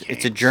 Funny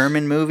It's a Games.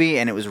 German movie,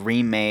 and it was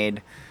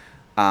remade.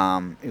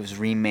 It was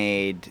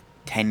remade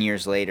 10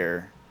 years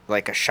later,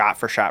 like a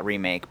shot-for-shot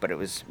remake, but it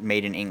was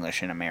made in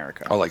English in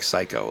America. Oh, like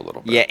Psycho a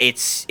little bit. Yeah,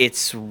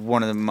 it's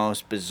one of the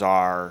most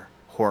bizarre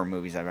horror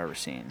movies I've ever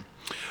seen.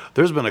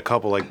 There's been a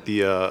couple like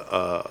the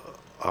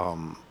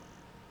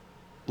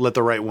Let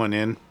the Right One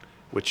In,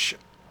 which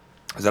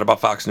Is that about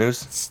Fox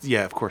News?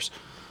 yeah, of course.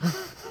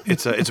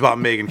 It's about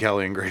Megyn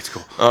Kelly in grade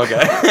school. Okay.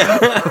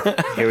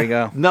 Here we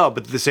go. No,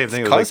 but the same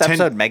thing. It Call was this like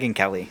 10 episode Megan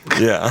Kelly.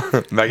 Yeah.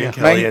 Megan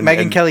Kelly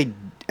Megan and Kelly,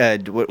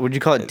 what would you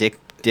call it?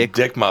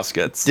 Dick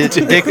Muskets.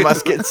 Dick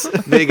Muskets.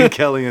 Megyn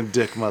Kelly and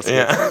Dick Musket.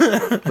 Yeah.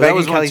 That Megan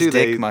was one Kelly's too.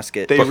 Dick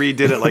Musket. They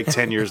redid it like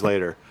 10 years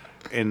later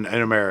in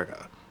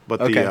America.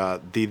 But Okay.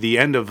 the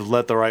end of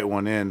Let the Right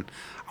One In,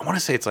 I want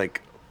to say it's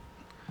like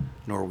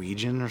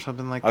Norwegian or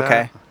something like that.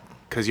 Okay.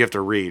 Because you have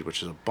to read,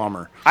 which is a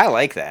bummer. I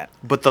like that.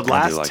 But the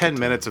last like 10 it, too.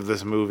 minutes of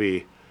this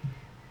movie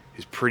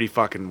is pretty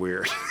fucking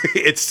weird.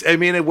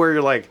 Where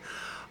you're like,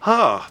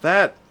 huh,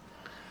 that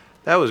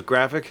was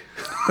graphic.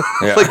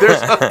 Yeah. Like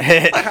there's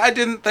I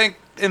didn't think,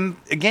 and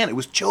again, it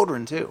was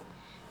children too.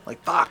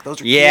 Like fuck, those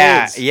are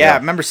Yeah, kids. yeah.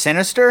 Remember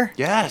Sinister?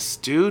 Yes,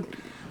 dude.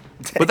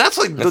 But that's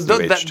like That's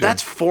new age, too.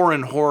 that's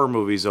foreign horror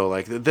movies though.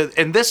 Like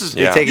and this is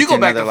Yeah. Take it you to go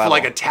back to another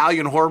like level.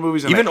 Italian horror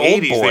movies in Even the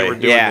Old 80s. They Boy. were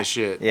doing Yeah. this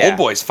shit. Yeah. Old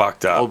Boy's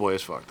fucked up. Old Boy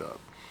is fucked up.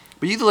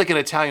 But you do like an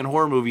Italian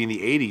horror movie in the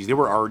 80s, they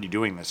were already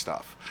doing this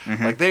stuff.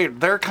 Like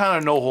they're kind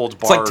of no holds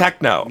It's barred. like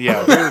techno.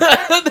 Yeah,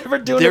 they were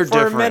doing they're it for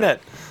different. a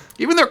minute.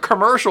 even their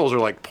commercials are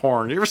like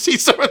porn. You ever see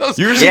some of those?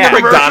 You ever see Yeah.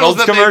 the McDonald's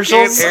that they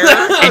commercials? can't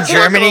air? In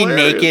Germany,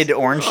 hilarious. naked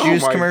orange Oh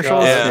juice my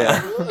commercials.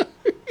 God.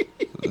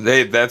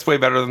 Yeah. That's way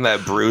better than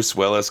that Bruce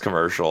Willis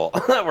commercial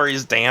where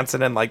he's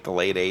dancing in like the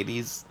late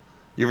 80s.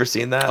 You ever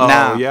seen that? Oh,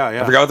 No. yeah.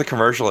 I forgot what the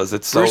commercial is.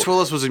 It's Bruce so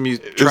Willis was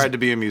tried to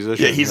be a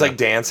musician. yeah, he's like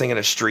dancing in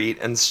a street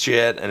and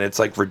shit, and it's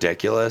like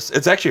ridiculous.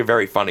 It's actually a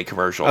very funny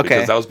commercial Okay.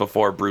 because that was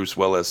before Bruce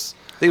Willis.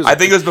 I I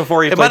think it was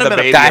before he it played might the have been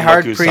a baby. Die in Hard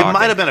Look Who's pre- Talking. it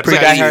might have been a It's like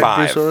Pre Die Hard 85.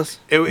 Bruce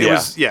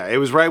Willis. It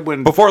was right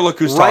when Before Look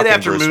Who's right Talking,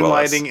 after Bruce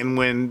Willis. Moonlighting and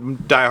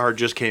when Die Hard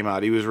just came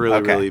out. He was really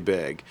Okay. really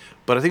big,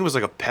 but I think it was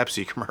like a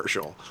Pepsi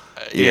commercial.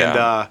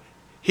 yeah. And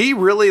he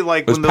really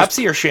like It was when those,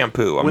 Pepsi or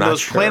shampoo. I'm when not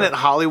those sure. Planet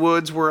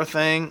Hollywoods were a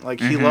thing.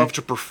 Like he loved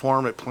to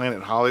perform at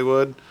Planet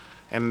Hollywood,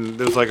 and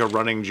there's like a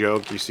running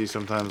joke you see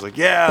sometimes. Like,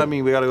 yeah, I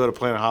mean we got to go to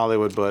Planet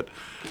Hollywood, but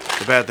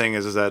the bad thing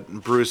is that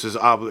Bruce is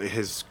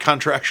his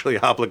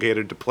contractually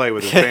obligated to play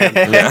with his band.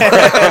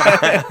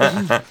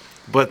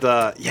 But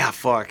yeah,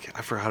 fuck,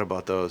 I forgot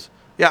about those.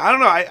 Yeah, I don't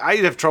know. I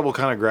have trouble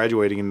kind of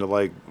graduating into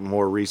like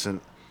more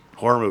recent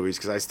horror movies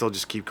because I still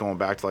just keep going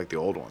back to like the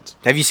old ones.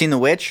 Have you seen The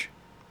Witch?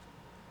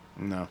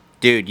 No.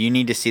 Dude, you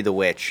need to see The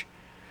Witch.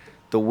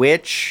 The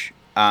Witch,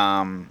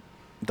 The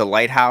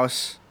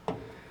Lighthouse,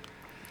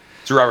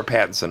 It's Robert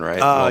Pattinson,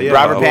 right? Yeah,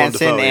 Robert Willem Pattinson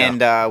Dafoe,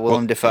 yeah. and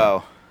Willem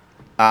Dafoe.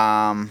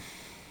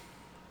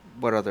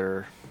 What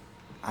other?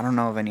 I don't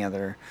know of any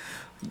other.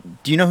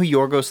 Do you know who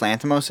Yorgos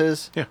Lanthimos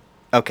is? Yeah.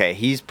 Okay,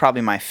 he's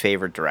probably my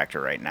favorite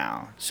director right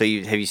now. So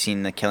have you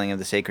seen The Killing of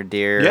the Sacred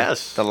Deer?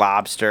 Yes. The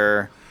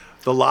Lobster.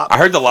 I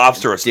heard The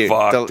Lobster was Dude,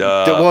 fucked the,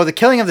 up. well, The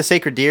Killing of the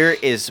Sacred Deer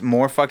is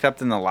more fucked up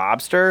than The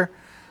Lobster,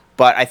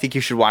 but I think you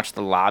should watch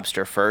The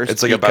Lobster first.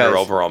 It's like a better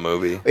because overall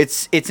movie.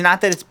 It's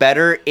not that it's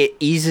better; it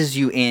eases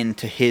you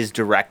into his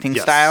directing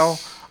Yes. style.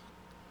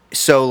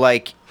 So,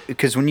 like,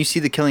 because when you see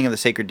The Killing of the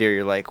Sacred Deer,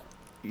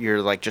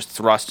 you're like just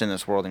thrust in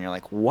this world, and you're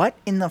like, what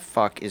in the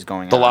fuck is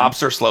going The on?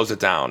 Lobster slows it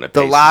down. It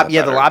The paces it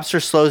The better. Lobster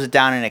slows it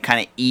down, and it kind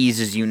of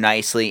eases you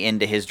nicely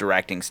into his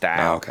directing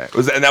style. Oh, okay.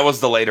 And that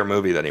was the later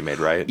movie that he made,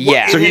 right?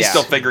 Yeah, So he's yeah.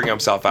 still figuring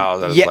himself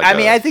out. As Yeah, like I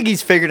mean, I think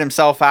he's figured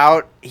himself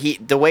out.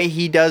 The way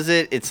he does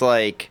it, it's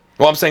like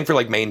Well, I'm saying for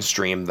like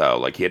mainstream though,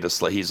 like he had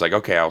to. He's like,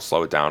 okay, I'll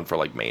slow it down for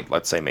like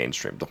let's say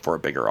mainstream for a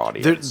bigger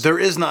audience. There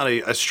is not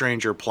a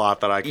stranger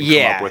plot that I can come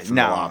Yeah, up with from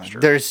no. The Lobster.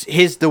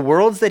 There's the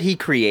worlds that he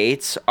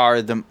creates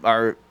are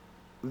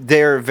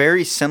they're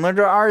very similar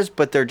to ours,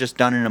 but they're just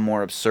done in a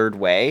more absurd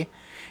way.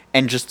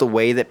 And just the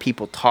way that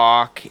people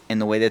talk and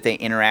the way that they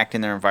interact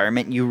in their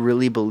environment, you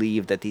really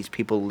believe that these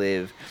people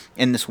live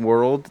in this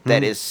world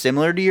that is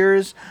similar to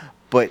yours,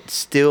 but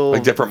still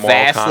like different moral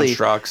vastly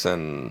constructs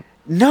and.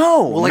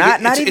 No, Well,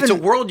 not even. it's a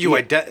world you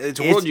it's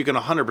a world you can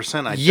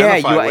 100%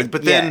 identify with.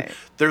 But then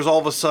there's all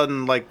of a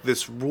sudden like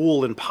this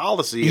rule and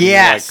policy. And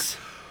Yes.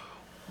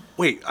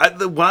 you're like,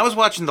 wait, when I was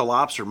watching The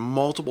Lobster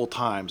multiple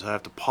times, I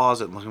have to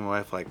pause it and look at my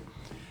wife like,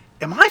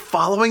 am I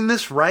following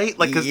this right?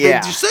 Like, because Yeah.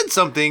 they just said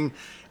something,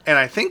 and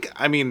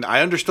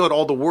I understood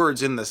all the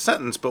words in the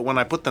sentence, but when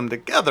I put them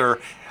together,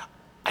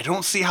 I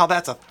don't see how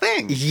that's a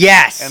thing.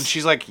 Yes. And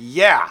she's like,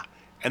 yeah.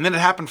 And then it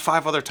happened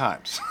 5 other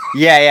times.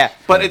 Yeah.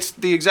 But it's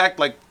the exact,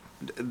 like,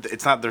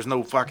 it's not, there's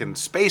no fucking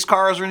space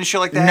cars or any shit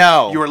like that.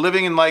 No. You are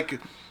living in, like,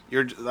 I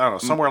don't know,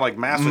 somewhere like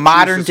Massachusetts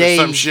Modern day.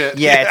 or some shit.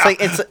 Yeah,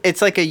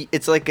 it's like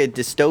a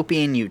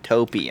dystopian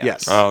utopia.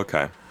 Yes. Oh,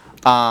 okay.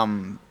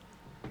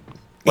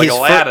 Like His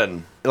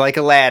Aladdin. Like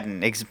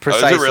Aladdin,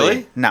 precisely.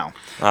 really? No.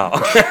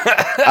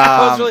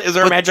 Is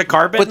there a magic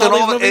carpet? But in then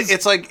all all these movies?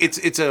 it's like,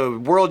 it's a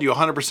world you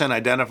 100%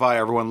 identify,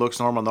 everyone looks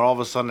normal, and then all of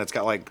a sudden it's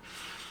got, like,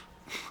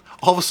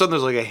 all of a sudden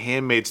there's like a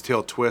Handmaid's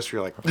Tale twist where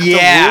you're like, that's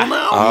Yeah. a rule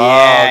now?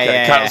 Oh,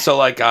 Yeah. Kind of- so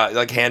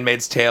like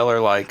Handmaid's Tale or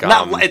like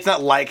It's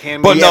not like but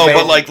Handmaid's no,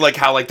 Tale. but like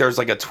how like there's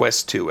like a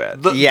twist to it.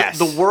 Yes.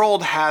 The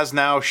world has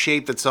now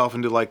shaped itself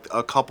into like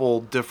a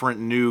couple different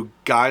new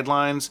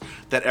guidelines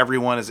that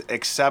everyone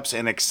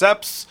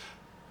accepts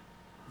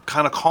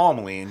kind of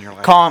calmly, and you're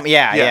like, Calm.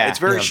 Yeah. it's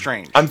very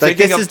strange. I'm Like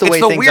thinking this of is the it's way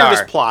the things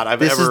weirdest are. plot I've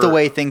this ever. is the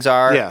way things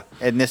are. Yeah.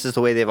 And this is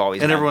the way they've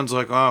always and been. everyone's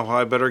like, oh, well,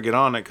 I better get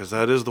on it because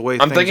that is the way.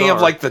 I'm things thinking of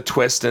are. like the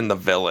twist in The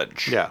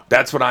Village. Yeah.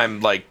 That's what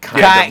I'm like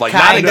kind Yeah. of like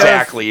Kind not of.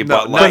 exactly, No,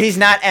 but no. like But he's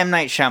not M.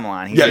 Night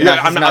Shyamalan. He's yeah, not,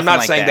 I'm he's not nothing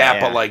like saying that,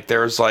 yeah. but like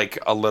there's like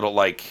a little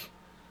like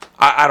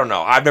I don't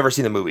know. I've never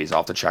seen the movies. I'll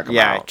have to check them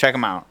Yeah, out. check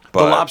them out.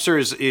 But The Lobster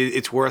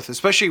it's worth,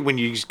 especially when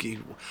you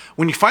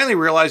finally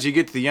realize you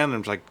get to the end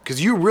and it's like,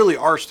 because you really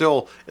are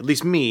still, at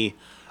least me,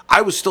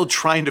 I was still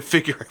trying to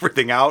figure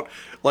everything out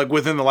like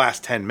within the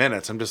last 10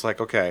 minutes. I'm just like,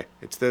 okay,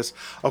 it's this.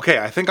 Okay,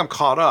 I think I'm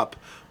caught up,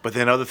 but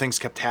then other things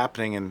kept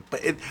happening,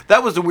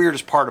 that was the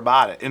weirdest part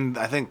about it. And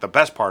I think the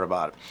best part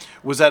about it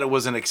was that it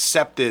was an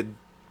accepted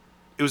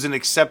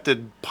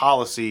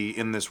policy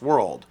in this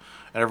world.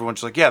 And everyone's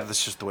just like, yeah,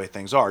 that's just the way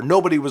things are.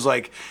 Nobody was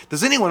like,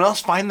 does anyone else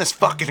find this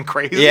fucking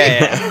crazy?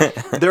 Yeah.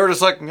 They were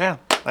just like, yeah,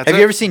 that's Have it.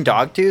 you ever seen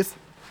Dogtooth?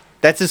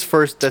 That's his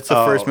first. That's the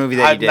first movie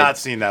that he I've did. not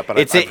seen that, but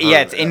it's I've heard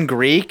it's of in it.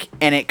 Greek,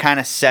 and it kind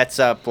of sets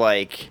up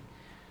like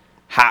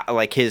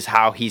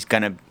how he's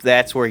gonna.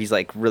 That's where he's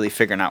like really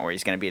figuring out where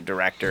he's gonna be a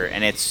director,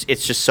 and it's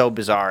just so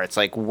bizarre. It's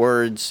like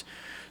words.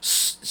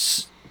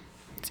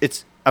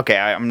 It's okay.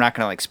 I'm not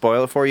gonna like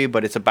spoil it for you,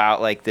 but it's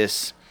about like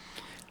this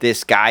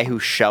guy who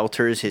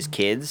shelters his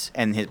kids,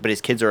 but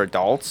his kids are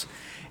adults,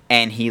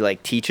 and he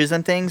like teaches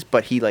them things,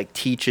 but he like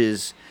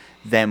teaches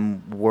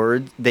them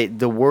words.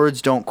 The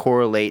words don't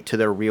correlate to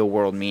their real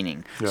world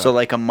meaning. Yeah. So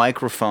like a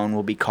microphone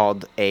will be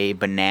called a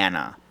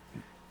banana,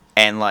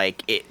 and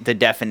like the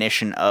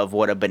definition of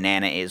what a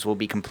banana is will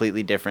be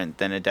completely different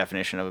than a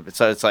definition of it.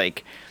 So it's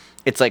like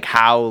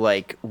how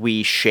like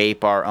we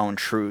shape our own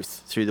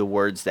truth through the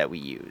words that we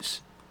use,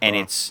 and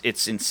it's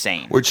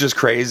insane. which is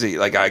crazy.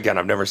 Like again,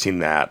 I've never seen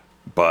that,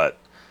 but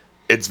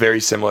it's very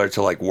similar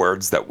to like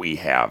words that we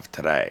have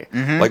today,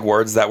 like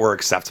words that were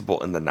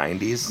acceptable in the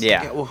 90s.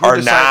 Yeah. Yeah, well,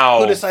 are now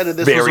who decided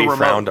this was a very remote?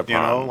 frowned You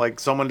know, upon. like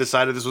someone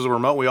decided this was a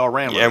remote. We all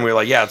ran with And it. we're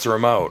like, yeah, it's a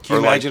remote. Can you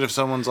Or like, imagine if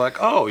someone's like,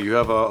 "Oh, you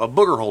have a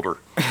booger holder"?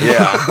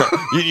 yeah,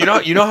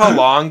 you know how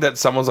long that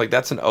someone's like,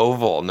 that's an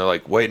oval, and they're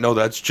like, wait, no,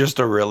 that's just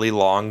a really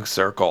long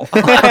circle.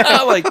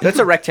 Like, That's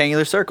a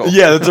rectangular circle.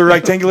 yeah, that's a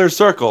rectangular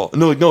circle.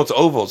 And they're like, no, it's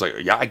oval. It's like,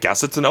 yeah, I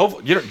guess it's an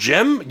oval. You know,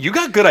 Jim, you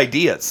got good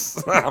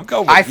ideas. I'm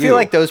going with I feel you.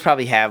 like those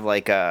probably have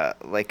like a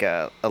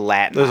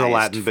Latin. There's a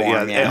Latin, but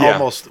form, yeah, Yeah.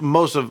 almost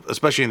most of,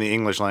 especially in the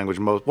English language,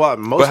 most. But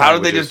how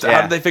did they languages-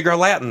 how did they figure out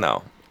Latin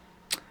though?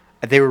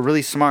 They were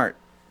really smart,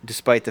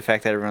 despite the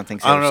fact that everyone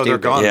thinks I don't they're know. They're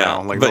stupid. gone Yeah,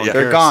 now. Like, but no one yeah.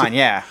 They're cares. gone.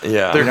 Yeah.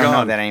 Yeah. They're We don't know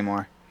gone. that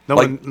anymore. No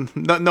Like- one,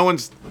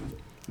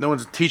 no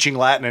one's teaching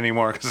Latin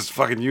anymore because it's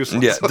fucking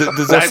useless. Yeah, does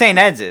Well, that St.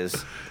 Ed's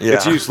is. yeah.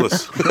 It's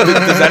useless.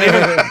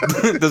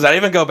 does that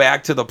even go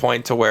back to the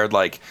point to where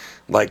like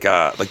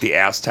the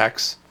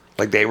Aztecs,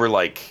 like they were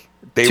like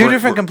they Two were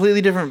different,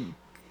 completely different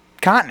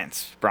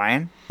continents,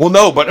 Brian.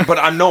 well but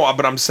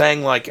I'm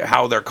saying like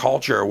how their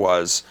culture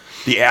was.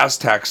 The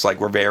Aztecs like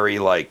were very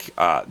like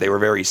they were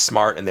very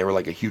smart and they were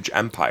like a huge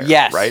empire.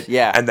 Yes, right.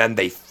 yeah. And then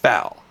they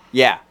fell.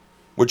 Yeah.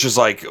 Which is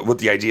like what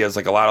the idea is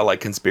like a lot of like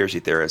conspiracy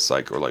theorists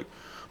like or like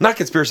not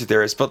conspiracy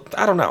theorists but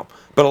I don't know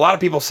but a lot of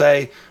people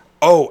say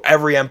oh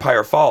every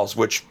empire falls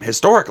which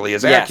historically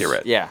is Yes,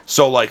 accurate yeah.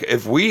 so like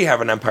if we have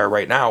an empire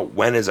right now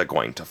when is it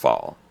going to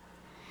fall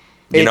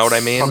You know what I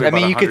mean? Probably I about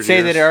mean, you could 100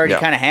 say that it years. already Yeah.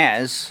 kind of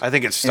has. I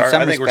think it's In starting.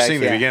 some I think we're seeing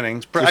respects, the yeah.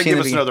 beginnings. We're I seeing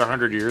give the us another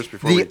 100 years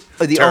before The-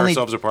 we the tear only-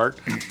 ourselves apart.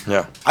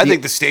 Yeah. I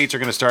think the states are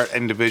going to start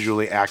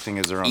individually acting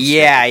as their own.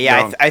 Yeah, state, yeah.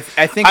 their own-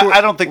 I think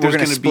I don't think we're there's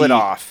gonna going to split be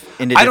off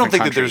into I don't different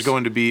think that there's countries.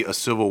 going to be a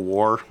civil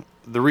war.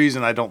 The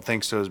reason I don't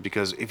think so is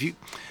because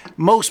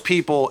most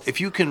people,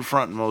 if you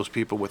confront most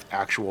people with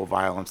actual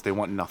violence, they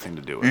want nothing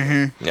to do with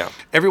it. Yeah.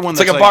 Everyone It's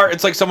that's like a bar.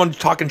 It's like someone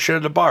talking shit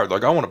at a bar.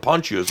 Like, I want to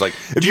punch you. It's like,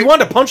 if you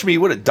wanted to punch me,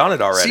 you would have done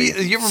it already.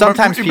 See, you ever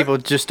Sometimes remember- people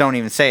just don't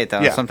even say it though.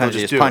 Yeah, Sometimes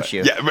they'll they just just do punch it.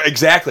 you. Yeah,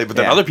 exactly. But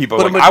then Yeah. other people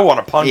But are like, I'm- I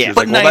want to punch yeah. you. It's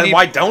But like, well, then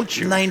why don't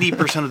you?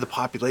 90% of the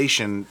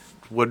population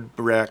would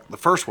react the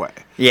first way.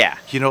 Yeah.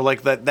 You know,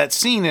 like that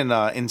scene in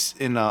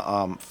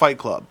Fight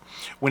Club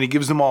when he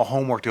gives them all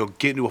homework to go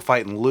get into a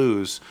fight and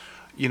lose.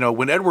 You know,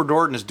 when Edward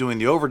Norton is doing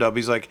the overdub,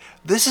 he's like,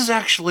 this is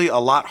actually a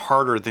lot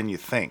harder than you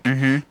think.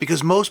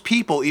 Because most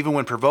people, even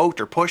when provoked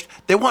or pushed,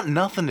 they want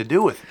nothing to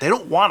do with it. They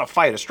don't want to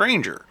fight a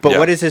stranger. But Yeah.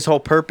 what is his whole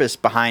purpose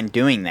behind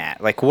doing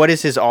that? Like, what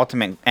is his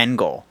ultimate end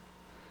goal?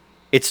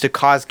 It's to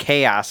cause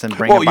chaos and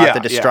bring Well, about yeah, the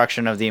yeah.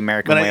 destruction of the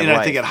American But way of and life.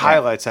 I think it Yeah.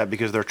 highlights that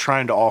because they're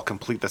trying to all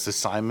complete this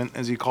assignment,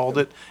 as he called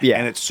it. Yeah.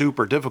 And it's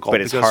super difficult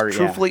But it's because, hard, yeah.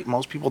 truthfully,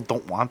 most people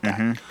don't want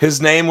that.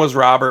 His name was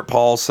Robert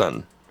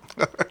Paulson.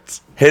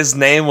 His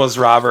name was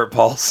Robert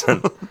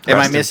Paulson. Am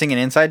I missing an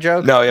inside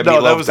joke? No, yeah, No,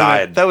 Meatloaf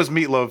died. that was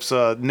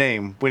Meatloaf's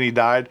name when he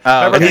died. Oh,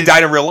 Remember and he they-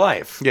 died in real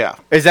life. Yeah.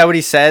 Is that what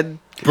he said?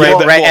 Well,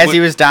 Right well, as he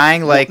was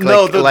dying, like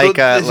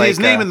his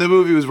name in the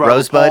movie was Robert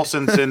Rosebud?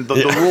 Paulson, and the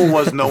rule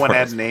was no one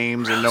had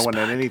names and no one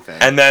had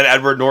anything. And then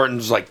Edward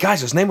Norton's like,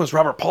 guys, his name was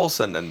Robert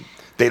Paulson, and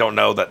they don't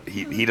know that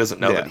he doesn't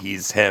know Yeah. that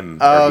he's him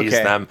Oh, or he's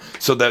okay. them.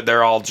 So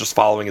they're all just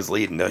following his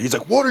lead, and he's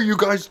like, "What are you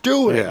guys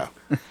doing?" yeah,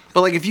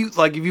 but if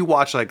you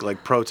watch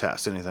like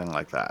protests, anything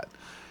like that,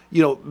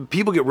 you know,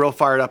 people get real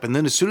fired up, and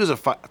then as soon as a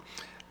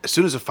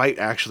fight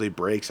actually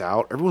breaks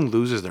out, everyone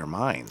loses their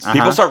minds.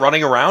 People start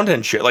running around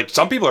and shit. Like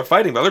some people are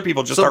fighting, but other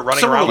people just start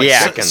running around like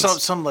Yeah. chickens.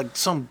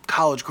 Some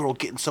college girl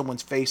get in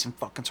someone's face and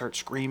fucking start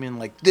screaming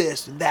like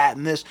this and that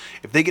and this.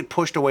 If they get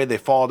pushed away, they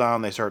fall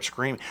down. They start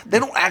screaming. They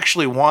don't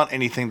actually want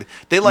anything.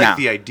 They like No.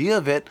 the idea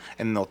of it,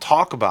 and they'll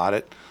talk about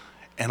it.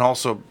 And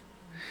also,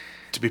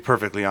 to be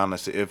perfectly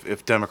honest,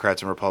 if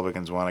Democrats and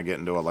Republicans want to get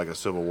into a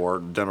civil war,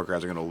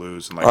 Democrats are going to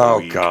lose in a Oh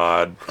week.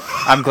 God,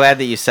 I'm glad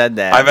that you said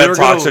that. I've had They're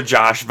talks gonna- to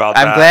Josh about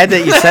that. I'm glad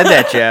that you said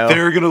that, Joe.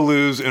 They're going to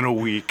lose in a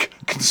week.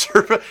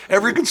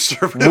 Every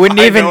conservative Wouldn't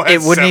I even know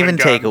has it wouldn't 7 even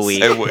take a guns.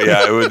 week.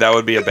 That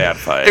would be a bad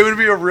fight. It would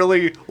be a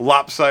really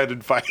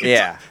lopsided fight.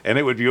 Yeah. And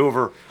it would be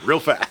over real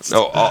fast.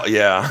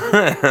 Yeah,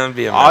 that'd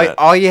be a All, minute.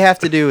 all you have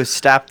to do is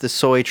stop the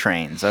soy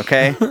trains,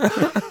 okay?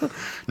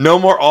 No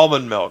more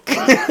almond milk.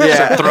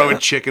 Yeah. Throwing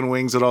chicken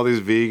wings at all these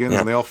vegans Yeah.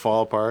 and they all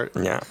fall apart.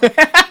 Yeah.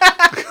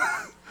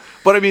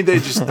 But I mean, I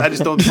just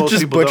don't. Most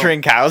Just people don't.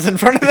 butchering cows in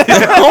front of them.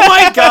 Oh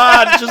my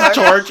God! Just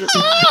torture.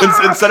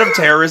 Instead of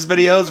terrorist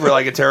videos, where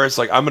like a terrorist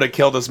like, I'm gonna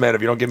kill this man if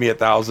you don't give me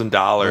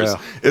 $1,000.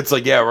 Yeah. It's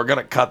like, yeah, we're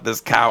gonna cut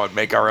this cow and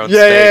make our own Yeah,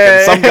 steak. yeah,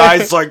 And some yeah.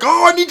 guy's like,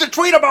 oh, I need to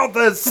tweet about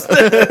this.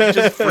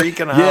 Just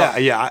freaking out.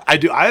 Yeah, I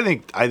do. I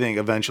think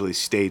eventually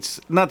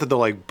states, not that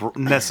they'll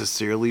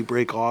necessarily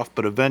break off,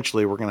 but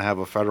eventually we're gonna have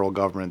a federal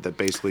government that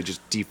basically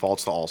just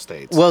defaults to all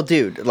states. Well,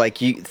 dude, like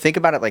you think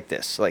about it like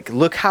this. Like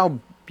look how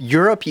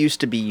Europe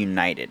used to be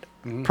united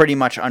pretty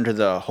much under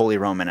the Holy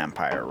Roman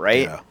Empire,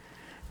 right? Yeah.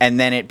 And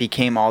then it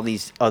became all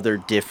these other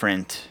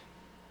different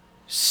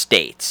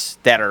states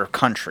that are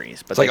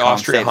countries. But It's like they call them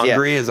Austria, states, yeah.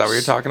 Hungary. Is that what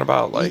you're talking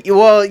about? Like,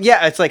 Well,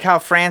 yeah, it's like how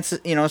France,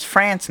 it's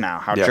France now.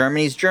 How Yeah.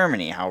 Germany's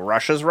Germany. How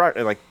Russia's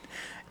Russia. Like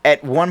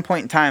at one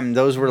point in time,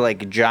 those were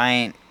like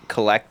giant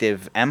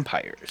collective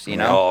empires. You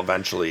they know? all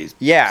eventually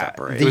Yeah,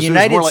 separate. the It was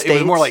United more like, States. It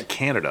was more like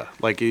Canada.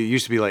 Like it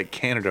used to be like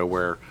Canada,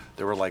 where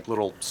there were like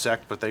little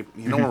sects, but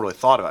no one really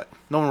thought of it.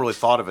 No one really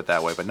thought of it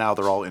that way. But now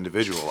they're all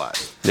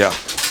individualized. Yeah.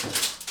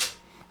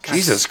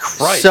 Jesus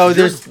Christ! So Did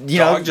your there's,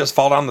 dog just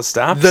fall down the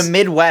steps. the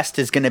Midwest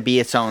is going to be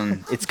its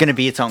own. It's going to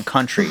be its own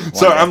country. one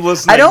Sorry, day. I'm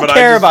listening. I don't but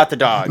care just- about the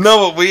dogs.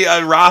 No,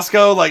 but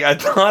Roscoe, like I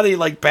thought he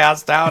like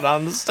passed out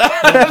on the steps.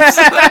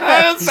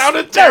 It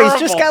sounded No, terrible. he's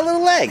just got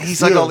little legs.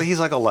 He's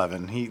like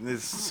 11.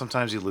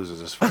 Sometimes he loses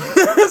his phone.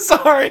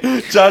 Sorry,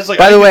 Josh. Like,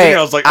 By the I way,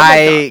 was like, oh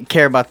my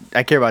God.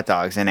 I care about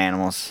dogs and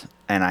animals,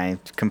 and I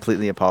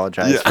completely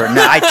apologize Yeah. for.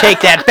 No, I take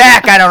that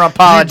back. I don't You do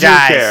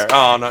apologize. care.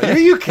 Oh no,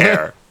 you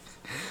care.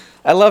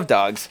 I love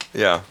dogs.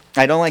 Yeah,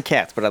 I don't like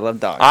cats, but I love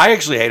dogs. I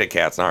actually hated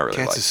cats. Not really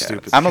Cats like is cats.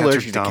 stupid. I'm Cats are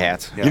allergic to dumb.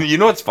 cats. Yeah. You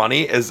know what's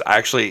funny is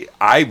actually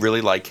I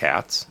really like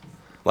cats.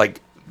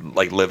 Like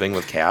living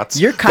with cats.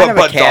 You're kind of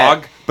a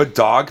cat. But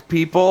dog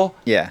people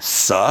Yeah.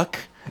 suck,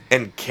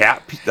 and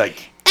cat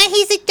like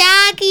He's a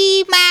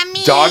doggy,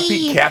 mommy.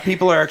 cat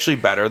people are actually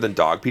better than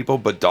dog people,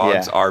 but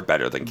dogs Yeah. are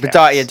better than cats. But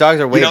dogs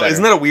are way better.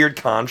 Isn't that a weird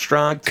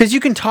construct? Because you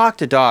can talk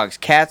to dogs.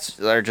 Cats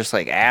are just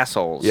like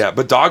assholes. Yeah,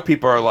 but dog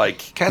people are like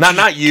Cats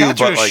not you, cats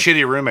but are like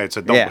shitty roommates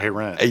that don't Yeah. pay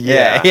rent.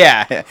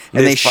 Yeah.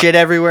 And they It's fu- shit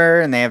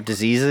everywhere and they have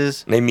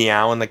diseases. They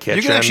meow in the kitchen.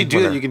 You can actually do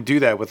when that. they're- You can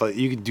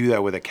do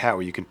that with a cat,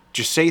 where you can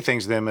just say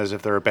things to them as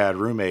if they're a bad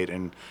roommate,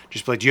 and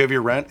just be like, "Do you have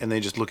your rent?" And they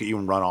just look at you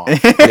and run off.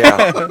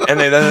 Yeah, and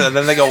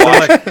then they go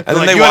watch, and then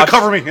Like, they you gotta watch.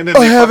 cover me. And then they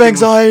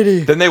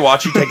fucking- Then they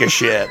watch you take a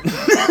shit.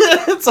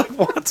 It's like,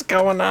 what's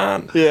going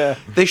on? Yeah.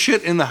 They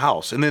shit in the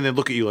house, and then they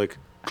look at you like,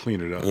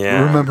 "Clean it up."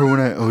 Yeah, when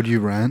I owed you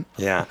rent?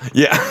 yeah.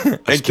 And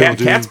still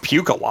do. cats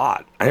puke a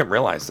lot. I didn't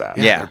realize that.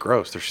 Yeah. They're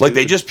gross. They're Like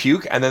they stupid. just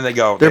puke and then they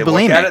go. They're they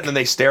look at bulimic. it and then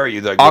they stare at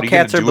you. They're like, All what are you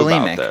cats gonna are do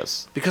bulimic. about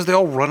this? because they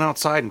all run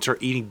outside and start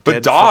eating. But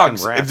dead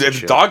dogs, fucking rats if and a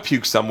shit. dog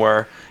pukes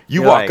somewhere,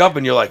 you You're walk like- up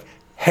and you're like,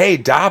 "Hey,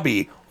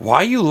 Dobby, why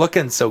are you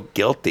looking so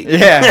guilty?"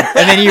 Yeah.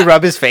 And then you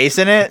rub his face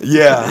in it?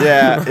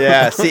 Yeah.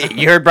 Yeah. See,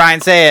 you heard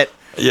Brian say it.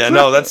 Yeah,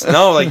 that's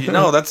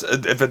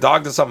if a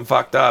dog does something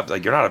fucked up,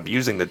 like you're not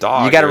abusing the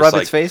dog. You got to You're rub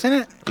just its face in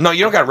it? No,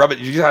 you don't got to rub it.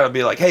 You just got to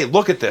be like, "Hey,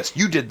 look at this.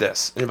 You did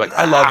this." And you're like,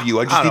 "I love you.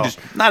 I just I need don't to."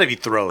 know. Not if he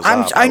throws.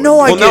 I'm- up, I know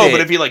would- I Well, get no, it.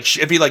 but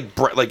if he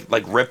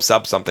like rips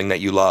up something that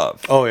you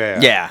love, Oh yeah.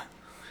 Yeah.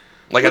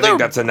 like Well, I think they're-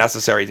 that's a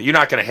necessary. You're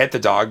not gonna hit the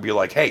dog. Be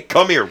like, "Hey,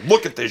 come here.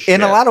 Look at this." Shit.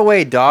 In a lot of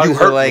ways, You dogs are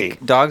hurt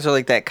like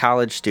me. that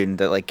college student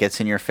that like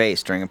gets in your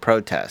face during a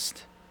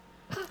protest.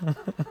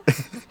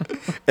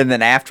 And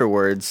then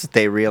afterwards,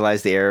 they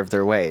realize the error of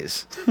their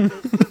ways.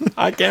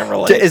 I can't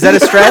relate. Is that a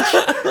stretch?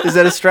 Is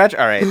that a stretch?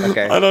 All right,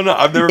 okay. I don't know.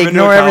 I've never been to a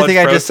Ignore college everything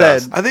I just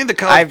protest. said. I think the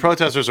college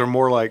protesters are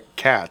more like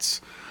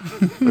cats.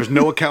 There's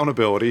no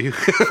accountability.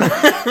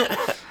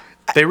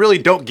 They really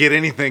don't get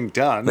anything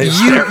done.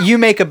 You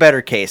make a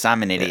better case.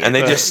 I'm an idiot. And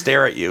they just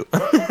stare at you.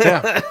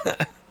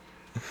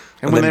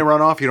 And when they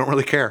run off, you don't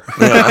really care.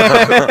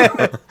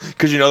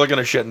 Because you know they're going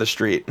to shit in the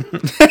street.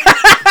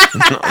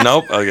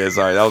 Nope. Okay,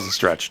 sorry. That was a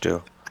stretch,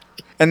 too.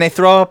 And they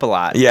throw up a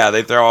lot. Yeah,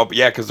 they throw up.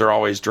 Yeah, because they're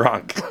always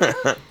drunk.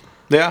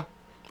 Yeah.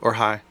 Or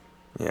high.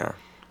 Yeah.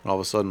 All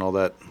of a sudden, all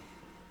that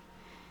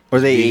Or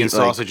they vegan eat like,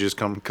 sausages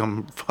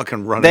come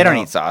fucking running they don't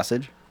out. eat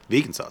sausage.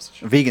 Vegan sausage.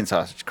 Vegan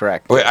sausage,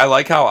 correct. Wait, I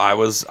like how I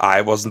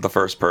wasn't the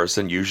first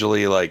person.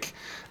 Usually, like,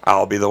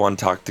 I'll be the one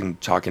talking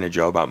to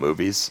Joe about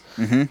movies.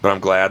 Mm-hmm. But I'm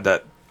glad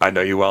that I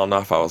know you well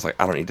enough. I was like,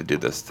 I don't need to do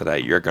this today.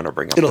 You're going to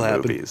bring up It'll the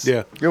happen. movies.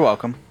 Yeah. You're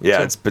welcome.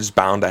 Yeah, it's just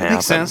bound to happen.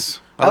 Makes sense.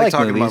 I I like like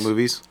talking movies. about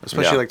movies,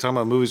 especially Yeah. like talking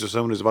about movies with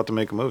someone who's about to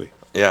make a movie.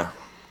 Yeah.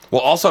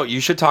 Well, also, you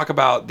should talk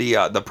about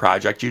the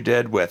project you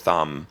did with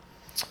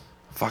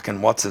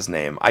fucking what's his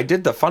name? I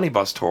did the Funny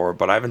Bus tour,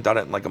 but I haven't done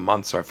it in like a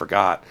month, so I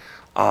forgot.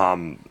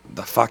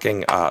 The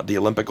fucking the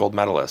Olympic gold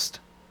medalist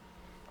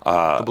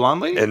The blonde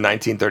lady? in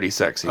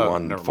 1936. He Oh,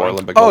 won never 4 mind.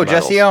 Olympic Oh, gold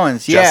medals. Jesse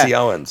Owens. Yeah. Jesse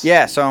Owens.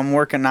 Yeah, so I'm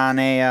working on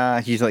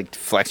a. He's like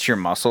flex your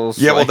muscles.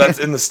 Yeah, well, like- that's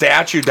in the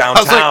statue like,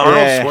 downtown.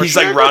 Arnold He's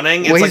like Schwarzenegger?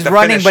 running. It's well, like he's the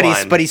running,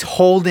 finish but line. he's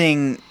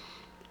holding.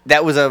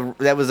 That was a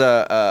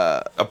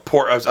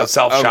a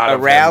self shot a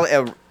of rally.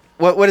 him.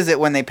 What is it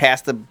when they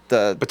pass the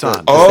Baton.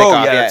 the Oh, stick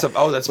off? yeah, that's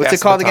what's pass it the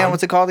called baton. again?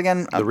 What's it called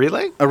again? The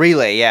relay? A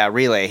relay. Yeah,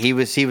 relay. He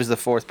was the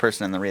fourth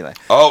person in the relay.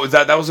 Oh,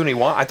 that was when he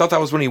won? I thought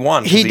that was when he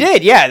won. 'cause He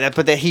did, yeah.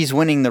 But he's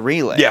winning the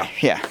relay. Yeah.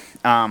 yeah.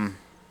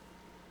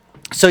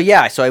 So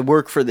I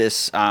work for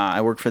this.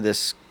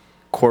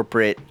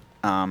 Corporate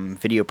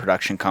video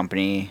production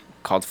company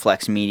called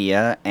Flex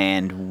Media,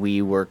 and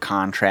we were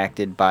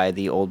contracted by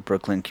the Old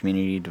Brooklyn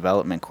Community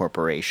Development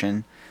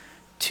Corporation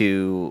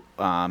to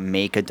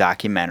make a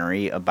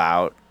documentary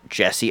about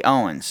Jesse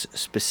Owens,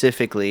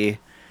 specifically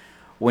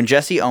when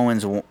Jesse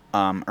Owens won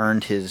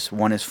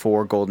his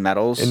 4 gold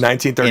medals In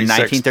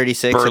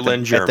 1936, Berlin, at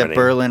the Germany.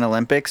 Berlin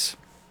Olympics.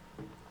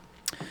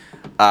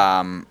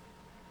 A lot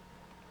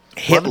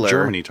Hitler. of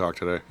Germany talk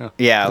today. Yeah.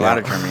 Yeah, a lot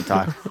of Germany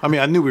talk. I mean,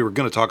 I knew we were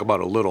going to talk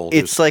about a little.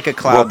 It's just- like a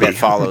cloud Whoopee. that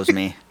follows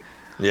me.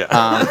 Yeah.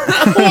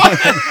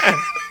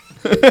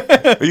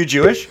 Are you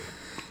Jewish?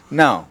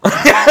 No,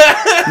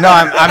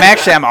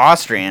 I'm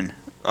Austrian.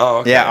 Oh,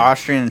 okay. Yeah,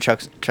 Austrian and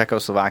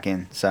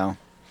Czechoslovakian. So,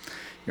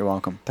 you're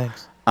welcome.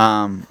 Thanks.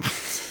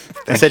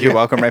 I said you're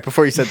welcome right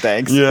before you said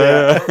thanks.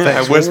 Yeah.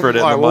 I whispered it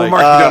in All the right, we'll mic.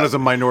 mark you down as a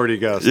minority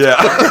guest.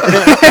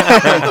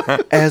 Yeah.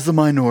 As a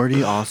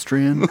minority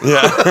Austrian.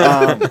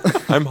 Yeah.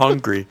 I'm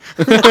hungry.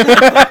 But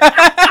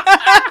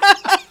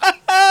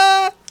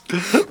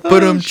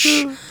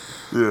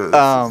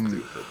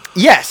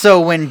yeah. So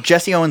when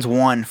Jesse Owens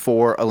won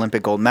 4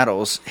 Olympic gold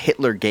medals,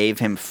 Hitler gave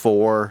him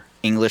 4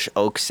 English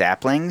oak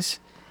saplings,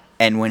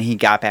 and when he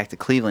got back to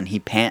Cleveland, he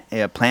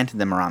planted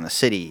them around the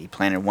city. He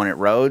planted one at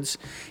Rhodes.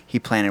 He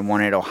planted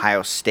one at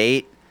Ohio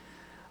State.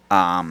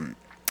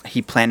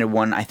 He planted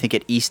one, I think,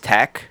 at East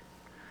Tech.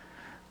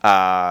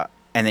 And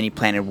then he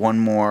planted one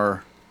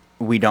more.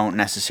 We don't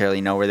necessarily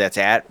know where that's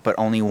at, but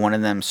only one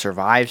of them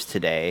survives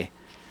today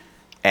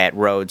at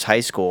Rhodes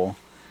High School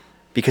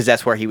because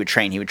that's where he would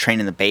train. He would train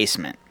in the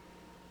basement.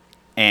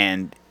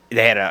 And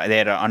they had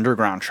an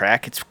underground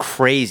track. It's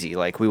crazy.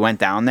 Like we went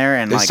down there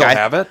and They like still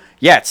have it?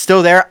 Yeah, it's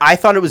still there. I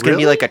thought it was gonna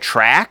be Really? like a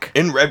track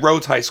At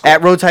Rhodes High School.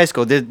 at Rhodes High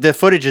School. The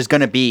footage is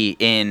gonna be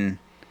in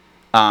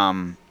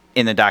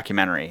the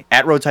documentary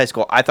at Rhodes High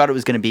School. I thought it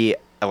was gonna be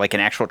like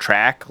an actual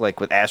track, like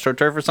with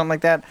AstroTurf or something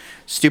like that.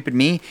 Stupid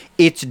me.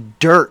 It's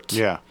dirt.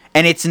 Yeah.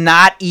 And it's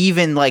not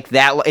even like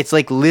that. It's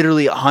like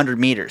literally 100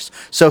 meters.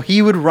 So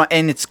he would run,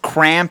 and it's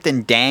cramped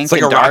and dank. It's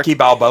like and a dark. Rocky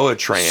Balboa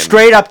train.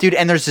 Straight up, dude.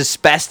 And there's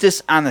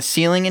asbestos on the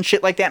ceiling and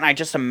shit like that. And I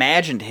just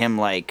imagined him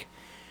like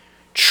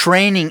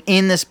training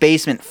in this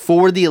basement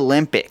for the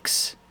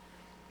Olympics,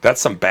 That's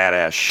some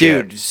badass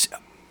shit.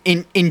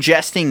 dude.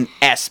 Ingesting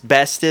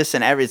asbestos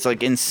and everything. It's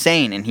like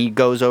insane. And he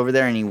goes over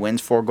there and he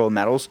wins 4 gold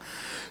medals.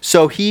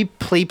 So he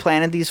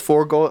planted these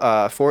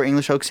 4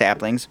 English oak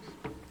saplings.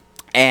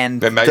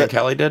 And That Megyn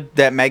Kelly did?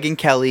 that Megyn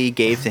Kelly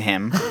gave to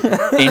him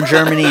in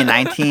Germany in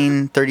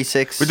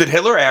 1936. But did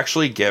Hitler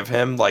actually give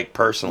him, like,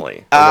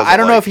 personally? I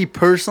don't know if he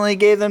personally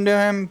gave them to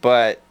him,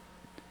 but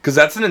Because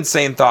that's an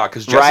insane thought,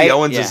 because Jesse Right?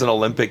 Owens Yeah. is an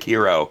Olympic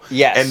hero.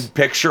 Yes. And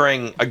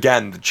picturing,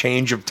 again, the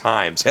change of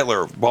times.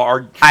 Hitler,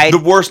 I- the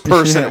worst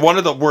person, one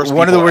of the worst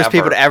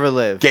people to ever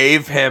live.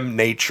 gave him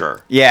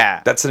nature. Yeah.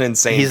 That's an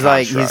insane He's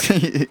like,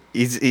 construct.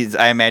 he's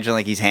I imagine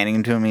like he's handing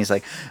him to him. He's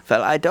like,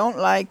 well, I don't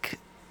like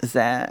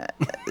that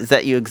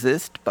you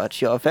exist,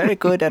 but you're very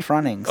good at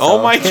running. Oh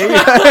so my here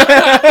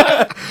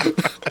god.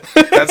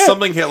 That's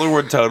something Hitler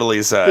would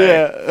totally say.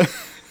 Yeah.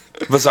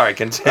 But sorry,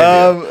 continue.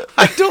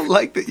 I don't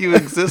like that you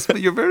exist, but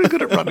you're very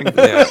good at running.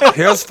 Yeah.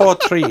 Here's 4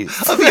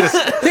 trees.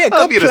 Yeah,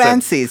 I'll good be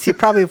innocent. Plancies. He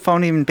probably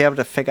won't even be able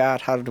to figure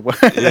out how to work.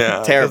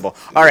 Yeah. Terrible.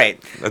 All right.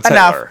 That's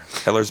Enough. Hitler.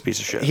 Hitler's a piece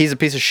of shit. He's a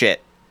piece of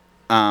shit.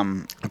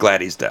 I'm glad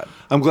he's dead.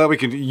 I'm glad we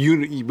can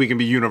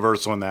be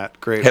universal in that.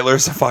 Great.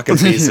 Hitler's a fucking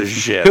piece of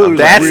shit. Hitler's I'm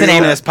That's glad the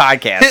name of he's this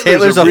podcast. Hitler's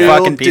Hitler's a a real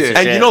fucking piece of dick.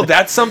 shit. And you know,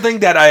 that's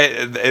something that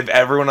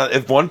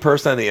if one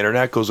person on the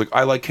internet goes like,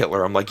 I like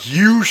Hitler, I'm like,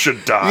 you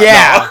should die.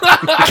 Yeah.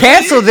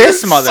 Cancel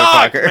this You suck,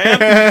 motherfucker.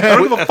 man. I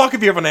don't give a fuck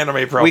if you have an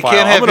anime profile. We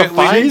can't have I'm gonna Hitler-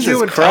 find Jesus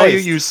you and tell you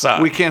Christ. you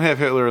suck. We can't have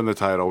Hitler in the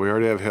title. We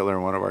already have Hitler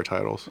in one of our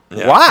titles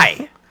Yeah.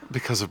 Why?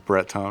 because of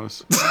Brett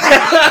Thomas.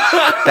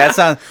 That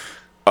sounds.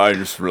 I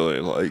just really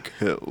like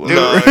Hitler.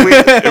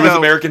 It was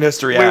American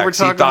History we were X.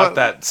 He talking thought about-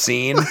 that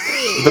scene,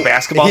 the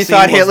basketball He scene.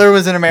 thought Hitler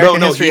was in American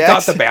no, History he X?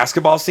 thought the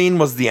basketball scene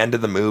was the end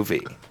of the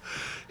movie.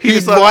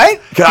 He's thought- what?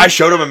 Cause I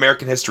showed him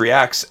American History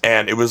X,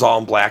 and it was all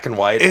in black and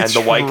white, It's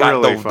and the white guy,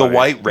 really the funny.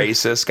 white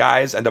racist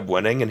guys end up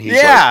winning, and he's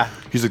Yeah.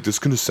 like, this is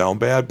gonna sound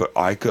bad, but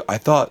I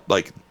thought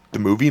like the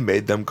movie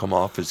made them come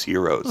off as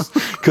heroes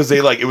because they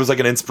it was like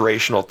an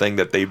inspirational thing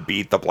that they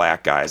beat the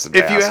black guys in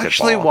If you basketball.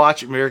 actually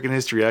watch American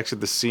History X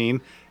at the scene,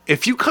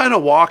 if you kind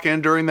of walk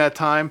in during that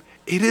time,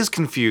 it is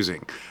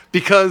confusing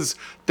because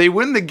they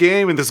win the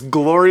game and this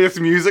glorious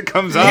music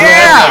comes on. Yeah.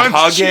 and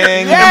everyone's Hugging.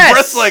 cheering, Yes. And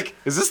Brett's like,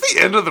 "Is this the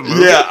end of the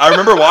movie?" Yeah, I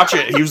remember watching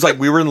it. He was like,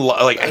 we were in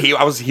he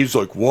was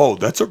like, whoa,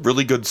 that's a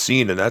really good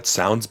scene, and that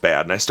sounds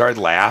bad. And I started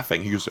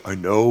laughing. He was, I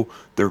know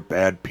they're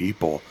bad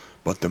people,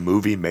 but the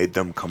movie made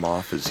them come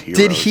off as heroes.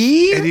 Did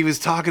he? And he was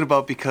talking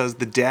about because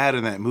the dad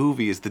in that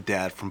movie is the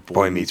dad from Boy,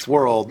 Boy Meets Meets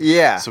World.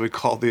 Yeah. So we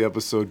called the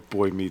episode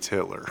Boy Meets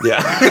Hitler.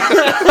 Yeah.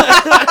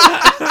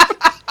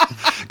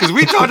 Because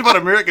we talked about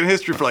American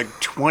history for like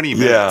 20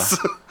 minutes.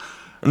 Yeah.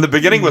 And the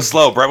beginning was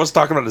slow. Brett was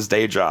talking about his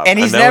day job, And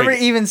he's then never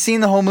even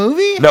seen the whole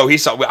movie? No, he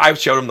saw. I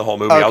showed him the whole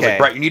movie. I was Okay. like,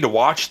 Brett, you need to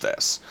watch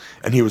this.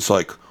 And he was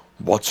like,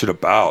 what's it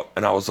about?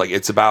 And I was like,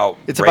 it's about.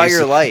 It's about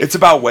your life. It's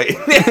about wait.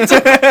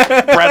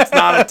 Brett's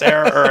not a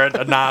terror or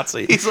a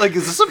Nazi. He's like,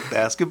 "Is this a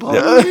basketball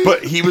Yeah. movie?"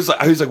 But he was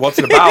like, what's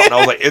it about? And I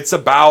was like, it's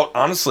about,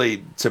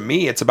 honestly, to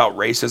me, it's about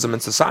racism in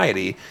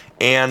society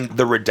and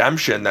the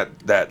redemption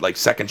that like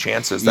second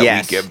chances that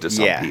Yes. we give to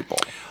some Yeah. people.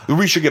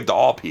 We should give to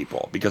all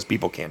people because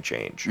people can't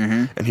change.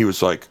 Mm-hmm. And he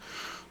was like,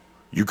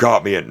 you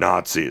got me at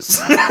Nazis.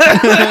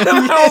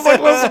 I was like,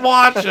 let's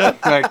watch it.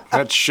 Like,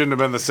 that shouldn't have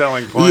been the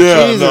selling point.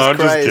 Jesus I'm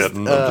Christ. just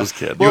kidding. I'm just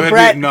kidding. You Well, had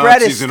Brett- to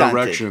Brett eat is Nazis and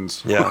stunted.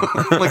 erections. Yeah.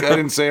 Like, I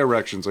didn't say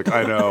erections. Like,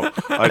 I know.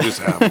 I just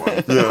have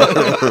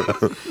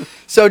one.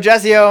 So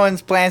Jesse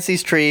Owens plants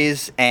these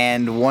trees,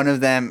 and one of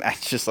them, I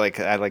just like,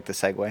 I like the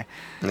segue.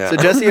 Yeah. So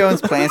Jesse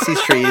Owens plants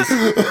these trees,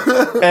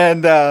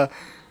 and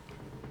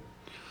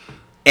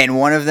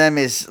one of them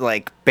is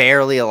like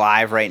barely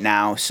alive right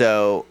now.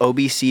 So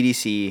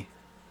OBCDC,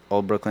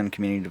 Old Brooklyn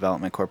Community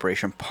Development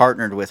Corporation,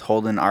 partnered with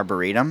Holden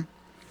Arboretum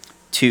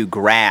to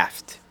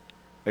graft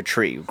a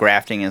tree.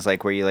 Grafting is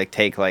like where you like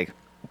take like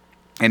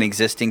an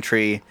existing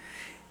tree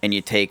and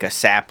you take a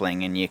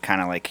sapling and you kind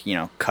of like, you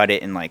know, cut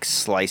it and like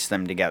slice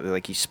them together,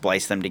 like you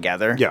splice them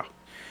together. Yeah.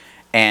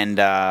 And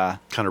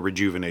Kind of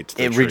rejuvenates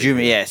the it tree.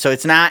 rejuvenates. Yeah, so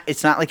it's not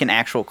like an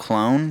actual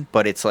clone,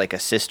 but it's like a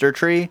sister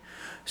tree.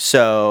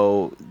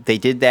 So they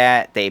did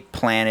that. They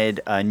planted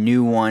a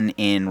new one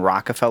in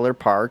Rockefeller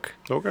Park,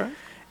 Okay.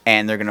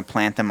 and they're gonna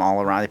plant them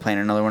all around. They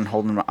planted another one,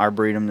 Holden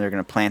Arboretum. They're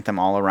gonna plant them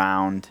all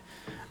around.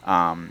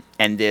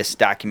 And this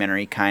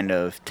documentary kind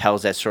of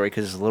tells that story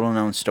because it's a little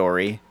known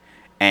story,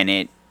 and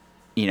it,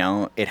 you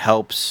know, it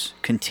helps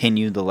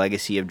continue the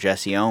legacy of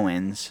Jesse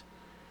Owens,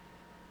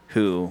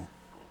 who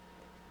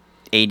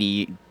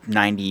 80,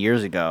 90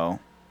 years ago.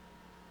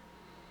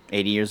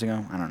 80 years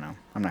ago? I don't know.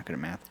 I'm not good at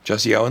math.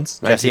 Jesse Owens,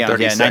 Jesse Owens,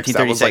 yeah, 1936.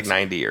 That was like 1936.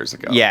 90 years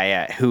ago.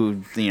 Yeah,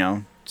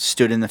 who,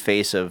 stood in the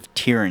face of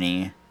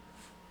tyranny,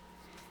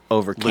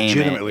 overcame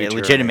Legitimately it. tyranny.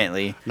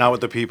 Legitimately. Not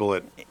what the people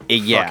at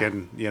Yeah.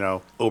 fucking,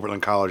 Oberlin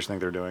College think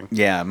they're doing.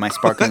 Yeah, my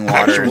sparkling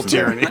water. Actual is-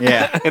 tyranny.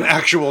 Yeah. An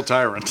actual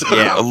tyrant.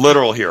 Yeah. A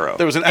literal hero.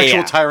 There was an actual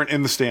Yeah. tyrant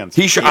in the stands.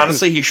 He should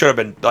honestly. He should have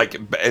been like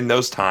in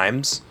those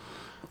times.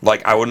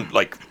 Like I wouldn't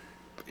like.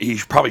 He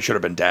probably should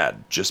have been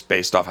dead just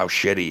based off how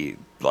shitty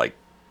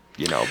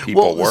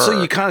people were.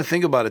 So you kind of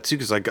think about it too,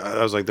 because I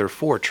was like, there are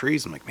 4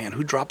 trees. I'm like, man,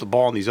 who dropped the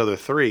ball on these other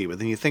 3? But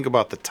then you think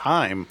about the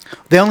time.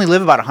 They only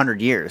live about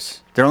 100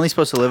 years. They're only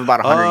supposed to live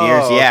about 100 Oh,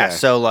 years. Yeah, okay.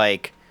 so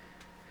like,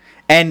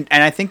 and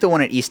I think the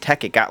one at East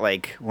Tech, it got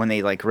like when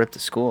they like ripped the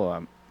school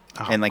up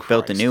and like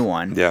built a new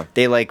one. Yeah.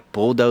 they like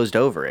bulldozed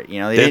over it. They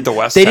They did didn't. the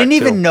West They Tech, didn't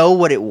even too. know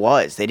what it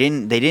was. They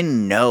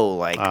didn't know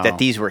like Oh. that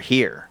these were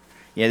here.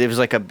 Yeah, it was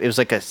like a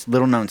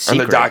little known and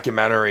secret. the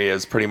documentary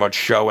is pretty much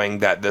showing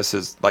that this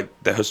is like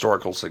the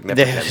historical The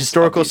significance.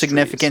 historical of these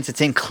significance. It's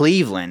in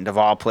Cleveland of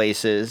all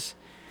places,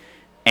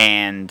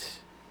 and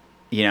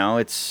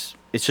it's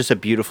just a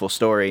beautiful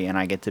story. And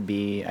I get to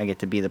be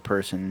the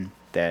person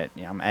that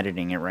I'm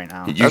editing it right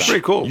now. trees. That's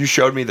pretty cool. You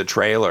showed me the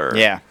trailer.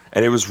 Yeah.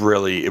 and it was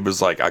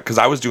like because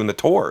I was doing the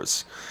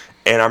tours,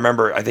 and I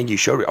remember I think you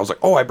showed me. I was like,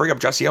 oh, I bring up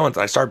Jesse Owens,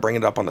 and I started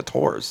bringing it up on the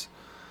tours.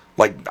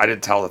 Like I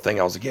didn't tell the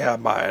thing. I was like, yeah,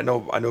 I know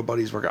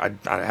buddies work. I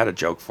had a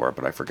joke for it,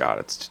 but I forgot.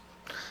 It's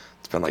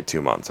been like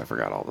 2 months. I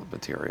forgot all the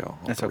material.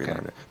 I'll That's have to okay.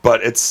 relearn it.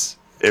 But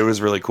it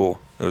was really cool.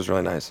 It was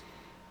really nice.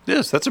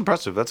 Yes, that's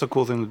impressive. That's a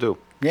cool thing to do.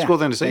 It's Yeah, a cool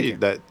thing to say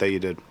thank you. that you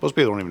did. Most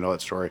people don't even know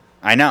that story.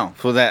 I know.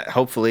 So that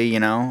hopefully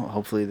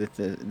that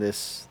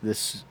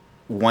this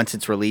once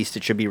it's released,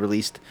 it should be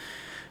released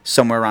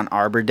somewhere around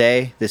Arbor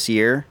Day this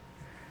year.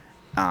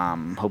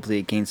 Hopefully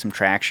it gains some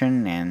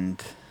traction,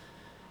 and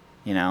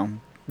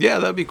Yeah,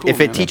 that'd be cool.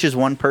 if it man. teaches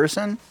one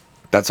person,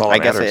 That's all I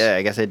that guess matters.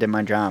 I guess I did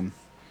my job.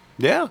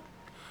 Yeah.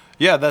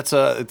 Yeah, that's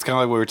it's kind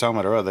of like what we were talking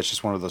about earlier. That's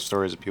just one of those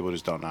stories that people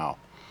just don't know.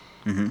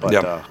 But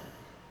Yep.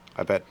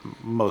 I bet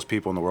most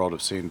people in the world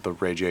have seen the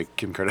Ray J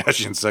Kim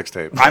Kardashian sex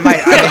tape. I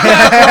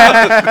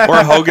might.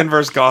 Or Hogan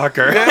versus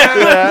Gawker.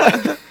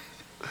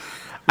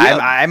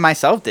 I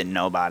myself didn't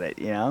know about it,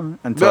 until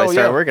No, I started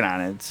yeah. working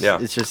on it. Yeah.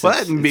 It's just Well,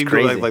 it's, that and maybe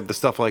crazy. like the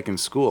stuff like in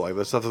school, like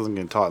the stuff that doesn't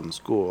get taught in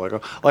school.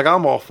 Like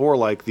I'm all for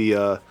like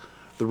the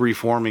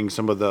reforming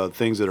some of the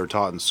things that are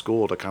taught in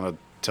school to kind of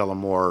tell a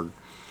more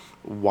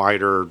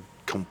wider,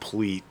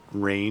 complete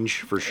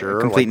range for sure.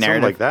 Complete like,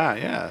 something narrative. like that.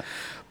 Yeah.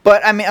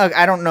 But I mean,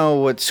 I don't know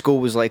what school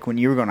was like when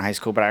you were going to high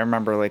school, but I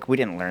remember like we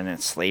didn't learn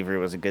that slavery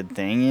was a good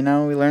thing. We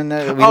learned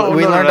that we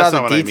learned all that's not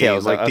the what I mean.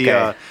 details. Like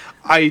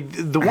okay.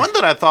 the one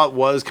that I thought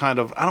was kind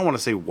of, I don't want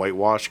to say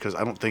whitewash because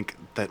I don't think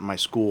that my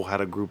school had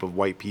a group of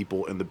white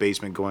people in the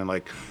basement going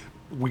like,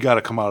 we got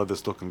to come out of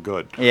this looking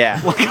good. Yeah.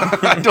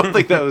 I don't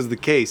think that was the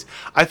case.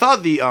 I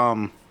thought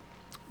the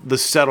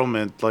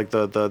settlement, like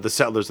the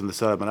settlers in the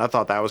settlement, I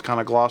thought that was kind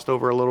of glossed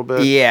over a little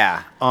bit.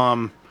 Yeah.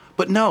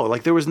 But no,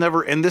 like there was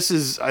never, and this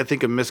is, I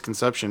think, a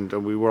misconception.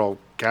 We were all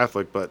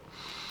Catholic, but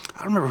I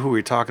don't remember who we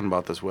were talking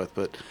about this with.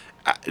 But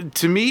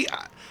to me,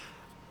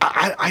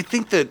 I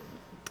think that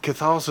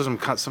Catholicism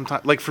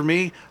sometimes, like for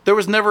me, there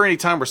was never any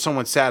time where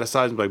someone sat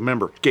aside and was like,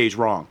 remember, gay's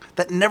wrong.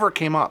 That never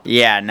came up.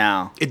 Yeah.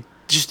 No. It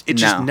just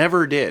No.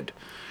 never did.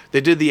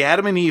 They did the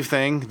Adam and Eve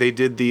thing. They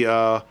did the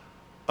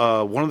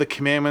one of the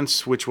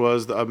commandments, which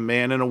was a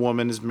man and a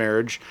woman's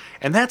marriage,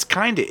 and that's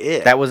kind of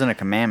it. That wasn't a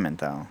commandment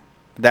though.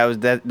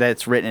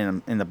 That's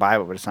written in the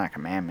Bible, but it's not a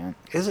commandment.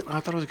 Is it? I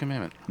thought it was a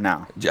commandment.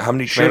 No. How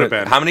many Should have commandments?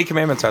 been. How many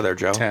commandments are there,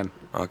 Joe? 10.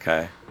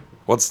 Okay.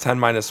 What's 10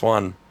 minus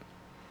 1?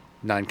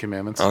 9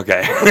 commandments.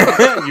 Okay.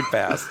 You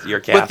passed. You're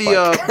But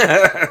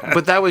Catholic.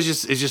 but that was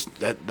just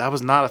that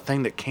was not a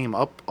thing that came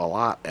up a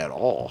lot at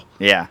all.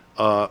 Yeah.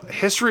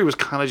 History was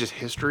kind of just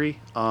history.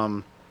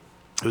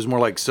 It was more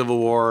like Civil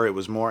War. It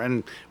was more,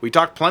 and we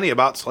talked plenty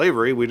about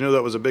slavery. We knew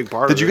that was a big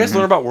part Did of you it. guys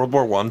learn about World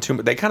War One too?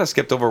 They kind of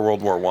skipped over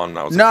World War One when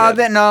I was a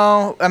kid.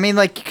 No. I mean,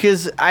 like,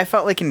 because I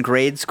felt like in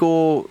grade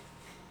school,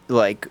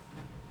 like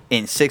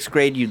in 6th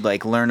grade, you'd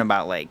like learn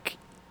about like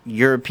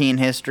European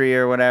history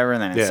or whatever,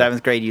 and then in Yeah.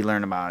 7th grade, you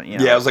learn about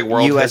Yeah, it was like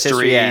world US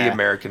history, yeah.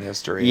 American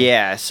history.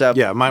 Yeah. So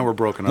Yeah, mine were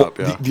broken Well, up.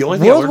 Yeah. the only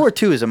thing I World learned, War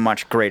II is a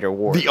much greater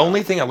war. the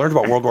only thing I learned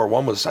about World War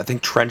One was I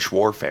think trench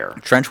warfare.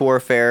 Trench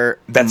warfare,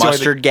 That's the only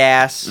mustard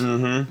gas.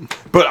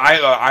 But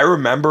I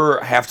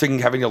remember having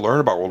to learn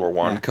about World War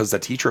One because the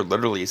teacher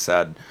literally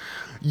said,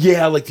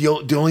 "Yeah, like the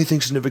only thing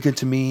significant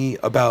to me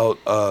about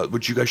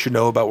what you guys should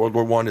know about World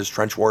War One is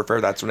trench warfare.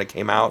 That's when it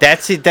came out."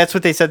 That's it. That's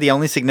what they said. The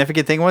only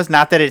significant thing was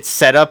not that it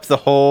set up the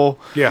whole.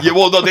 Yeah. Yeah,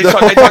 well, no, they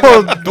talked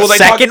about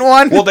Second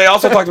one? Well, they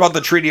also talked about the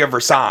Treaty of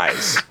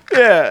Versailles.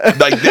 Yeah.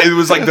 Like it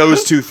was like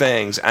those two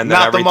things, and then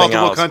Not the everything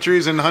multiple else.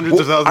 countries and hundreds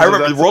of thousands. I of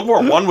remember deaths. World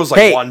War One was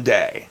like Hey, one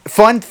day.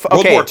 Fun.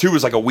 World Okay. War Two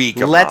was like a week.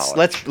 Of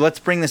knowledge. Let's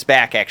bring this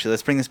back. Actually,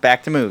 let's bring this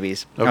back to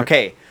movies. Okay.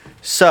 Okay.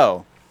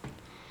 So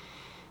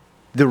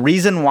the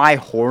reason why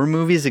horror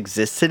movies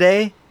exist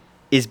today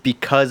is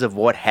because of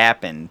what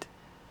happened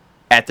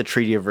at the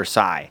Treaty of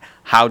Versailles,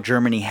 how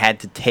Germany had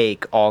to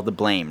take all the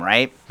blame,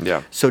 right?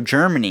 Yeah. So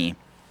Germany,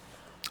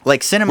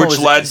 like cinema, Which was,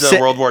 led to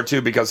World War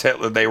II because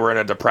they were in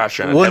a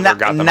depression. And Well, Hitler not,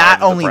 got them not out of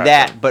the only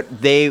depression. that,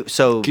 but they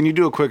so. Can you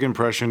do a quick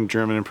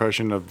German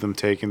impression of them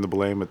taking the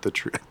blame at the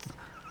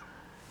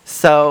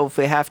So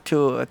we have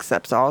to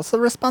accept all the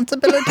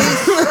responsibilities.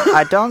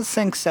 I don't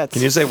think that's.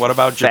 Can you say what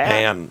about fair.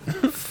 Japan?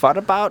 What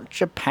about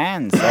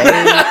Japan?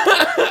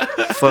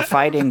 They were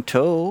fighting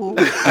too,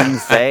 and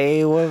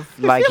they were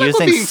like feel like we're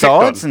using being picked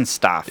swords on. and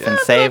stuff, and I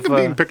feel they like I'm were.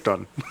 being picked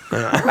on.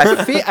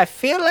 I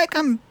feel like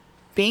I'm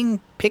being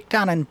picked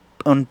on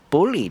and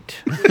bullied.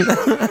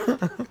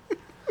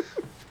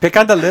 Pick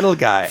on the little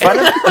guy.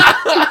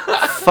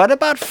 What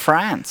about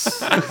France?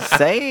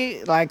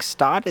 They like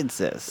started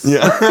this.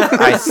 Yeah.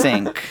 I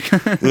think.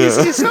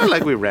 It's not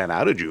like we ran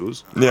out of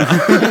Jews. Yeah.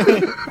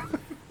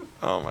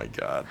 Oh my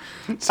God.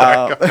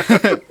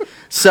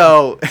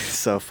 So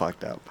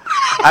fucked up.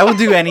 I will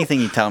do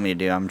anything you tell me to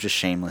do. I'm just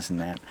shameless in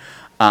that.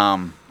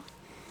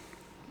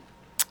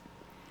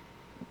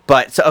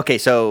 But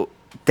so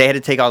they had to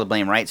take all the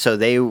blame, right? So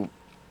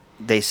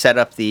they set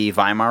up the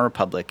Weimar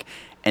Republic,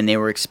 and they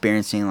were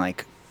experiencing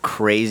like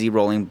crazy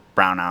rolling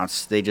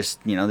brownouts. They just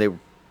they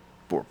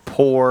were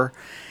poor,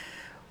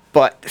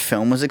 but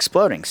film was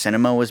exploding.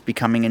 Cinema was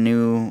becoming a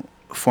new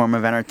form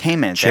of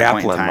entertainment at that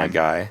point in Chaplin, time. my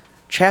guy.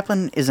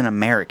 Chaplin is an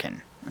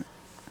American.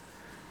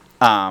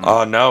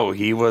 Oh no,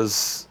 he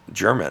was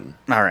German.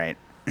 All right.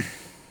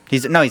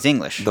 He's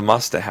English. The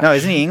mustache. No,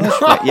 isn't he English?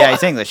 Yeah,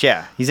 he's English.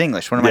 Yeah, he's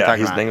English. What am I Yeah, talking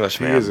he's about? an English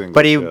He man. is English,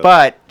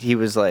 But he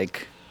was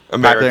like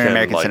popular in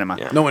American like, cinema.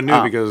 yeah. No one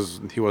knew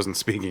because he wasn't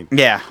speaking.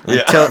 Yeah,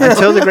 Yeah.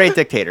 until the Great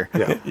Dictator.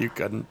 Yeah. You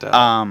couldn't.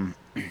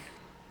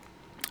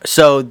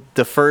 So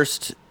the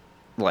first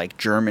like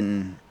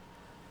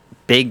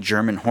big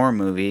German horror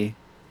movie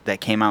that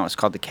came out was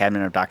called The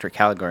Cabinet of Dr.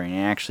 Caligari, and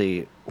it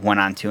actually went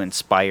on to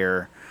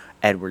inspire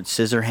Edward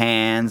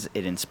Scissorhands.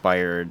 It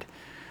inspired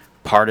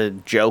part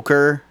of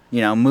Joker,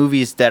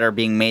 movies that are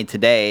being made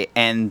today,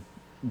 and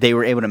they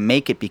were able to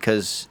make it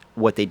because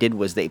what they did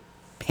was they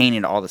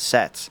painted all the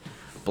sets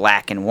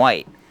black and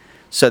white.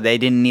 So they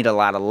didn't need a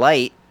lot of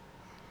light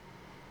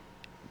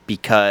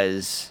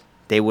because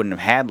they wouldn't have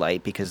had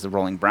light because the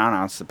rolling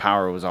brownouts, the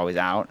power was always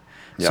out.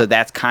 So Yep.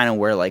 that's kind of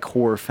where like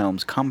horror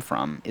films come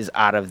from, is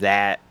out of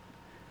that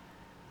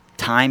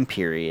time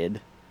period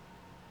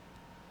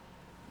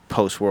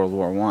post World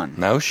War One.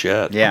 no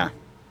shit. Yeah.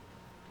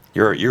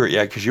 You're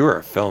because you were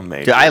a film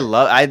major.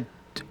 Dude,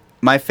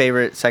 my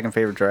second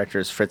favorite director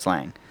is Fritz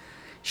Lang. You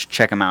should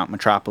check him out.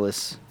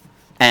 Metropolis.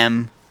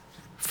 M.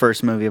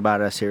 First movie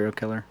about a serial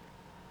killer.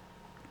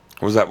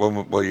 Was that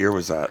what year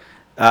was that?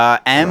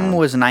 M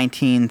was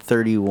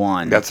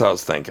 1931. That's what I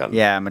was thinking.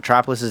 Yeah,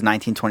 Metropolis is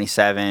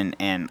 1927,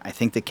 and I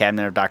think The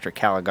Cabinet of Dr.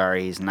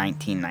 Caligari is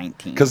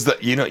 1919. Because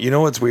you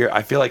know what's weird?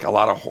 I feel like a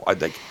lot of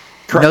like.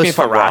 Correct me if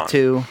I'm wrong.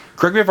 Nosferatu.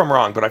 Correct me if I'm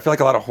wrong, but I feel like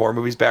a lot of horror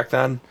movies back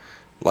then,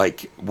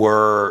 like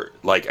were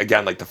like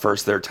again like the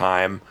first of their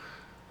time,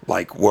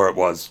 like where it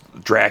was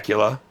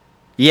Dracula.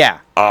 Yeah.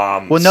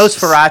 Well,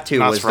 Nosferatu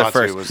was the Nosferatu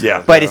first. was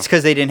Yeah. But it's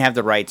because they didn't have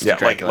the rights Yeah, to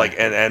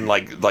Dracula.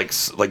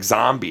 like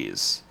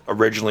zombies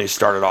originally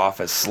started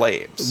off as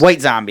slaves. White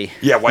Zombie.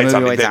 Yeah, white The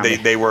movie zombie.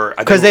 They were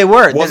Because they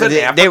were. Was it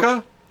in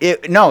Africa?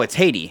 No, it's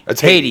Haiti.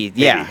 It's Haiti.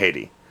 Yeah.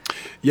 Haiti.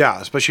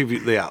 Yeah, especially if you,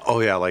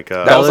 like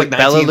That was like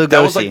Bela 19, that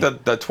was like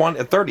Lugosi. the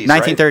 30s,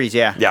 1930s,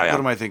 yeah. Yeah, what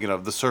am yeah. I thinking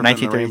of? The Serpent and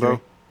the 1933.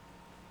 Rainbow?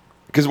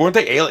 Because weren't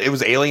they? It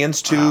was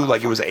aliens too.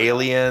 Like it was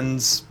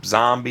aliens,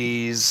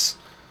 zombies.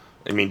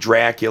 I mean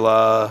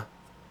Dracula.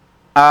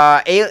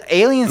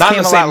 Aliens Not in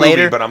came the a same lot movie,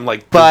 later. but I'm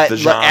like But the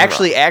genre.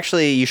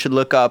 actually, you should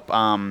look up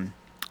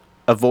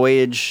A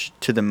Voyage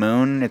to the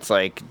Moon. It's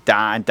like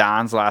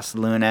Don's Las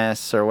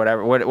Lunas or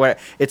whatever. What?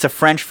 It's a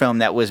French film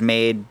that was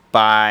made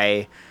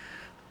by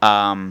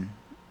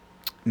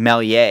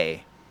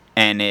Méliès,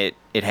 and it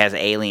has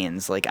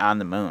aliens like on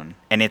the moon,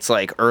 and it's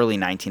like early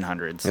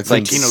 1900s. It's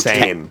like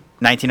insane.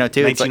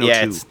 1902. It's like,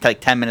 yeah, 1902. it's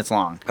like 10 minutes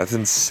long. That's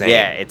insane.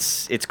 Yeah,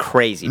 it's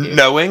crazy, dude.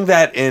 Knowing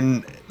that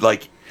in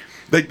like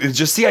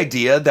just the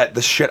idea that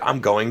the shit I'm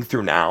going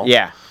through now.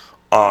 Yeah.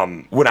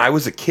 When I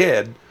was a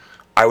kid,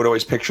 I would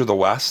always picture the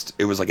West.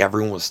 It was like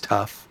everyone was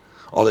tough,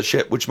 all this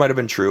shit, which might have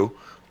been true,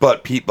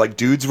 but like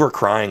dudes were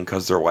crying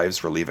because their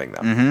wives were leaving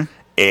them, Mm-hmm.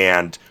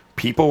 and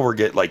people were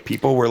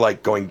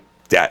going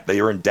debt.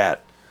 They were in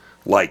debt,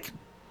 like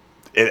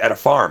at a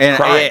farm, And,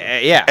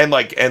 crying. yeah.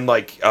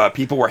 And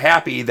people were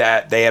happy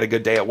that they had a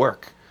good day at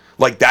work.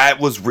 Like that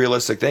was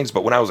realistic things.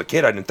 But when I was a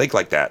kid, I didn't think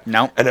like that.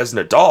 Nope. And as an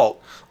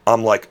adult,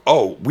 I'm like,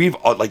 oh, we've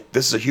like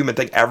this is a human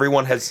thing.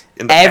 Everyone has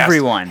in the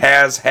Everyone.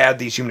 past has had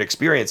these human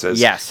experiences.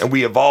 Yes. And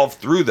we evolved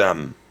through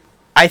them.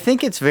 I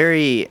think it's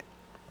very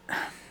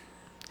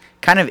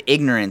kind of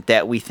ignorant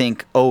that we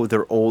think, oh,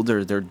 they're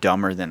older, they're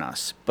dumber than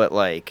us. But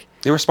like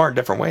They were smart in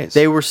different ways.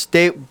 they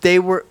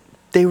were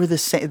they were the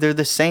same. They're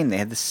the same. They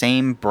had the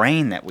same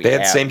brain that we They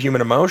had have. same human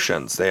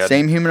emotions. They had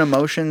Same human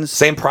emotions.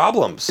 same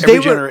problems. They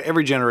Every, were-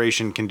 every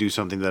generation can do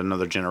something that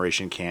another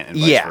generation can't, and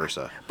vice Yeah.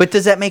 versa. But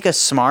does that make us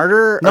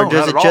smarter, No, or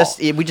does not it at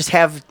just all. we just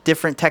have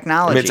different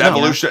technology? I mean, it's you know?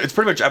 evolution. It's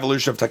pretty much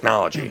evolution of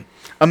technology.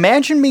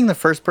 Imagine being the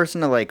first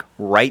person to like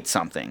write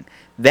something.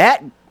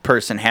 That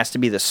person has to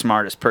be the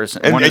smartest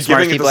person. And, one of and the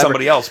smartest giving it to people ever.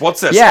 somebody else.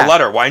 What's this? Yeah. A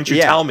letter. Why didn't you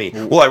Yeah. tell me?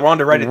 Well, I wanted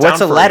to write it What's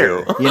down a for letter?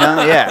 you. You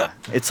know, yeah.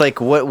 It's like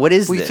what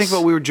is Well, you this? think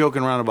about we were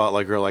joking around about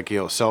like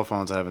cell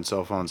phones and having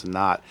cell phones and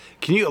not.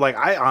 Can you like?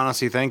 I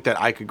honestly think that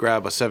I could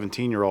grab a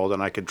 17-year-old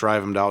and I could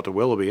drive him out to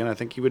Willoughby and I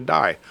think he would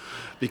die,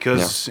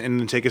 because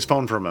and then take his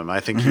phone from him. I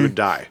think he would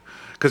die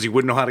because he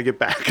wouldn't know how to get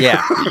back. Mm-hmm.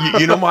 Yeah.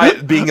 You know why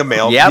being a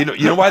mail Yep.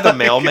 you know why the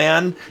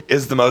mailman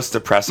is the most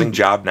depressing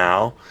job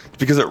now? It's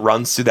because it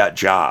runs through that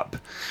job.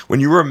 When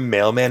you were a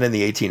mailman in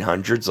the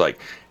 1800s, like,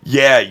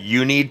 yeah,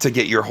 you need to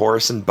get your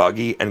horse and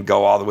buggy and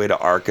go all the way to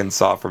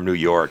Arkansas from New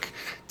York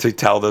to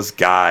tell this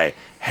guy,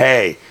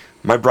 hey,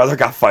 my brother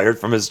got fired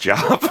from his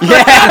job.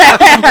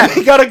 Yeah.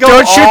 You gotta go.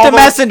 Don't shoot all the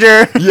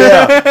messenger.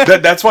 Yeah,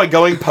 that's why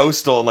going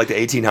postal in like the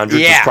 1800s is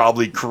Yeah.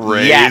 probably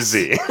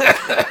crazy.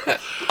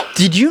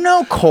 Did you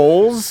know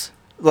Kohl's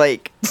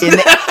like in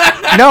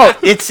no,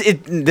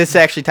 this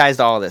actually ties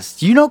to all this.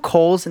 Do you know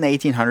Kohl's in the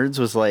 1800s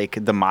was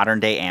like the modern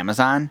day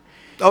Amazon?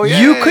 Oh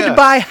yeah. You yeah, could yeah.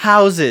 buy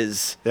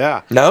houses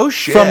Yeah. No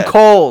shit. from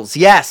Kohl's.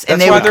 Yes, That's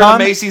and they why would they're come.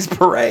 the Macy's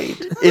parade.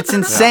 It's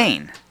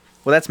insane.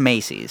 Well, that's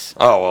Macy's.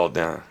 Oh well,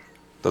 yeah.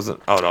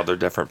 Doesn't. Oh no, they're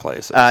different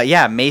places.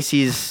 Yeah,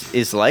 Macy's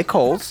is like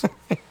Kohl's.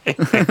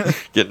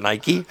 Get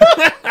Nike.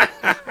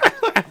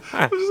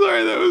 I'm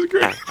sorry, that was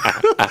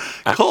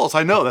great. Kohl's,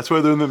 I know. That's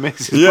why they're in the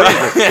Macy's. Yeah.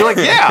 parade. You're like,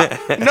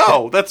 yeah,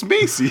 no, that's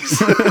Macy's.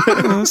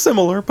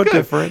 Similar but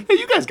different. Hey,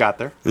 you guys got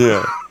there.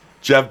 Yeah.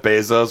 Jeff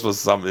Bezos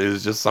was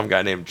just some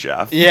guy named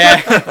Jeff.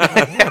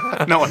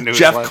 Yeah, No one knew.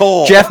 Jeff his life.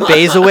 Cole. Jeff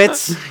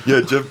Bezowitz. Yeah,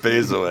 Jeff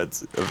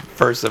Bezos,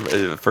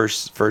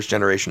 first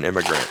generation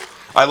immigrant.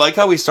 I like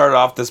how we started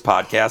off this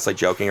podcast like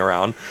joking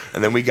around,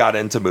 and then we got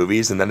into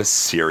movies, and then a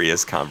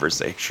serious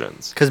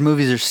conversations Because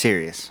movies are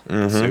serious.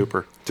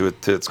 Super. to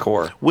its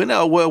core. When?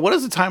 What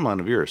is the timeline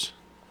of yours?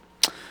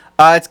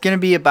 It's gonna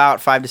be about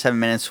 5 to 7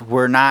 minutes.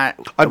 We're not.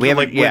 We haven't.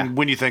 like Yeah.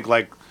 when you think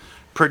like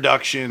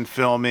production,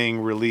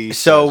 filming, release.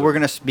 So we're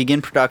gonna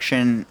begin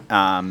production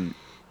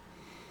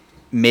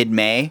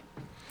mid-May,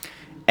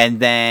 and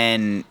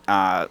then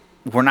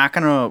we're not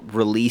gonna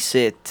release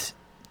it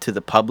to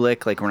the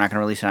public. Like, we're not gonna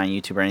release it on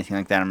YouTube or anything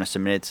like that. I'm gonna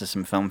submit it to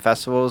some film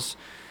festivals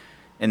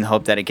in the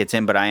hope that it gets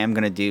in. But I am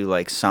gonna do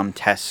like some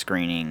test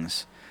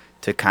screenings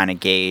to kind of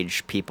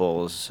gauge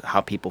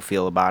how people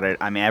feel about it.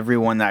 I mean,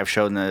 everyone that I've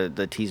shown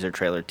the teaser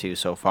trailer to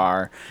so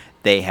far,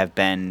 I've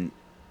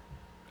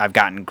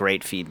gotten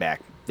great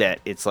feedback. That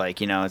it's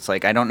like, it's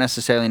like I don't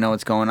necessarily know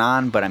what's going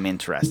on, but I'm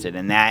interested,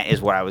 and that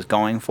is what I was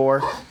going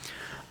for.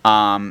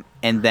 And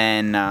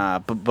then,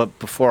 but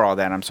before all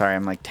that, I'm sorry,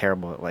 I'm like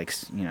terrible at like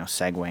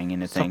segueing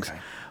into things. okay.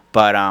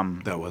 But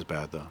That was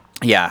bad though.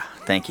 yeah,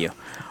 thank you.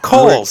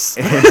 Kohl's.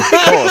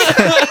 Kohl's.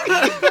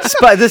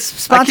 This I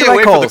sponsored can't by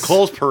wait Kohl's. for the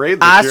Kohl's parade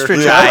this year.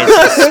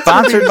 Ostracized.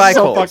 Sponsored by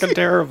so Kohl's. fucking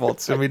terrible.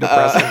 It's gonna be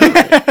depressing.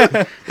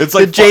 It's The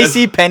like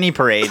J.C. Penney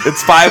parade.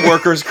 It's 5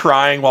 workers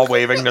crying while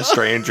waving to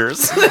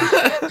strangers.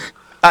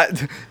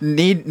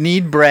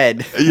 Need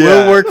bread. Yeah.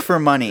 We'll work for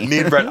money.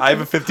 Need bread. I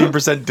have a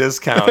 15%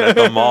 discount at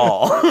the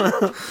mall.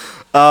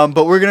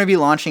 But we're gonna be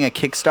launching a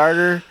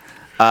Kickstarter,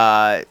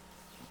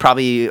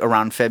 probably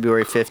around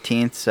February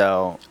 15th.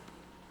 So,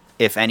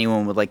 if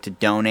anyone would like to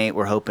donate,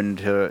 we're hoping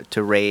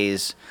to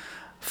raise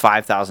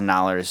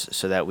 $5,000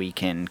 so that we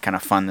can kind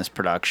of fund this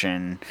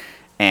production.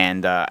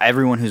 And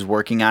everyone who's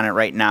working on it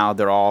right now,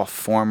 they're all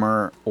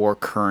former or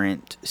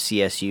current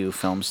CSU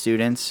film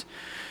students,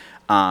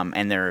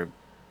 and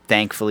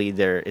thankfully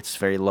it's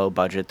very low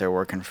budget. They're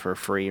working for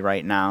free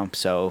right now.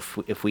 So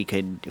if we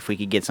could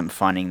get some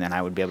funding, then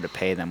I would be able to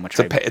pay them. Which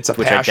It's a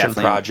which I passion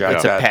definitely- project.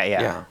 It's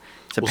Yeah.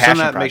 It's a We'll passion send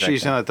that. project. Make sure you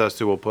send that to us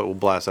too. We'll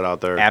blast it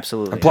out there.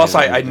 Absolutely. And plus,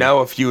 I know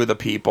a few of the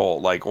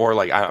people,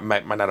 I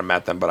might not have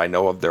met them, but I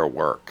know of their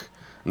work.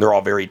 And they're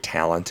all very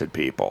talented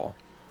people.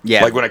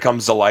 Yeah. Like when it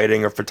comes to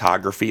lighting or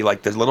photography,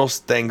 like there's little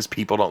things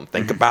people don't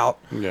think about.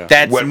 Yeah.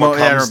 That's when it that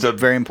comes are to-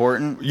 very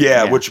important.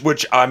 Yeah, which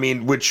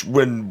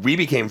when we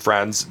became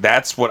friends,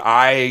 that's what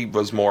I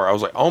was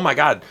like, oh my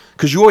god,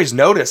 because you always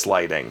notice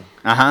lighting.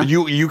 Uh-huh.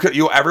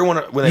 Everyone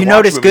when they You watch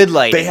notice movies, good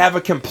lighting. They have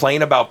a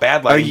complaint about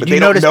bad lighting, you but they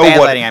don't notice know bad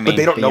what. lighting, I but mean,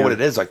 they don't but know you- what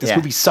it is. Like this yeah.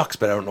 movie sucks,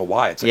 but I don't know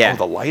why. It's like, Yeah. oh,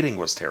 the lighting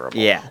was terrible.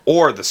 Yeah.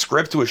 Or the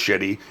script was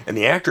shitty and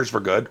the actors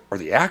were good, or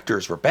the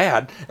actors were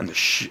bad and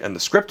the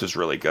script is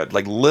really good.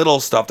 Like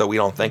little stuff that we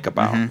don't think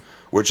about, Mm-hmm.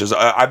 which is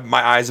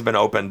my eyes have been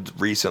opened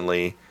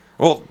recently.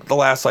 Well, the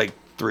last like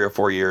 3 or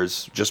 4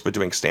 years, just with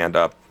doing stand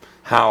up,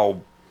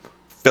 how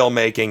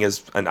filmmaking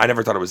is, and I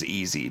never thought it was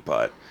easy,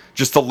 but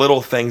just the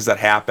little things that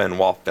happen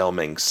while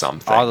filming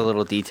something. all the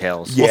little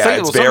details. Yeah,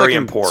 it's something very that can-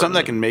 important. Something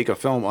that can make a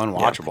film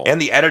unwatchable. And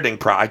the editing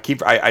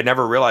I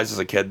never realized as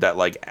a kid that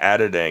like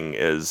editing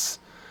is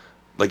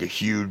like a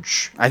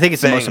huge. I think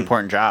it's the most thing.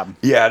 important job.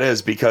 Yeah, it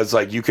is because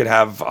like you could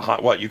have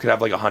you could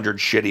have like 100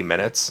 shitty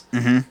minutes,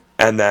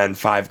 and then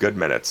 5 good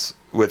minutes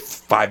with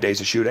 5 days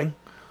of shooting,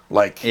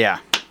 like Yeah.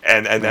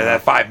 and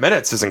that 5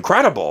 minutes is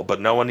incredible,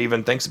 but no one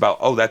even thinks about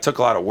that took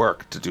a lot of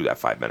work to do that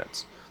 5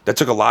 minutes. That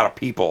took a lot of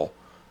people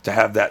to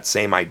have that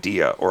same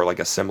idea or like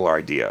a similar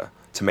idea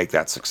to make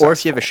that successful. Or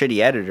if you have a shitty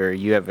editor,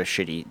 you have a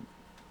shitty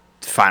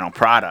final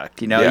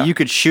product. You know, Yeah. you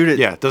could shoot it.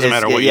 Yeah, it doesn't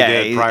matter what you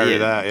did prior to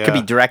that, It could be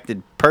yeah.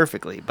 directed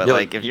perfectly, but Yeah,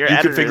 like if your you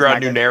editor could figure is out not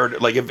new good-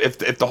 narrative, like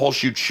if the whole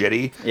shoot's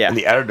shitty Yeah. and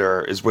the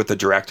editor is with the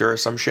director or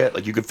some shit,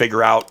 like you could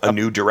figure out a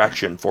new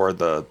direction for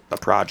the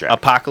project.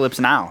 Apocalypse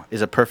Now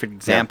is a perfect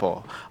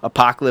example.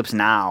 Apocalypse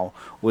Now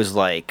was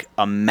like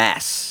a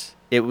mess.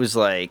 It was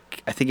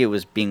like, I think it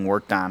was being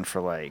worked on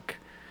for like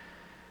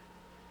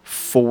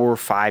 4 or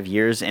 5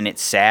 years, and it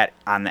sat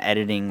on the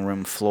editing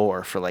room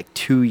floor for like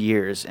 2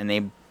 years, and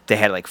they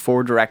had like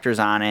 4 directors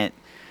on it,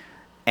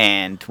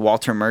 and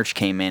Walter Murch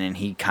came in and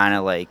he kind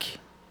of like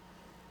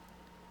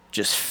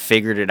just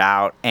figured it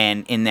out,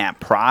 and in that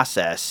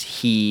process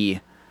he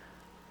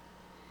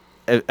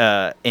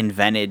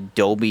invented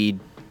Dolby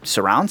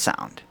surround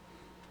sound.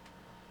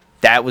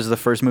 That was the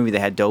first movie that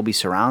had Dolby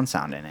surround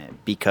sound in it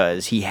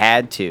because he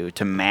had to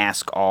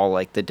mask all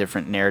like the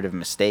different narrative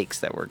mistakes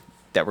that were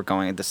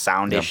going, the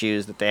sound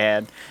issues that they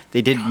had.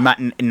 They did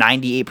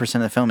 98%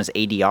 of the film is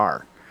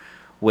ADR,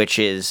 which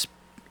is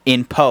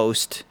in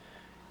post.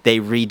 They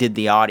redid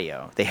the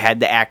audio. They had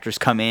the actors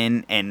come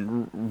in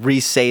and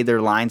re-say their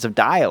lines of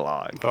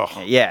dialogue. Oh.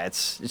 Yeah,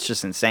 it's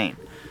just insane.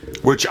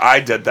 Which I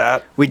did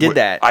that. We did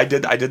that. I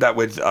did that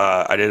with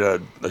I did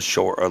a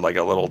short or like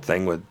a little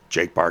thing with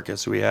Jake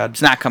Barkus who we had.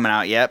 It's not coming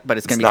out yet, but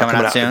it's going to It's be not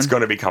coming out soon. It's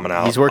going to be coming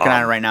out. He's working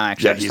on it right now,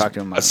 actually. I just he's- talked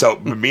to him about it. So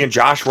me and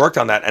Josh worked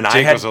on that, and I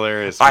Jake had was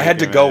hilarious. I had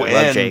to go Love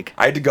in. Jake.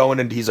 I had to go in,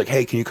 and he's like,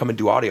 "Hey, can you come and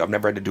do audio? I've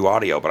never had to do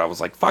audio," but I was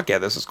like, "Fuck yeah,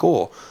 this is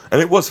cool,"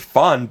 and it was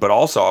fun. But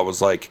also, I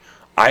was like,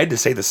 I had to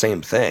say the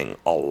same thing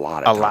a lot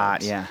of times. A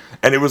lot, yeah.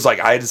 And it was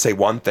like I had to say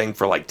one thing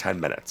for like 10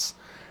 minutes.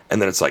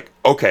 And then it's like,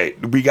 okay,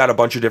 we got a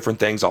bunch of different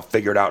things. I'll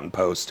figure it out in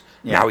post.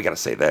 Yeah. Now we got to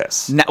say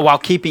this. While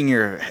keeping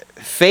your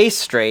face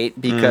straight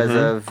because Mm-hmm.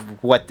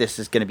 of what this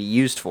is going to be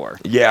used for.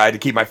 Yeah, I had to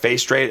keep my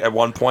face straight at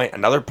one point.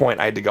 Another point,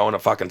 I had to go in a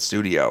fucking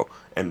studio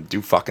and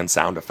do fucking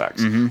sound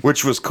effects,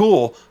 which was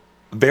cool,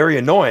 very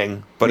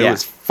annoying, but Yeah. it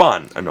was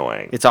fun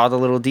annoying. It's all the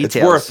little details.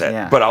 It's worth it.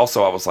 Yeah. But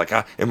also, I was like,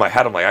 in my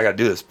head, I'm like, I got to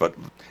do this. But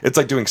it's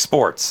like doing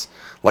sports.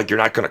 Like, you're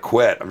not going to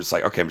quit. I'm just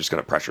like, okay, I'm just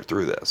going to pressure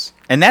through this.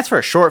 And that's for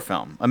a short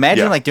film.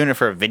 Imagine Yeah. like doing it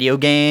for a video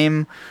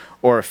game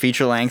or a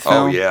feature length Oh,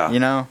 film. yeah. You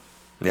know?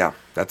 Yeah,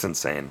 that's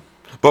insane.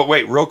 But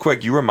wait, real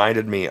quick, you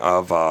reminded me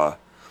of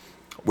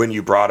when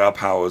you brought up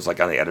how it was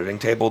like on the editing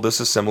table. This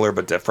is similar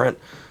but different.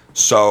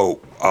 So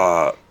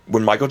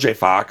when Michael J.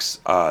 Fox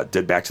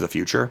did Back to the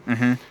Future,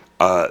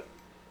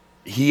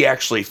 he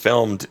actually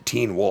filmed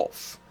Teen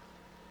Wolf.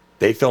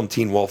 They filmed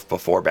Teen Wolf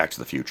before Back to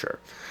the Future.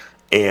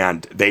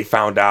 And they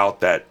found out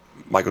that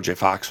Michael J.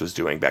 Fox was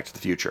doing Back to the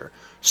Future.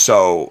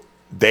 So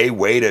they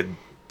waited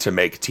to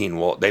make Teen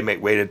Wolf.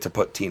 Waited to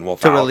put Teen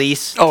Wolf To out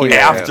release. Oh, TV.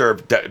 yeah. after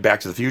Back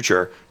to the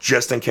Future,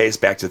 just in case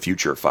Back to the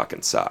Future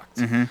fucking sucked.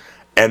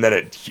 And then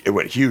it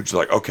went huge.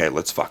 Like, okay,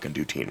 let's fucking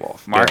do Teen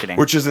Wolf. Marketing.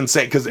 Which is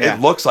insane because Yeah.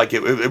 it looks like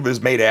it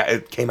was made.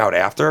 It came out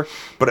after,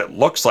 but it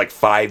looks like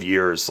 5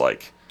 years.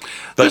 Like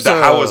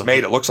how it was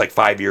made, it looks like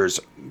 5 years.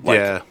 Like,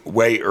 Yeah.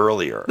 way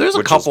earlier. There's a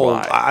which is couple.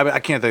 why. I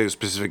can't think of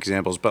specific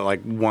examples, but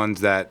like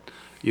ones that,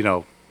 you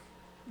know,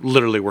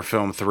 literally were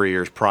filmed 3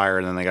 years prior,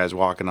 and then the guy's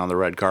walking on the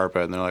red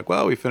carpet, and they're like,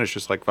 "Well, we finished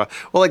just like 5."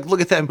 Well, like look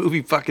at that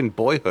movie, fucking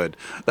Boyhood.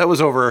 That was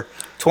over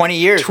 20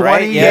 years, 20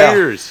 right? Yeah.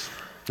 years.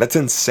 That's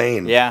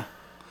insane. Yeah.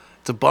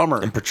 It's a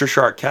bummer. And Patricia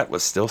Arquette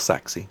was still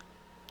sexy.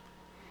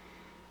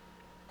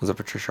 Was it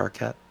Patricia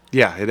Arquette?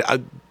 Yeah,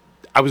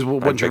 I was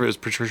wasn't sure think- if it was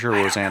Patricia or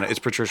Rosanna. It's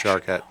Patricia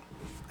Arquette.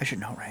 I should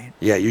know, right?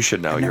 Yeah, you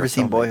should know. I've You're never a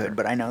seen filmmaker. Boyhood,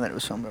 but I know that it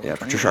was filmed over Yeah,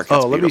 20 Patricia years. Arquette's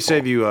Oh, let me beautiful.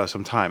 save you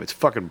some time. It's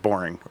fucking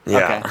boring. Yeah.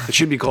 Okay. It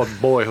should be called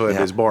Boyhood.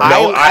 Yeah. Is boring.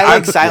 No, I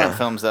like I- silent yeah.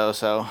 films though,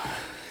 so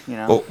you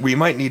know. Well, we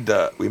might need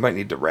to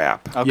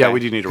wrap. Okay. Yeah, we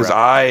do need to 'Cause wrap.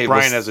 I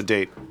Brian was- has a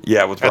date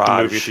Yeah, with at Raj.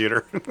 the movie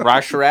theater.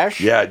 Raj Suresh?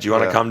 Yeah, do you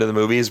want to Yeah. come to the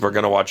movies? We're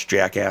gonna watch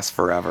Jackass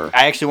Forever.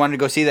 I actually wanted to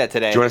go see that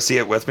today. Do you want to see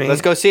it with me?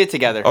 Let's go see it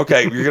together.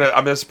 Okay,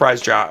 I'm gonna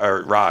surprise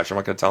Raj. I'm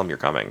not gonna tell him you're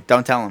coming.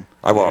 Don't tell him.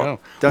 I won't. No.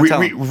 Don't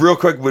tell him. Real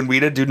quick, when we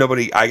did Do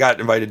Nobody, I got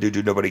invited to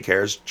Do Nobody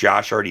Cares.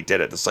 Josh already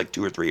did it. This is like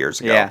 2 or 3 years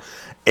ago. Yeah.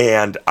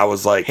 And I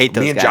was like, Hate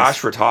those me and guys.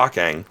 Josh were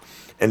talking,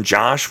 and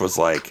Josh was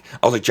like,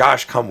 I was like,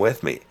 Josh, come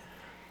with me.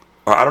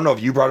 Or I don't know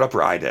if you brought it up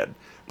or I did.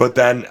 But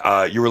then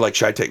you were like,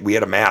 should I take? We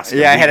had a mask.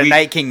 Yeah, I And had a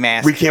Night King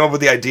mask. We came up with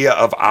the idea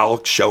of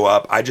I'll show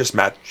up. I just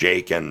met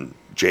Jake and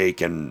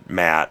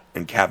Matt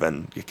and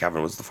Kevin.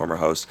 Kevin was the former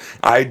host.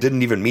 I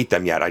didn't even meet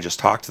them yet. I just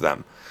talked to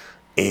them.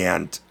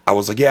 And I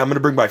was like, yeah, I'm going to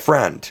bring my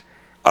friend.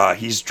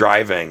 He's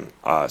driving.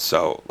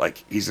 So,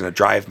 like, he's going to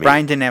drive me.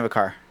 Brian didn't have a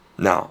car.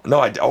 No,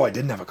 I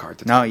didn't have a car at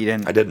the No, time. you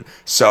didn't. I didn't.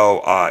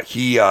 So,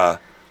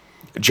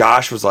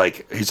 Josh was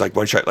like, he's like,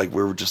 when should I, like,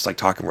 we were just like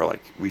talking. We're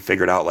like, we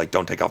figured out, like,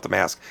 don't take off the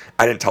mask.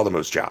 I didn't tell them it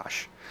was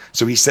Josh.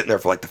 So he's sitting there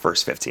for like the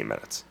first 15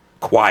 minutes,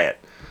 quiet,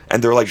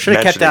 and they're like Should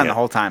have kept mentioning down it. the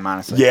whole time,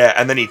 honestly. Yeah,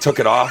 and then he took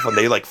it off, and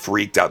they like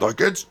freaked out. They're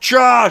like, "It's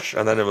Josh!"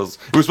 And then it was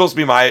supposed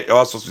to be I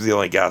was supposed to be the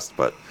only guest,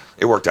 but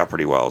it worked out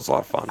pretty well. It was a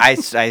lot of fun. I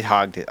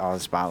hogged it all the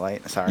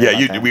spotlight. Sorry. Yeah,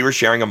 about that. we were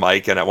sharing a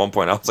mic, and at one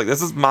point I was like,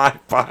 "This is my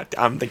pod.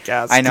 I'm the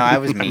guest." I know, I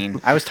was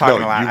mean. I was talking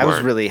No, a lot. you I was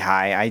weren't. really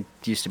high. I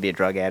used to be a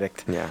drug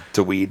addict Yeah,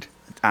 to weed.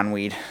 on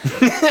weed.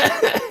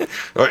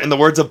 Or in the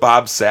words of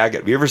Bob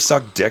Saget, have you ever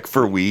sucked dick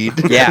for weed?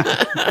 Yeah.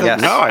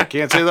 Yes. No, I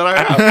can't say that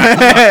I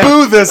have.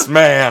 Boo this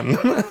man.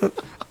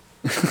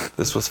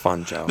 This was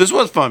fun, Joe. This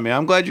was fun, man.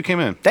 I'm glad you came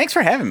in. Thanks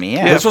for having me.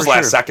 Yeah. this was for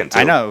last sure. second, too.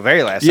 I know,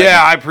 very last. Yeah,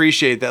 second. I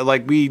appreciate that.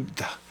 Like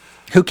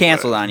Who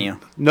canceled on you?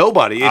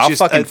 nobody. It's I'll just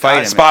fucking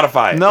fight him.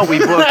 Spotify. No, we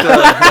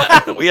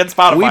booked. We had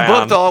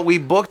Spotify We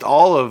booked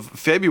all of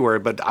February,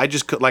 but I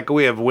just could, like,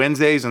 we have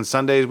Wednesdays and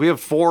Sundays. We have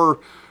 5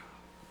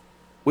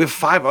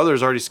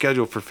 others already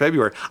scheduled for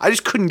February. I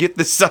just couldn't get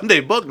this Sunday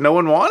booked. No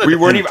one wanted We it.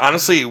 weren't even,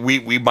 honestly,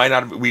 we might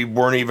not, we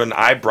weren't even,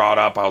 I brought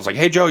up, I was like,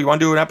 "Hey, Joe, you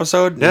want to do an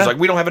episode?" And Yeah. he's like,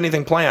 "We don't have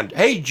anything planned."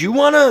 "Hey, do you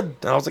want to?" And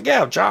I was like,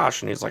 "Yeah,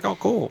 Josh." And he's like, "Oh,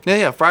 cool."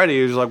 Yeah. Friday,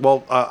 he was like,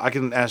 well, I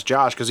can ask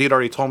Josh because he had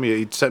already told me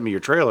he'd sent me your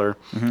trailer.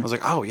 I was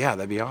like, oh, yeah,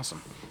 that'd be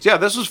awesome. So, yeah,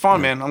 this was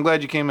fun, man. I'm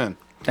glad you came in.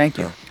 Thank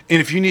you. And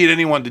if you need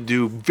anyone to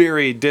do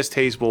very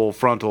distasteful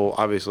frontal,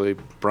 obviously,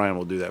 Brian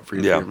will do that for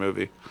you Yeah. for your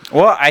movie.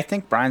 Well, I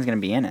think Brian's gonna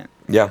be in it.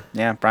 Yeah.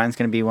 Yeah, Brian's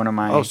gonna be one of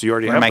my. Oh, so you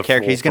already one have of my the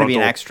characters. full He's gonna be an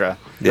frontal- extra.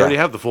 You Yeah. already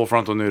have the full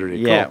frontal nudity.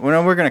 Yeah, Cool.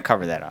 well, we're gonna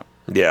cover that up.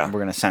 Yeah. We're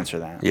gonna censor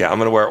that. Yeah, I'm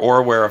gonna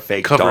wear a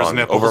fake Cover his dong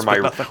nipples, over my,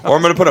 but nothing or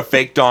I'm gonna put a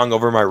fake dong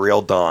over my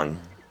real dong.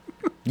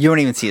 You won't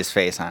even see his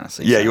face,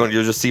 honestly. Yeah, so.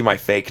 you'll just see my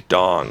fake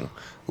dong,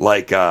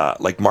 like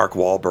Mark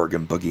Wahlberg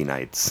in Boogie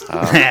Nights.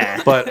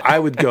 But I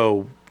would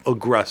go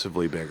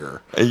aggressively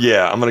bigger.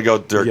 Yeah, I'm gonna go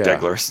Dirk Yeah.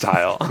 Diggler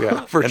style.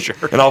 Yeah, for and, sure.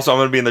 And also, I'm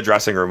gonna be in the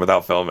dressing room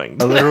without filming.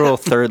 A literal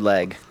third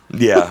leg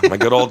Yeah, my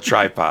good old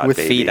tripod with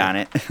baby. feet on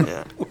it.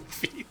 Yeah,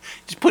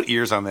 Just put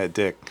ears on that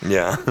dick.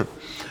 yeah.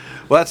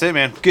 Well, that's it,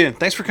 man. Again,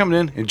 thanks for coming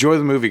in. Enjoy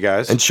the movie,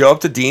 guys. And show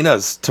up to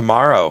Dina's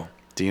tomorrow,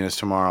 Dina's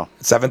tomorrow.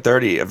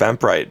 7:30.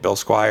 Eventbrite. Bill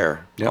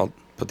Squire. Yep. I'll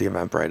put the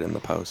Eventbrite in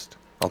the post.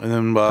 And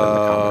then the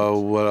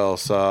comments. what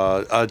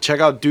else? Check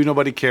out Do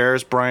Nobody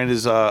Cares. Brian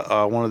is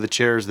one of the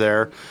chairs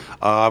there.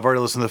 I've already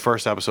listened to the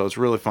first episode. It's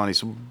really funny.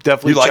 So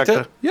definitely You liked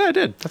check it? Yeah, I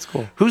did. That's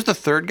cool. Who's the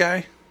third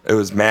guy? It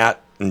was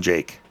Matt and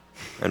Jake,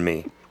 and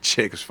me.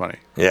 Jake is funny.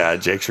 Yeah,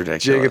 Jake's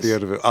ridiculous. Jake at the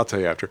end of it. I'll tell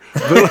you after.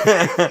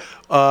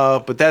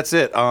 But that's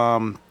it.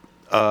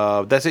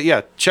 That's it.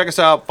 Yeah, check us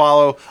out.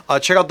 Follow.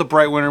 Check out the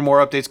Bright Winter.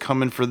 More updates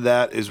coming for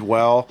that as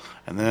well.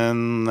 And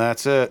then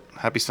that's it.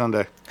 Happy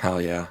Sunday.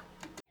 Hell yeah.